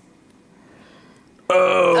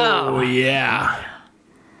 Oh. Yeah.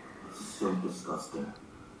 So disgusting.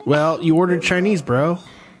 Well, you ordered Chinese, bro.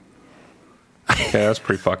 Okay, that's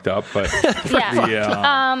pretty fucked up, but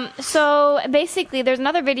Yeah. So basically, there's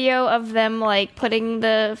another video of them like putting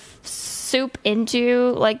the soup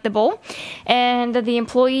into like the bowl, and the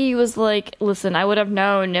employee was like, "Listen, I would have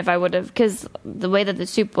known if I would have, because the way that the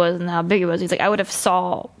soup was and how big it was, he's like, I would have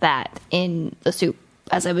saw that in the soup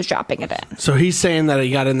as I was dropping it in." So he's saying that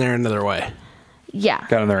he got in there another way. Yeah.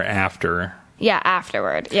 got in there after. Yeah,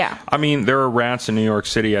 afterward. Yeah. I mean, there are rats in New York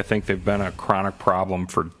City. I think they've been a chronic problem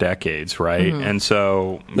for decades, right? Mm-hmm. And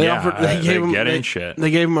so, they get in shit.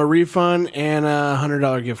 They gave him a refund and a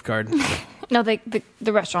 $100 gift card. No, the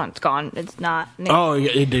restaurant's gone. It's not. Oh,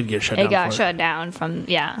 it did get shut down. It got shut down from,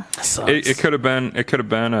 yeah. It could have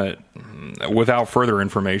been a, without further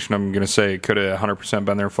information, I'm going to say it could have 100%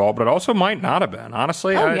 been their fault, but it also might not have been.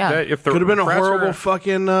 Honestly, if could have been a horrible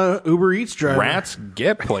fucking Uber Eats driver. Rats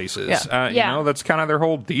get places. Yeah. You know, that's kind of their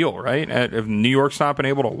whole deal, right? If New York's not been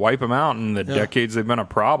able to wipe them out in the decades they've been a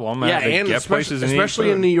problem, they and get places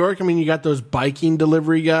especially in New York. I mean, you got those biking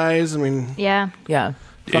delivery guys. I mean, Yeah.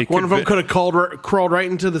 one of them could have crawled right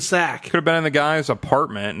into the sack. Could have been in the guy's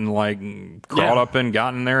apartment and like crawled up and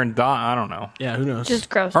gotten there and died. I don't know. Yeah, who knows? Just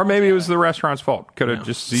gross. Or maybe it was the restaurant's fault. Could have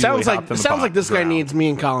just easily hopped in the pot like this and guy drowned. needs me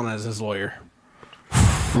and Colin as his lawyer.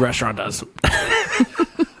 The restaurant does.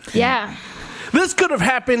 Yeah. This could have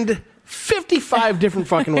happened 55 different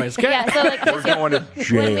fucking ways. Okay? Yeah, so like We're going to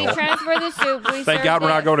when we jail. transfer the soup, we Thank God we're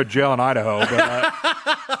not going to jail in Idaho. But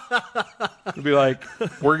it'd be like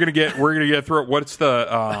we're gonna get through it. What's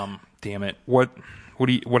the damn it? What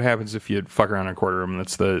happens if you fuck around in a courtroom?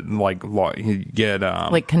 That's the like law. You get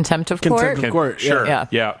Like contempt of court. Contempt of court. Sure.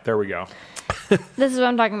 Yeah. There we go. This is what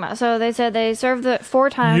I'm talking about. So they said they served it 4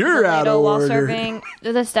 times You're out of while order. serving.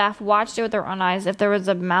 The staff watched it with their own eyes. If there was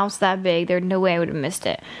a mouse that big, there's no way I would have missed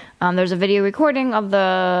it. There's a video recording of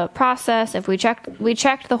the process. If we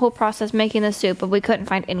checked the whole process making the soup, but we couldn't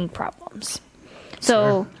find any problems.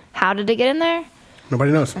 So how did it get in there?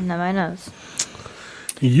 Nobody knows. Nobody knows.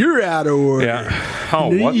 You're out of order. Yeah. Oh,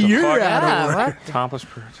 what the You're fuck? out of Yeah, order. what? Topless.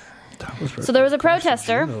 So there was a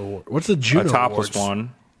protester. What's the Juno A topless Awards?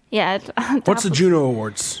 one. Yeah. What's the Juno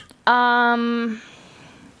Awards?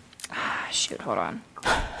 Shoot, hold on.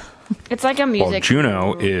 It's like a Well, music.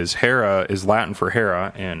 Juno is Hera, is Latin for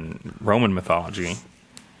Hera in Roman mythology.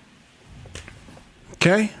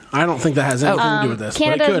 Okay, I don't think that has anything to do with this. but it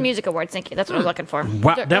Canada's could. Music Awards. Thank you. That's what I was looking for.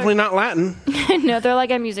 Wow, definitely not Latin. No, they're like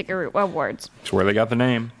a music awards. It's where they got the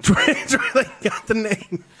name. It's where they got the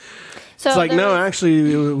name. So It's like there no, was-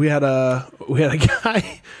 actually, we had a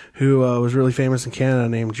guy who was really famous in Canada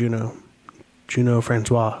named Juno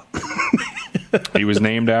Francois. He was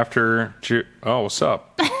named after. Oh, what's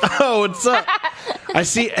up? Oh, what's up? I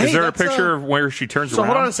see. Is there a picture of where she turns So around?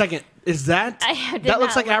 hold on a second. Is that did that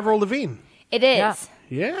looks not like look- Avril Lavigne? It is.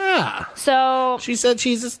 Yeah. Yeah. So She said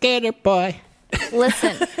she's a skater boy.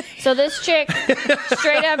 listen. So this chick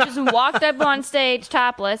straight up just walked up on stage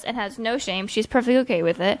topless and has no shame. She's perfectly okay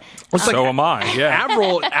with it. So am I. Yeah.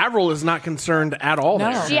 Avril is not concerned at all.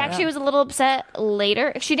 No. There. She actually was a little upset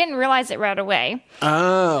later. She didn't realize it right away.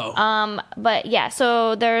 Oh. But yeah,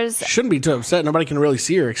 so there's Shouldn't be too upset. Nobody can really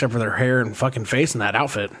see her except for their hair and fucking face in that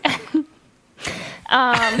outfit.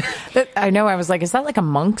 I know. I was like, is that like a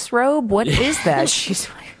monk's robe? What is that? She's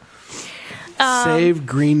Save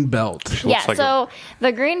Green Belt. yeah, like so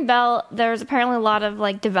the green belt, there's apparently a lot of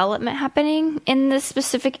like development happening in this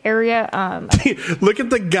specific area. Look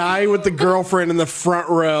at the guy with the girlfriend in the front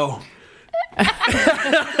row.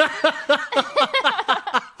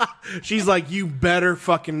 She's like, you better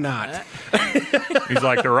fucking not. He's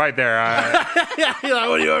like, they're right there. You're like,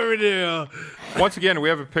 what do you want me to do? Once again, we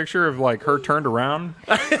have a picture of like her turned around.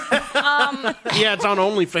 Yeah, it's on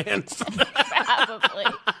OnlyFans. Probably.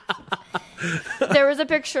 There was a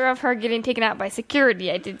picture of her getting taken out by security.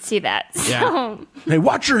 I did see that. Yeah. Hey,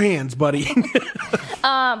 watch your hands, buddy.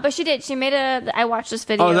 But she did. She made a. I watched this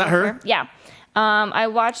video. Oh, is that of her? Yeah. I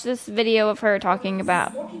watched this video of her talking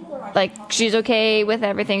about like she's okay with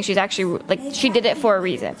everything. She's actually like she did it for a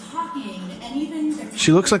reason.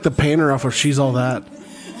 She looks like the painter off of She's All That.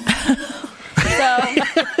 So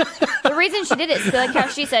the reason she did it is like how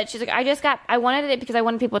she said, she's like, I wanted it because I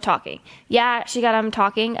wanted people talking. Yeah, she got them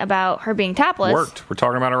talking about her being topless. Worked. We're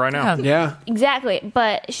talking about it right now. Yeah. Exactly.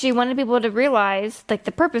 But she wanted people to realize like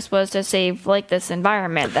the purpose was to save like this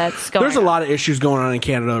environment that's going There's a on. lot of issues going on in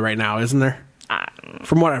Canada right now, isn't there?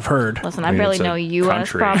 From what I've heard. Listen, I mean, barely it's a know U.S.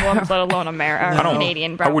 country. problems, let alone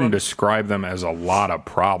Canadian I problems. wouldn't describe them as a lot of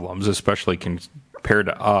problems, especially compared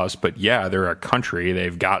to us. But yeah, they're a country.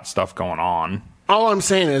 They've got stuff going on. All I'm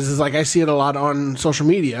saying is like I see it a lot on social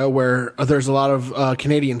media where there's a lot of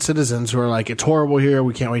Canadian citizens who are like, it's horrible here.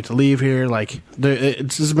 We can't wait to leave here. Like,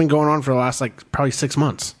 this has been going on for the last like probably 6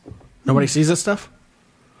 months. Nobody sees this stuff?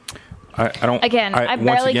 I don't. Again, I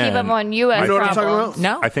barely keep up on U.S. You know what I'm talking problems.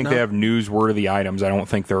 about? no. I think they have newsworthy items. I don't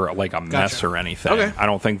think they're like a mess Gotcha. or anything. Okay. I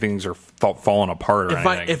don't think things are falling apart or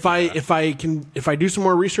anything. If I do some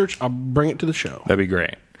more research, I'll bring it to the show. That'd be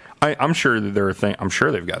great. I'm sure that there are things. I'm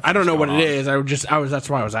sure they've got. I don't know what going it on. is. That's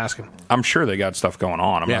why I was asking. I'm sure they got stuff going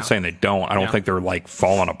on. I'm Yeah. not saying they don't. I don't Yeah. think they're like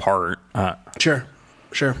falling apart. Sure.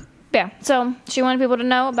 Yeah, so she wanted people to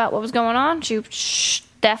know about what was going on. She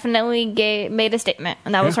definitely made a statement,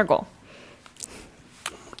 and that was her goal.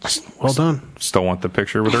 Well done. Still want the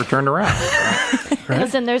picture with her turned around.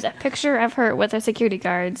 Listen, there's a picture of her with her security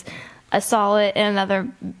guards. I saw it in another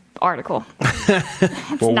article.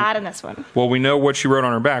 It's not in this one. Well, we know what she wrote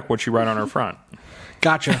on her back. What she wrote on her front.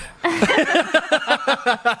 Gotcha. I'm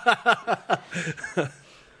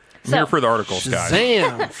here for the articles, guys.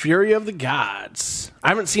 Shazam! Fury of the Gods. I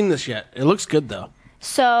haven't seen this yet. It looks good though.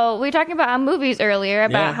 So we were talking about movies earlier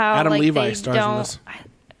about Yeah, how Adam like, Levi they stars in don't. this.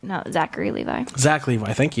 No, Zachary Levi. Zach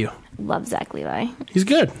Levi, thank you. Love Zach Levi. He's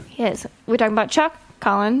good. He is. We're talking about Chuck.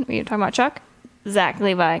 Colin. We're talking about Chuck. Zach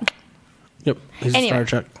Levi. Yep. He's Anyway. a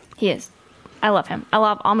Star Trek. He is. I love him. I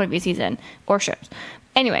love all movies he's in or shows.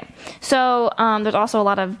 Anyway, so there's also a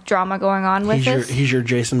lot of drama going on with this. He's your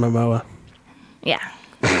Jason Momoa. Yeah.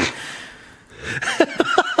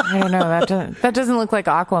 I don't know. That doesn't look like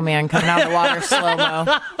Aquaman coming out of the water slow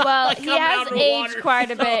mo. Well, he has aged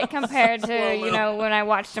quite a bit compared to when I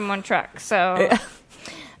watched him on Truck. So,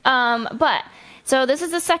 so this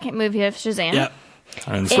is the second movie of Shazam. Yeah.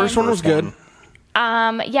 And First one was good.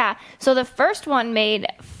 Yeah. So the first one made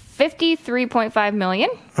 $53.5 million.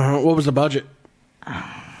 What was the budget?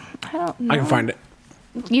 I don't know. I can find it.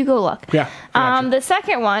 You go look. Yeah. Gotcha. The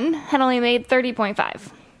second one had only made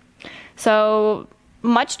 30.5. So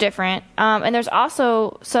much different. And there's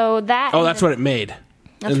also Oh, that's what it made.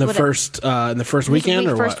 That's in the what first weekend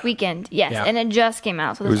or first what? weekend, yes, Yeah. and it just came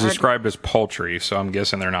out. So It was described as paltry, so I'm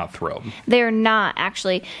guessing they're not thrilled. they're not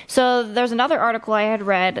actually. So there's another article I had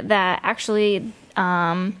read that actually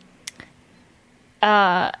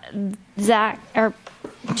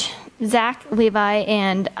Zach Levi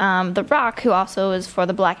and The Rock, who also is for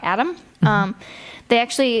the Black Adam, they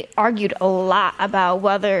actually argued a lot about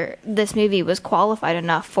whether this movie was qualified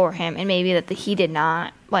enough for him, and maybe that he did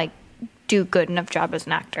not do good enough job as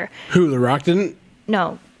an actor. Who, The Rock didn't?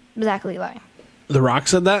 No, Zach Levi. The Rock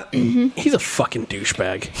said that? Mm-hmm. He's a fucking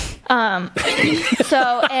douchebag. So,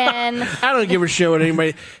 and I don't give a shit what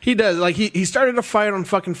anybody... He does. Like, he started a fight on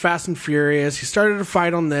fucking Fast and Furious. He started a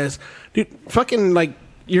fight on this. Dude, fucking,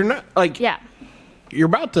 you're not, yeah. You're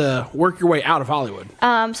about to work your way out of Hollywood.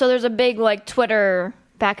 So there's a big, Twitter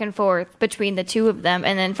back and forth between the two of them,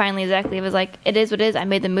 and then finally Zach Levi was like, it is what it is. I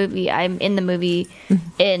made the movie. I'm in the movie.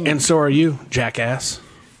 And so are you, jackass.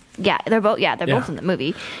 Yeah, they're both in the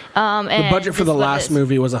movie. The budget for the last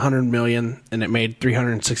movie was $100 million, and it made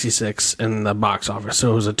 $366 in the box office.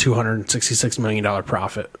 So it was a $266 million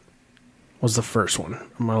profit. Was the first one.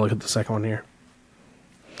 I'm gonna look at the second one here.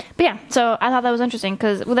 But yeah, so I thought that was interesting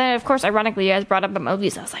because then, of course, ironically, you guys brought up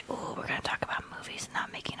movies. I was like, oh, we're gonna talk about movies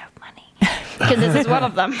not making enough money because this is one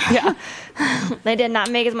of them. Yeah, they did not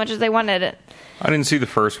make as much as they wanted it. I didn't see the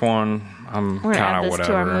first one. I'm We're gonna kind add of this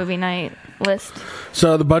whatever. to our movie night list.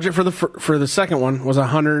 So the budget for the second one was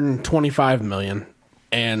 $125 million,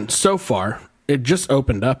 and so far it just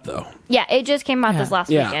opened up though. Yeah, it just came out this last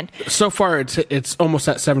Yeah, weekend. so far it's almost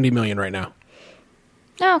at $70 million right now.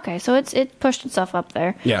 Oh, okay, so it pushed itself up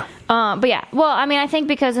there. Yeah. But yeah, well, I mean, I think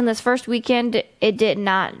because in this first weekend, it did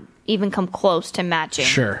not even come close to matching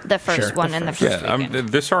the first one and the first weekend.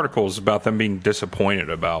 This article is about them being disappointed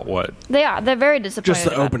about what They are. They're very disappointed. Just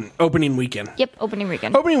the opening weekend. Yep, opening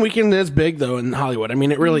weekend. Opening weekend is big though in Hollywood. I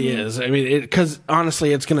mean, it really is. I mean, because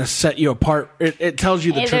honestly, it's going to set you apart. It tells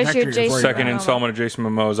you the Hey, there's your trajectory. Of Jason where you're second at. installment of Jason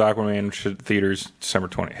Momoa's Aquaman hits theaters December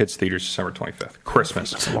 25th.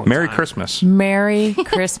 Christmas. a long Merry time. Christmas. Merry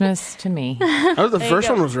Christmas to me. Oh, the first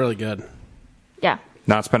go. one was really good. Yeah.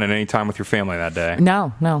 Not spending any time with your family that day.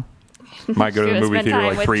 No. Might go to the Should've movie spent theater time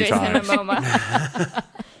like with 3 Jason times. Momoa.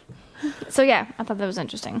 So yeah, I thought that was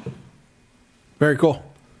interesting. Very cool.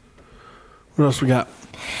 What else we got?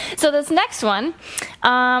 So this next one,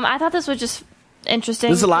 I thought this was just interesting.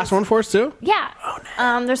 This is the last one for us too. Yeah.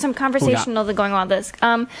 There's some conversation going on with this.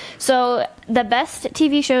 So the best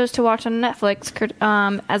TV shows to watch on Netflix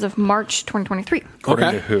as of March 2023. According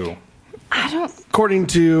Okay. to who? I don't. According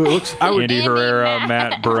to Andy Herrera, Matt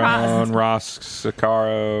Matt Brown, Ross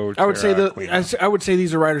Sicaro. I would say Tara Aquino. I would say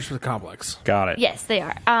these are writers for the complex. Got it. Yes, they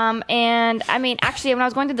are. And I mean, actually, when I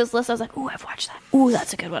was going through this list, I was like, "Ooh, I've watched that. Ooh,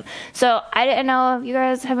 that's a good one." So I didn't know if you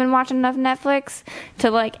guys have been watching enough Netflix to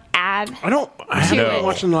add. I haven't been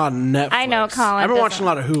watching a lot of Netflix. I know, Colin I've been watching doesn't. a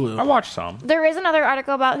lot of Hulu. I watched some. There is another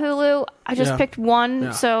article about Hulu. I just Yeah. picked one,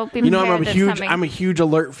 Yeah. so be I'm prepared a that's huge coming. I'm a huge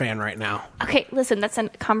Alert fan right now. Okay, listen, that's a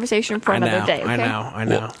conversation for another day. Okay? I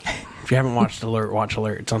know. If you haven't watched Alert, watch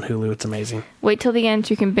Alert. It's on Hulu. It's amazing. Wait till the end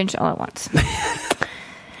so you can binge it all at once.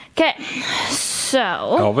 Okay, so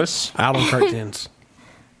Elvis. Out on cartoons.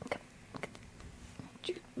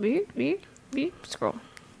 scroll.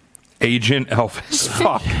 Agent Elvis.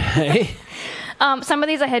 Fuck. Hey. Some of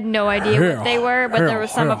these I had no idea what they were, but there were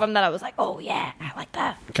some of them that I was like, "Oh yeah, I like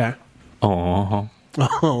that." Okay. Oh.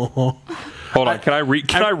 Hold on. Can I read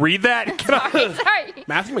that? Can I? Sorry,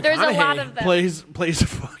 Matthew McConaughey There's a lot of them. plays a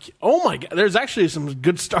fuck. Oh my god! There's actually some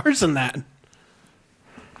good stars in that.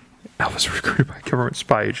 Elvis recruited by government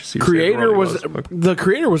spy agency. The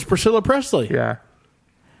creator was Priscilla Presley. Yeah.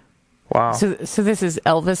 Wow. So this is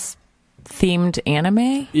Elvis themed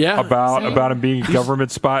anime? Yeah. About him being a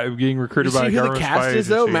government spy, being You recruited see by a who the government spy cast is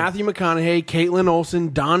though? agency. Matthew McConaughey, Caitlin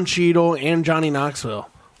Olsen, Don Cheadle, and Johnny Knoxville.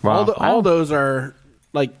 Wow. All those are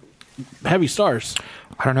heavy stars.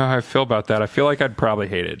 I don't know how I feel about that. I feel like I'd probably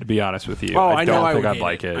hate it, to be honest with you. Oh, I know don't I think would I'd hate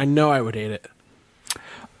like it. I know I would hate it.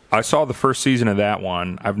 I saw the first season of that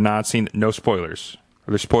one. I've not seen. No spoilers.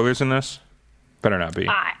 Are there spoilers in this? Better not be.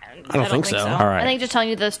 I don't think so. All right. I think just telling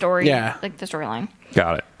you the story, Yeah. like the storyline.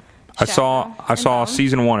 Got it. I Shadow saw and Bone?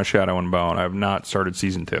 season 1 of Shadow and Bone. I have not started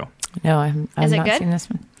season 2. No, I've Is it not good? seen this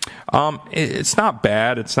one. It's not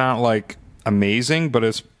bad. It's not amazing, but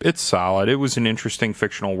it's solid. It was an interesting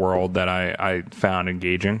fictional world that I found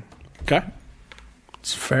engaging, Okay.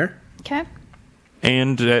 It's fair. Okay.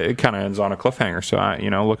 and it kind of ends on a cliffhanger. So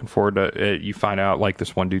looking forward to it. You find out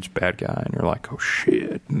this one dude's a bad guy, and you're like, oh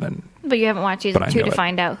shit, and then. But you haven't watched season But I 2 know to it.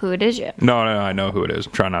 find out who it is yet. No, I know who it is.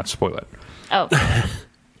 I'm trying not to spoil it. Oh.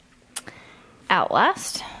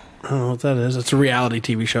 Outlast? I don't know what that is. It's a reality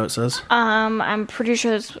TV show, it says. I'm pretty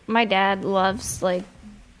sure my dad loves like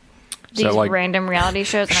these like random reality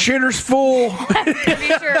shows. And Shitter's full. I'm pretty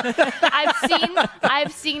sure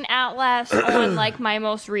I've seen Outlast on like my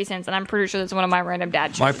most recent, and I'm pretty sure that's one of my random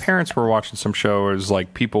dad shows. My parents were watching some show. It was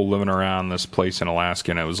like people living around this place in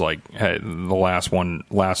Alaska, and it was like, hey, the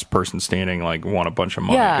last person standing like won a bunch of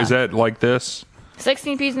money. Yeah. Is that like this?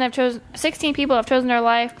 16 people have chosen their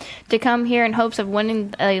life to come here in hopes of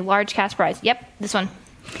winning a large cash prize. Yep, this one.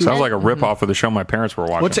 Sounds like a ripoff of the show my parents were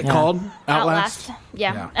watching. What's it called? Outlast?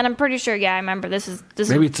 Yeah. And I'm pretty sure. Yeah, I remember this is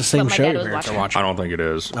Maybe it's the same what my show dad your was parents are watching. watching. I don't think it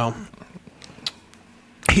is. No.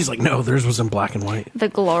 He's like, no, theirs was in black and white. The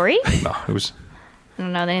Glory. No, it was. I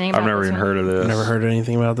don't know anything about I've never this even one. heard of this. Never heard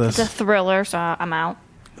anything about this. It's a thriller, so I'm out.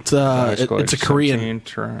 It's a Korean.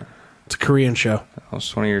 It's a Korean show.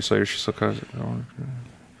 Almost 20 years later, she still calls it.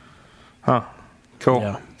 Huh. Cool.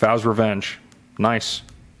 Yeah. Vows revenge. Nice.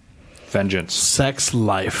 Vengeance. Sex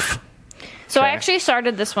Life. So I Okay. actually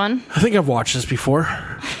started this one, I think I've watched this before.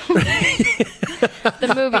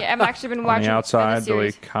 the movie. I've actually been On watching the outside, the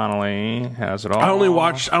Billy series. Connolly has it all. I only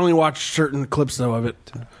watched certain clips though of it.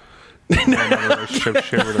 Another relationship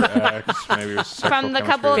shit with her ex. Maybe it was sexual From the chemistry.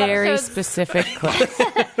 couple of Very episodes. specific clips.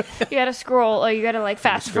 You gotta scroll, or you gotta like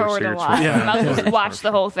fast Just go forward see a your lot. Twitter. You might as well just watch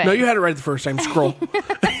the whole thing. No, you had it right the first time. Scroll.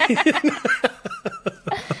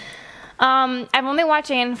 I've only watched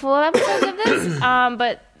a handful of episodes of this,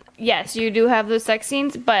 but yes, you do have those sex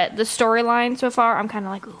scenes. But the storyline so far, I'm kind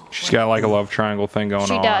of like, ooh. She's got like a love triangle thing going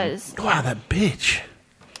She on. does, Wow, that bitch.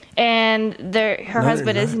 and her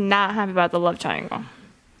husband they're is not happy about the love triangle.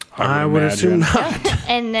 I would assume imagine. not.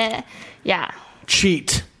 And yeah,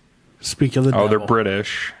 Cheat. Speak of the devil. Oh, they're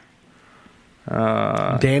British.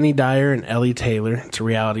 Danny Dyer and Ellie Taylor. It's a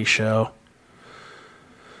reality show.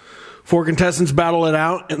 4 contestants battle it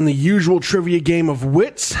out in the usual trivia game of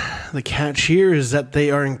wits. The catch here is that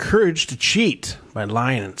they are encouraged to cheat by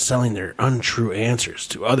lying and selling their untrue answers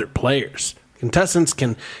to other players. Contestants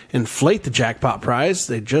can inflate the jackpot prize.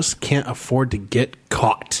 They just can't afford to get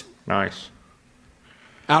caught. Nice.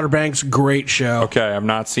 Outer Banks, great show. Okay, I've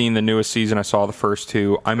not seen the newest season. I saw the first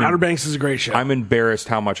 2. Outer Banks is a great show. I'm embarrassed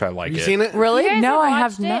how much I like you it. seen it? Really? You guys No, have I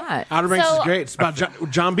have watched it? not. Outer Banks So- is great. It's about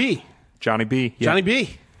John B. Johnny B. Yeah. Johnny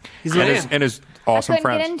B. He's and the his, man. and his awesome I couldn't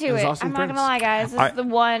friends. get into His it. awesome I'm not friends. gonna lie, guys. This I- is the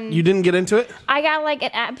one. You didn't get into it? I got like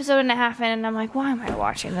an episode and a half in, and I'm like, why am I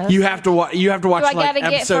watching this? You have to watch. You have to watch Do I like gotta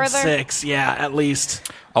get episode further? 6. Yeah, at least.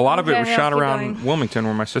 A lot of it Okay, was I'll shot keep around going. Wilmington,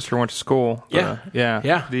 where my sister went to school. Yeah.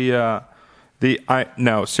 Yeah.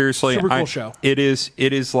 No, seriously, Super cool show. It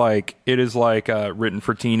is like written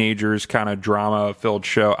for teenagers, kind of drama filled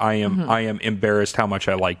show. I am embarrassed how much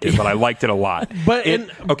I liked it, but I liked it a lot. But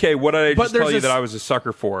okay, what did I but just tell there's you this- that I was a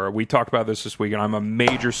sucker for? We talked about this week, and I'm a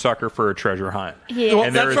major sucker for a treasure hunt. Yeah. Well,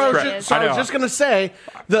 And there that's is what I was cra- just, so I I was know. just gonna say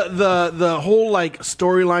the whole like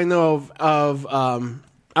storyline though of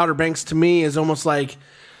Outer Banks to me is almost like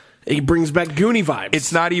it brings back Goonie vibes.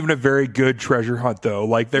 It's not even a very good treasure hunt, though.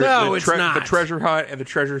 Like, No, it's not. The treasure hunt and the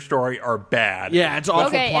treasure story are bad. Yeah, it's awful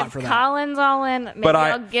Okay, plot if for that. Colin's all in, maybe But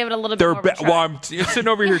I'll give it a little bit they're more of a try. Well, I'm sitting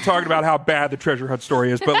over here talking about how bad the treasure hunt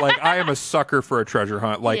story is, but like I am a sucker for a treasure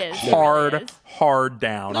hunt, like He is, he really is. hard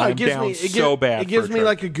down. No, I'm down so bad. It gives for a me treasure.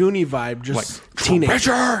 like a Goonie vibe, just like teenage.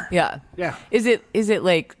 treasure. Yeah. Yeah. Is it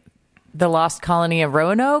like the Lost Colony of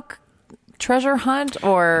Roanoke treasure hunt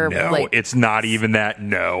or No, like it's not even that.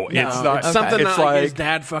 No, it's not. It's something It's that like his like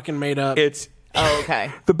dad fucking made up. it's. Oh,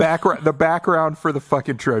 okay. The background for the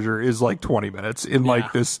fucking treasure is like 20 minutes in like Yeah.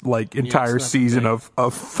 this like entire nothing season big.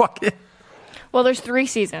 of fucking. Well, there's 3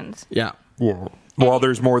 seasons. yeah. Well,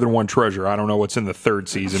 there's more than one treasure. I don't know what's in the 3rd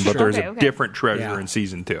season, but there's Okay, a okay. different treasure Yeah. in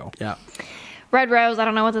season 2. Yeah. Red Rose, I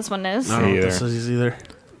don't know what this one is. I don't know what Either. this is either.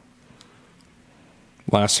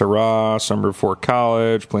 Last Hurrah, Summer Before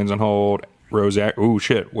College, Planes on Hold, Rose. Ooh,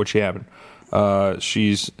 shit. What's she having?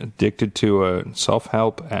 She's addicted to a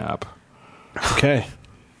self-help app. Okay.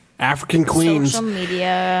 African Queens. Social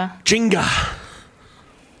media. Jenga.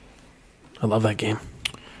 I love that game.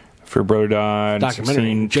 If her brother died, Documentary.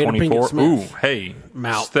 Jada 1624. Pinkett Smith. Ooh, hey.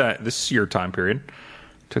 Mount. This is your time period.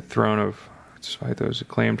 Took throne of, despite those who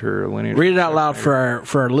claimed her lineage. Read it out loud for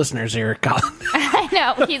our listeners here, Colin.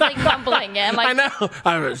 I know. He's like mumbling it. I'm like, I know.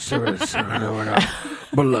 I was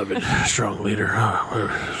beloved, strong leader.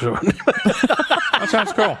 That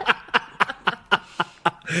sounds cool.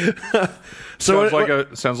 So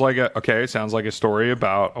sounds like a story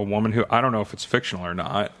about a woman who, I don't know if it's fictional or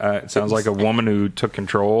not. It sounds like a woman who took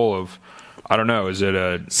control of, I don't know, is it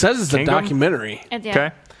a says it's a kingdom? documentary. it's,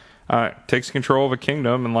 yeah. Okay. Takes control of a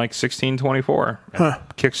kingdom in like 1624. And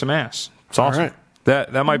kicks some ass. It's awesome. right.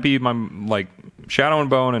 That might be my like Shadow and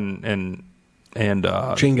Bone and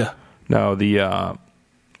Jenga. No, the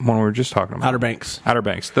one we were just talking about. Outer Banks. Outer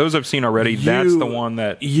Banks. Those I've seen already. That's the one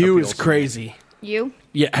that You appeals is to me. crazy. You?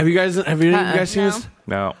 Yeah, have you guys seen No. this?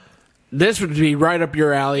 No. This would be right up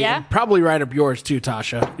your alley. Yeah? And probably right up yours too,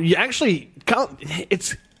 Tasha. You actually,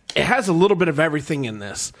 it has a little bit of everything in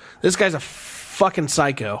this. This guy's a fucking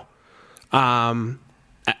psycho.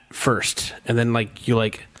 At first, and then like you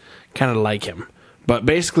like kind of like him. But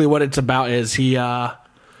basically, what it's about is he Like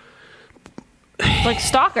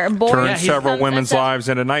stalker. Boy. Turns Yeah, he's several done women's stuff. lives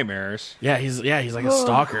into nightmares. he's like a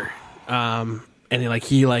stalker. And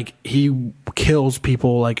he kills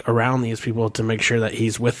people like around these people to make sure that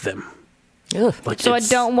he's with them. Ugh. Like, So I it's-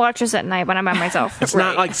 don't watch this at night when I'm by myself. It's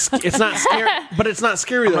not like it's not scary, but it's not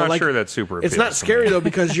scary though. I'm not like, sure that's super It's appeals not to scary me. though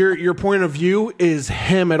because your point of view is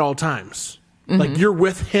him at all times. Like you're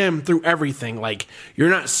with him through everything. Like you're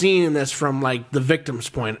not seeing this from like the victim's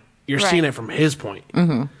point. You're seeing Right. it from his point.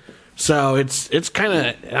 So it's kind of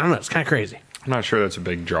I don't know. It's kind of crazy. I'm not sure that's a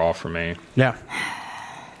big draw for me. Yeah.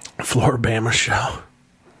 Floribama show.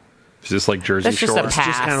 Is this like Jersey That's just Shore? a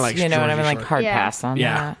pass. kinda like you know what I mean? Jersey Like Shore. hard Yeah. pass on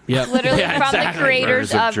Yeah. that. Yep. Literally Yeah, from exactly. the creators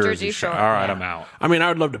There's a of Jersey Shore. All right, I'm out. I mean, I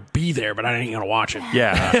would love to be there, but I ain't gonna watch it.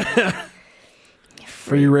 Yeah.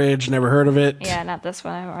 Free Ridge, never heard of it. Yeah, not this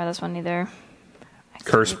one or this one either.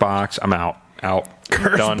 Curse box. I'm out. Out.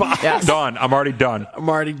 Curse done. box. Yes. Done. I'm already done. I'm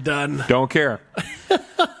already done. Don't care.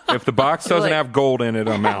 If the box doesn't Like- have gold in it,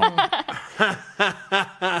 I'm out.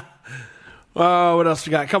 Oh, what else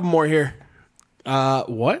we got? A couple more here.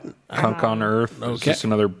 What? Hunk on Earth. Is Okay. this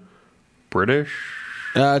another British?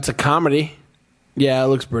 It's a comedy. Yeah, it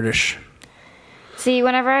looks British. See,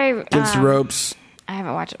 whenever I Against the ropes. I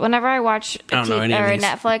haven't watched it. Whenever I watch I don't know any of or these.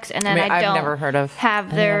 Netflix, and then I mean, I I've don't never heard of have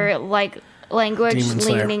any their like language Demon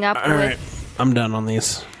Slayer. leaning up All with. right. I'm done on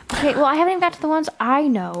these. Okay, well, I haven't even got to the ones I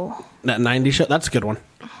know. That 90s show, that's a good one.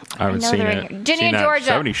 I haven't know seen they're it. in here. Ginny Seen and that Georgia.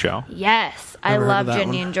 70 show. Yes, I Never heard love of that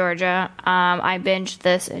Ginny one. and Georgia. I binged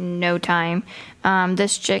this in no time.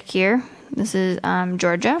 This chick here, this is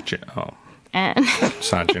Georgia, Oh, and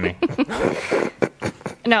it's not Ginny.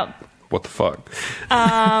 no, What the fuck?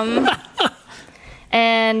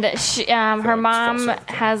 and she, her False mom episode.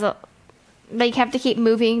 has a. They have to keep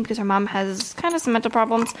moving because her mom has kind of some mental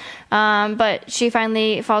problems. But she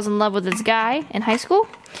finally falls in love with this guy in high school.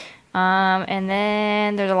 And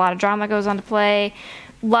then there's a lot of drama goes on to play.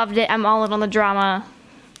 Loved it. I'm all in on the drama.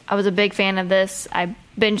 I was a big fan of this. I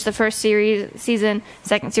binged the first season.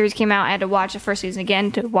 Second series came out. I had to watch the first season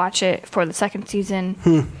again to watch it for the second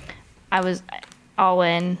season. I was all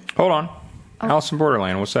in. Hold on. Alice in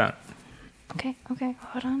Borderland. What's that? Okay,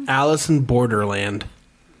 hold on. Alice in Borderland.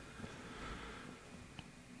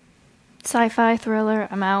 Sci-fi thriller.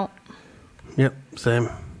 I'm out. Yep, same.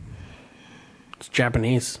 It's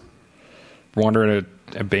Japanese. Wander in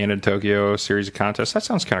a abandoned Tokyo series of contests. That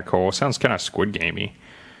sounds kind of cool. Sounds kind of Squid Gamey.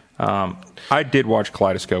 I did watch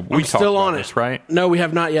Kaleidoscope. We I'm talked still about on this, it, right? No, we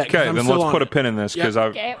have not yet. 'cause Okay, I'm then still let's on put a it. pin in this because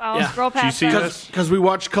Okay, I'll Yeah. scroll past see that. this? Because we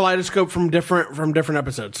watched Kaleidoscope from different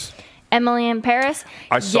episodes. Emily in Paris.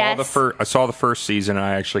 I saw Yes. I saw the first season and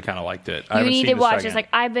I actually kind of liked it. I You haven't need seen to the watch second. this. Like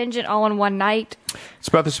I binge it all in one night. It's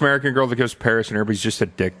about this American girl that goes to Paris and everybody's just a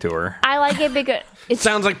dick to her. I like it because it's.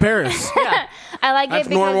 Sounds like Paris. I like That's it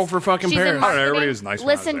because normal for fucking she's in Paris. I don't know, everybody marketing. was nice when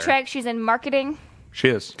I was Listen, there. Trek. She's in marketing. She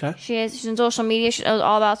is. Okay. She's in social media. She's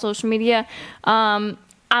all about social media. I'm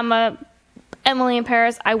a Emily in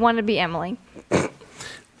Paris. I want to be Emily.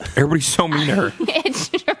 Everybody's so mean to her. It's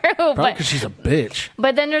true, Probably but because she's a bitch.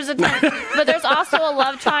 then there's there's also a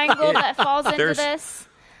love triangle that falls into There's- this.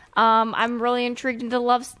 I'm really intrigued into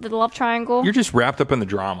the love triangle. You're just wrapped up in the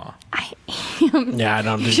drama. Yeah, I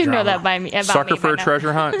don't do You should know drama. that by me. About Sucker me for by a now.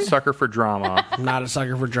 treasure hunt, sucker for drama. I'm not a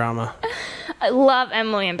sucker for drama. I love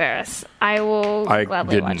Emily in Paris. I will I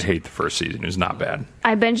gladly didn't watch it. hate the first season. It was not bad.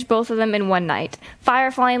 I binged both of them in one night.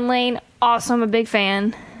 Firefly and Lane, also I'm a big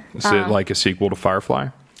fan. Is it like a sequel to Firefly?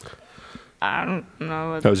 I don't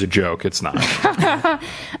know. That was a joke. It's not.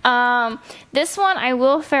 This one I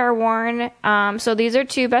will fair warn. So these are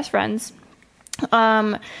two best friends.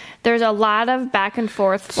 There's a lot of back and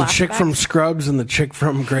forth. The chick flashbacks. from Scrubs and the chick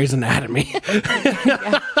from Grey's Anatomy.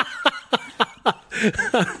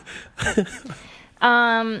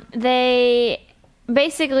 They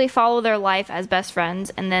basically follow their life as best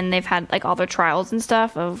friends, and then they've had like all their trials and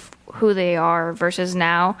stuff of who they are versus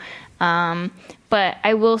now. But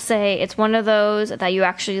I will say it's one of those that you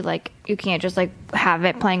actually like. You can't just like have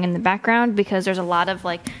it playing in the background because there's a lot of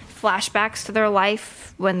like flashbacks to their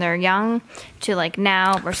life when they're young to like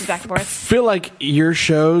now versus back and I forth. feel like your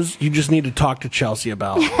shows, you just need to talk to Chelsea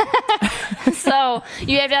about. So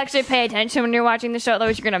you have to actually pay attention when you're watching the show,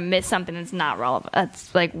 otherwise you're going to miss something that's not relevant.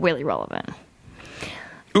 That's like really relevant.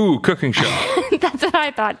 Ooh, cooking show. That's what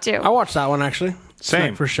I thought too. I watched that one actually. Same.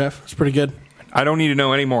 Snack for Chef. It's pretty good. I don't need to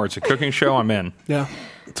know anymore. It's a cooking show. I'm in. Yeah,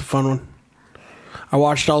 it's a fun one. I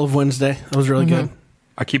watched all of Wednesday. That was really good.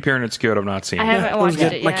 I keep hearing it's good. I've not seen I it. haven't It was watched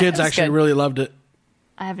good. it My yet. kids actually good. really loved it.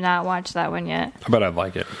 I have not watched that one yet. I bet I'd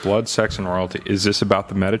like it. Blood, Sex, and Royalty. Is this about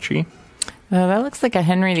the Medici? That looks like a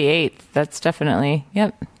Henry VIII. That's definitely,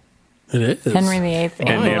 yep. It is. Henry VIII. And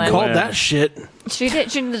I England. called that shit. She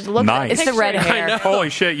did. She just looked Nice. at the It's the red picture. hair. Holy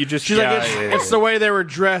shit! You just She's like, it's the way they were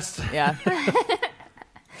dressed. Yeah.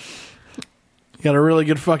 You got a really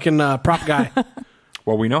good fucking prop guy.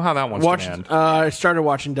 Well, we know how that one's Watched. going to end. I started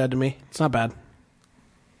watching Dead to Me. It's not bad.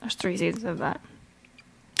 There's 3 seasons of that.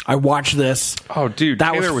 I watched this. Oh, dude,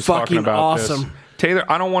 that Taylor was talking fucking about awesome. this. Taylor,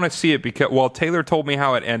 I don't want to see it because, well, Taylor told me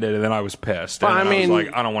how it ended, and then I was pissed. Well, And I I was mean,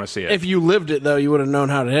 like, I don't want to see it. If you lived it, though, you would have known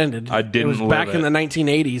how it ended. I didn't It was live back it. in the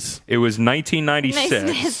 1980s. It was 1996.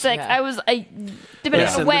 96. I was depending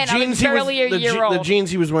Yeah. on when I was barely a year old. The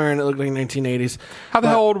jeans he was wearing, it looked like 1980s. How the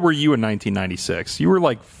hell old were you in 1996? You were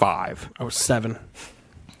like 5. I was 7.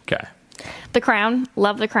 Okay. The Crown.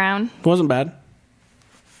 Love The Crown. It wasn't bad.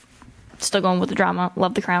 Still going with the drama.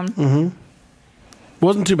 Love The Crown. It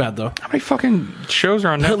wasn't too bad, though. How many fucking shows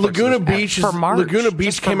are on Netflix? Laguna Beach for March. Laguna Just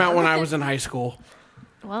Beach for came out when March. I was in high school.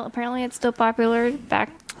 Well, apparently it's still popular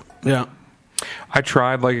back. Yeah. I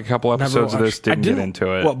tried like a couple episodes of this, I didn't get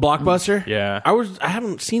into it. What, Blockbuster? Yeah. I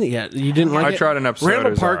haven't seen it yet. You didn't like it? I tried an episode, it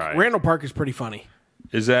Randall was Park. alright. Randall Park is pretty funny.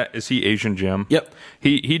 Is he Asian Jim? Yep.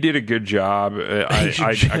 He did a good job. I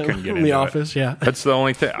couldn't get into The it. Office, yeah. That's the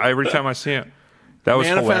only thing. Every time I see it, that was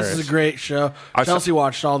Manifest hilarious. is a great show. Chelsea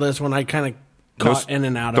watched all this when I kind of caught in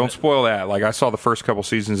and out of it. Don't spoil that. Like I saw the first couple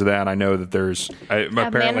seasons of that, and I know that apparently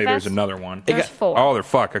Manifest? there's another one. There's 4. Oh, they're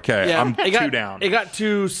fuck. Okay, Yeah, I'm it got, two down. It got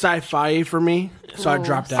too sci-fi for me, so I Ooh,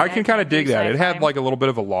 dropped out. I can kind of dig that. It had Sci-fi. like a little bit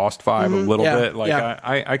of a Lost vibe, a little Yeah, bit. Like yeah.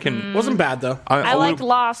 I can. Wasn't bad though. I liked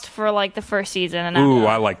Lost for like the first season. And Ooh,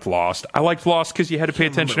 I liked Lost. I liked Lost because you had to pay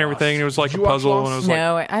attention to everything. And it was like Did a you watch puzzle, Lost? and it was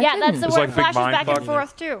No, like I yeah, didn't. that's the It's word like a big flashes back mind and fuck.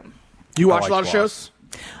 forth too. You watch liked a lot of Lost. shows?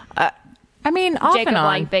 I mean, off Jacob and on.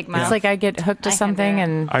 liked Big Mouth. It's like I get hooked to I can something do it.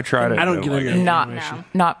 and I tried it. I don't but, get like, into it. not No.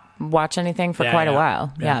 not watch anything for Yeah, quite a yeah.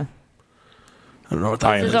 while. Yeah. Yeah. I don't know what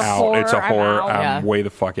I that am is. This is a out. horror, It's a I'm horror. out. I'm Yeah. way the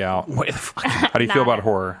fuck out. Wait the fuck. How do you feel Not about it.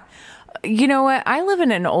 horror? You know what? I live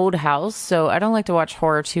in an old house, so I don't like to watch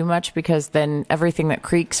horror too much because then everything that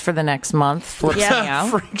creaks for the next month flips me out.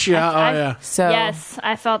 Freaks you out. I- Oh yeah. So Yes,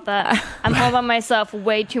 I felt that. I'm home by myself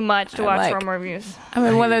way too much to watch like- horror movies. I'm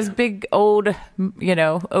in one of those big old, over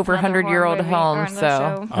Another 100-year-old horror movie or homes. another So show.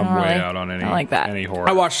 I don't I'm way really- out on any I don't like that. any horror.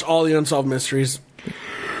 I watched all the Unsolved Mysteries.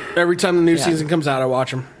 Every time the new season comes out, I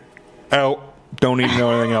watch them. Oh, don't need to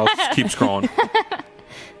know anything else. Keep scrolling.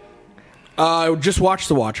 I just watched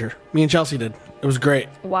The Watcher. Me and Chelsea did. It was great.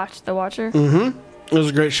 Watch The Watcher. It was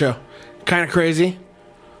a great show. Kind of crazy.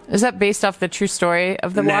 Is that based off the true story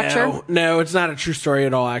of the Watcher? No, it's not a true story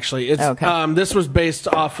at all. Actually, it's Okay. this was based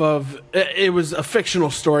off of. It was a fictional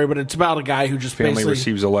story, but it's about a guy who just Family basically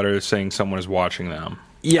receives a letter saying someone is watching them.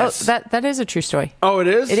 Yes. Oh, that is a true story. Oh, it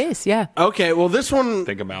is. It is, yeah. Okay, well, this one.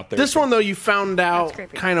 Think I'm out there. This one though, you found out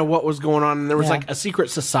creepy. kind of what was going on, and there was Yeah. like a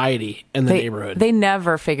secret society in the neighborhood. They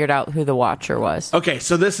never figured out who the Watcher was. Okay,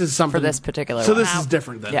 so this is something For this particular So one. this is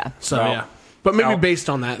different then. Yeah. So No. yeah, but maybe No. based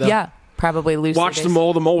on that though. Yeah, probably loosely Watch The based.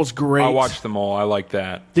 Mole. The Mole was great. I watched them all. I like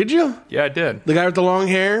that. Did you? Yeah, I did. The guy with the long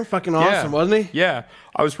hair, fucking awesome, yeah. wasn't he? Yeah,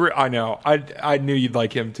 I was. I know. I knew you'd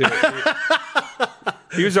like him too.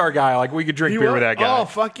 He was our guy. Like we could drink He beer was? with that guy. Oh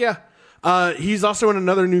fuck yeah! He's also in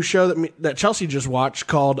another new show that Chelsea just watched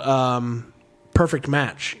called Perfect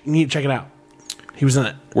Match. You need to check it out. He was in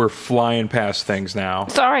it. We're flying past things now.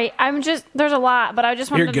 Sorry, there's a lot, but I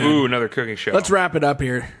just wanted You're to. good. Ooh, another cooking show. Let's wrap it up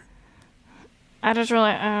here. I don't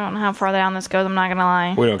know how far down this goes. I'm not gonna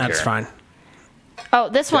lie. We don't That's care. fine. Oh,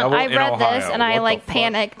 this one. Devil I in read Ohio. this and I What the like fuck?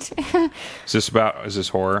 panicked. Is this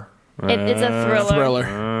horror? It's a thriller.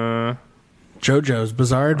 Thriller. JoJo's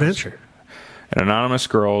Bizarre Adventure. An anonymous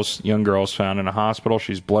young girl is found in a hospital.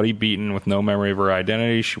 She's bloody beaten with no memory of her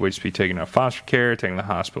identity. She waits to be taken to foster care, taken to the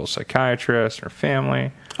hospital psychiatrist and her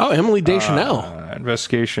family. Oh, Emily Deschanel.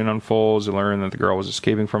 Investigation unfolds. They learn that the girl was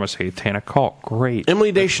escaping from a satanic cult. Great.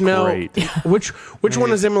 Emily Deschanel. Great. Which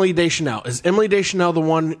one is Emily Deschanel? Is Emily Deschanel the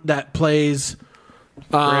one that plays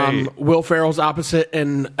Great. Will Ferrell's opposite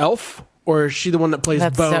in Elf, or is she the one that plays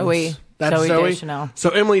That's Bones? Zoe. That's Zoe Zoe. Deschanel.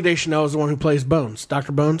 So Emily Deschanel is the one who plays Bones,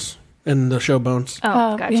 Dr. Bones, in the show Bones.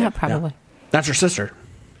 Oh, gotcha. Yeah, probably. That's her sister.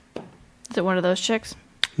 Is it one of those chicks?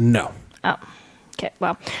 No. Oh, Okay,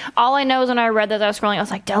 well, all I know is when I read that I was scrolling, I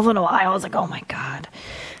was like, Delvin, Ohio. I was like, oh my God.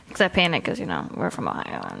 Because I panicked because, we're from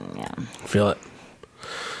Ohio. And, yeah. Feel it.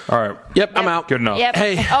 All right. Yep, I'm out. Good enough. Yep.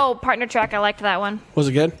 Hey. Oh, partner track. I liked that one. Was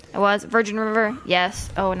it good? It was. Virgin River. Yes.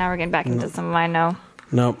 Oh, now we're getting back into some of I know.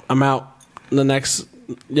 No, I'm out. The next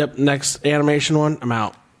animation one, I'm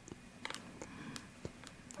out.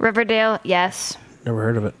 Riverdale. Yes. Never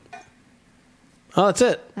heard of it. Oh, that's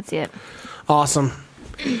it. That's it. Awesome.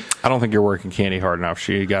 I don't think you're working Candy hard enough.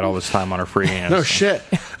 She got all this time on her free hands. No shit.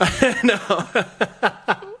 No.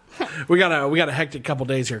 we got a hectic couple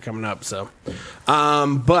days here coming up. So,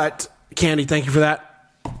 but Candy, thank you for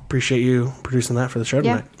that. Appreciate you producing that for the show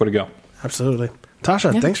tonight. Way to go. Absolutely.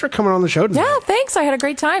 Tasha, thanks for coming on the show tonight. Yeah, thanks. I had a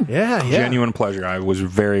great time. Yeah. Genuine pleasure. I was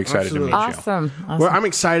very excited Absolutely. to meet you. Awesome. Well, I'm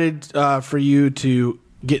excited for you to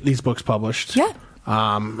get these books published. Yeah.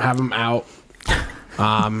 Have them out.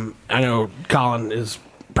 I know Colin is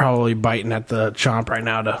probably biting at the chomp right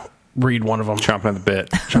now to read one of them. Chomping at the bit.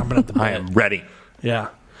 Chomping at the bit. I am ready. Yeah.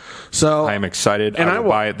 So I am excited. And I will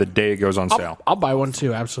buy it the day it goes on sale. I'll buy one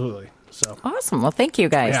too. Absolutely. So Awesome. Well, thank you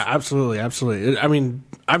guys. yeah, absolutely. I mean,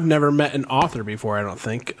 I've never met an author before. I don't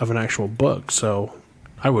think of an actual book, so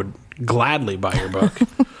I would gladly buy your book.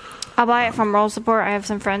 I'll buy it from Roll Support. I have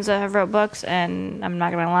some friends that have wrote books, and I'm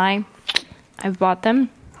not going to lie. I've bought them.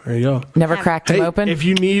 There you go. Never cracked them open. If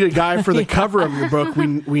you need a guy for the cover of your book,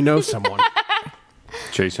 we know someone.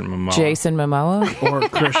 Jason Momoa. Jason Momoa. Or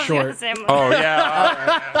Chris Short. Oh,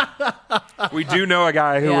 yeah. We do know a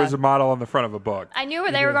guy who was a model on the front of a book. I knew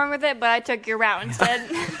where they were going with it, but I took your route instead.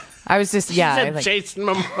 I was just, She I said like, Jason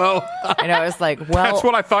Momoa. and I was like, well, That's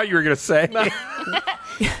what I thought you were going to say.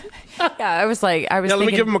 I was like, I was Yeah, let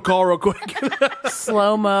me thinking give him a call real quick.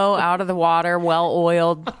 slow-mo, out of the water,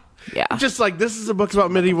 well-oiled. Yeah. Just like this is a book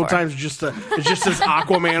about medieval times. It just says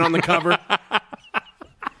Aquaman on the cover.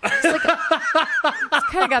 It's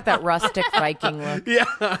kind of got that rustic Viking look.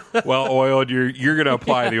 Yeah. Well oiled, you're going to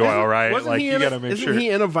apply the oil, right? Wasn't Like he you in got to make isn't sure. he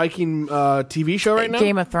in a Viking TV show right now?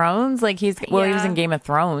 Game of Thrones, like he was Yeah. in Game of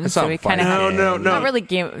Thrones, That's so not he kind of Viking. No. not really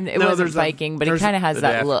Game. It wasn't there's Viking, but he kind of has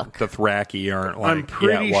that look. The Thraki aren't like. I'm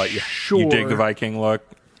pretty You sure- dig the Viking look.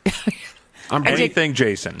 Anything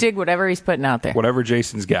Jason. Dig whatever he's putting out there. Whatever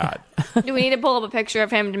Jason's got. Do we need to pull up a picture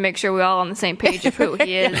of him to make sure we're all on the same page of who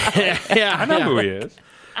he is? Yeah, I know who he is.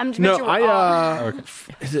 I'm just making sure we're all.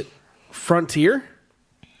 Is it Frontier?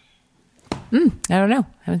 I don't know.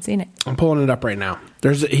 Haven't seen it. I'm pulling it up right now.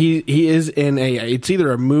 He is in it's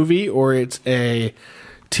either a movie or it's a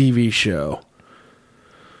TV show.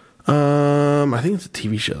 I think it's a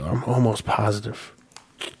TV show. I'm almost positive.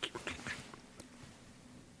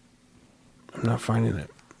 I'm not finding it.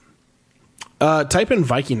 Type in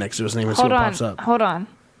Viking next to his name and see what pops up. Hold on.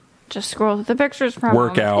 Just scroll through the pictures from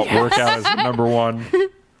Workout. Workout is number one.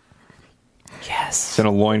 Yes. It's in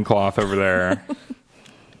a loincloth over there.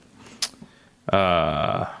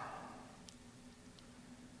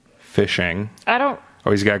 Fishing. I don't.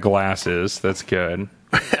 Oh, he's got glasses. That's good.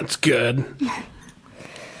 That's good.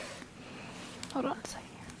 Hold on a second.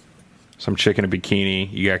 Some chick in a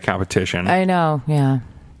bikini. You got competition. I know. Yeah.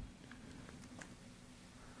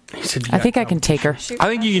 He said, I think I can take her. I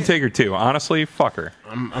think you can take her too. Honestly, fuck her.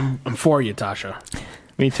 I'm for you, Tasha.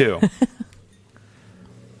 Me too.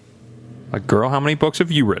 Like, girl, how many books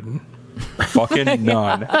have you written? Fucking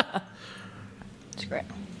none. It's great.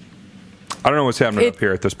 I don't know what's happening up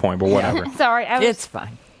here at this point, but whatever. Sorry, It's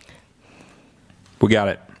fine. We got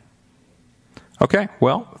it. Okay,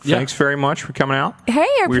 well, thanks very much for coming out. Hey,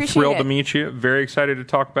 I We're appreciate thrilled it. to meet you. Very excited to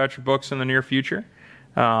talk about your books in the near future.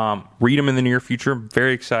 Read them in the near future.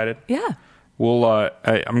 Very excited. Yeah. We'll.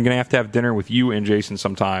 I'm gonna have to have dinner with you and Jason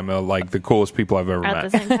sometime. Like the coolest people I've ever at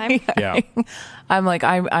met. the same time. Yeah.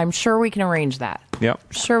 I'm sure we can arrange that.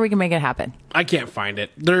 Yep. Sure we can make it happen. I can't find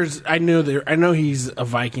it. I know he's a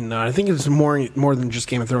Viking though. I think it's more than just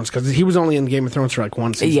Game of Thrones because he was only in Game of Thrones for like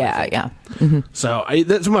one season. I Yeah, think. yeah. So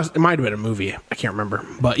it might have been a movie. I can't remember.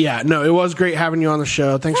 But yeah, no, it was great having you on the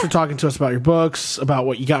show. Thanks for talking to us about your books, about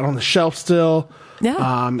what you got on the shelf still.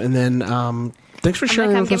 Yeah. And then thanks for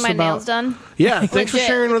sharing I'm with gonna us come get my about nails done. Yeah, thanks for Legit,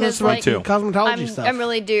 sharing with us because, about like, the cosmetology stuff. I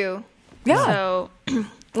really do. Yeah. So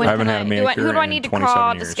I haven't had a manicure who do I in need to 27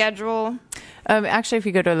 call to years. schedule? Actually, if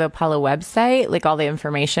you go to the Apollo website, like all the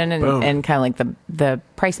information Boom. and kind of like the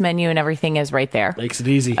price menu and everything is right there. Makes it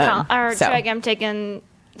easy. Or so. I'm taking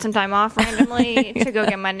some time off randomly to go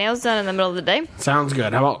get my nails done in the middle of the day. Sounds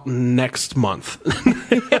good. How about next month?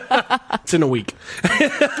 It's in a week.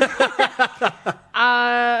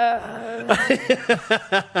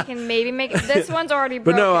 Can maybe make it. This one's already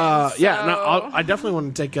But broken. no, so I definitely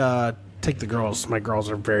want to take take the girls. My girls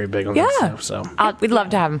are very big on that stuff. So we'd love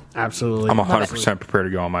to have them. absolutely, I'm 100% prepared to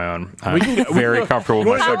go on my own. I'm very comfortable with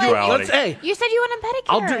my sexuality. Hey, You said you want a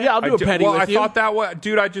pedicure. I'll do a petty well, with I you. thought that was,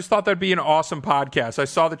 dude. I just thought that'd be an awesome podcast. I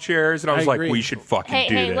saw the chairs and I was like, agree. we should fucking Hey,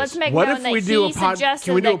 do hey, this. let's make What known if that we do he a pod? suggested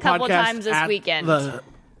Can we do a a couple podcast times this at weekend.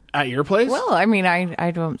 at your place? Well, I mean,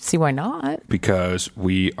 I don't see why not. Because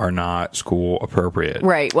we are not school appropriate.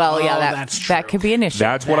 Right. Well, yeah, that's true. that could be an issue.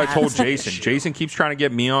 That's what I told Jason. Jason keeps trying to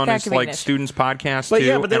get me on That his could be an like issue. students podcast But too,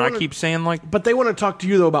 yeah, but they and I wanna- keep saying like, But they want to talk to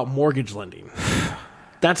you though about mortgage lending.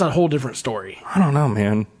 That's a whole different story. I don't know,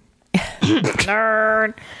 man.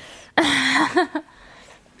 Nerd.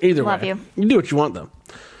 Either Love way, you. you do what you want though.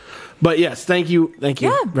 But yes, thank you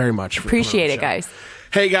Yeah. very much. For Appreciate coming it, on the guys. show.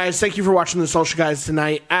 Hey guys, thank you for watching the Social Guys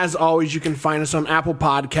tonight. As always, you can find us on Apple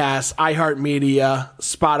Podcasts, iHeartMedia,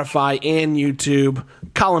 Spotify, and YouTube.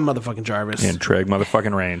 Colin motherfucking Jarvis. And Treg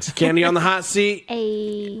motherfucking Reigns. Candy on the hot seat.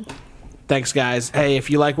 Hey. Thanks, guys. Hey, if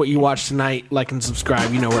you like what you watched tonight, like and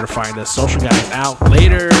subscribe. You know where to find us. Social Guys out.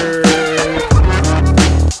 Later.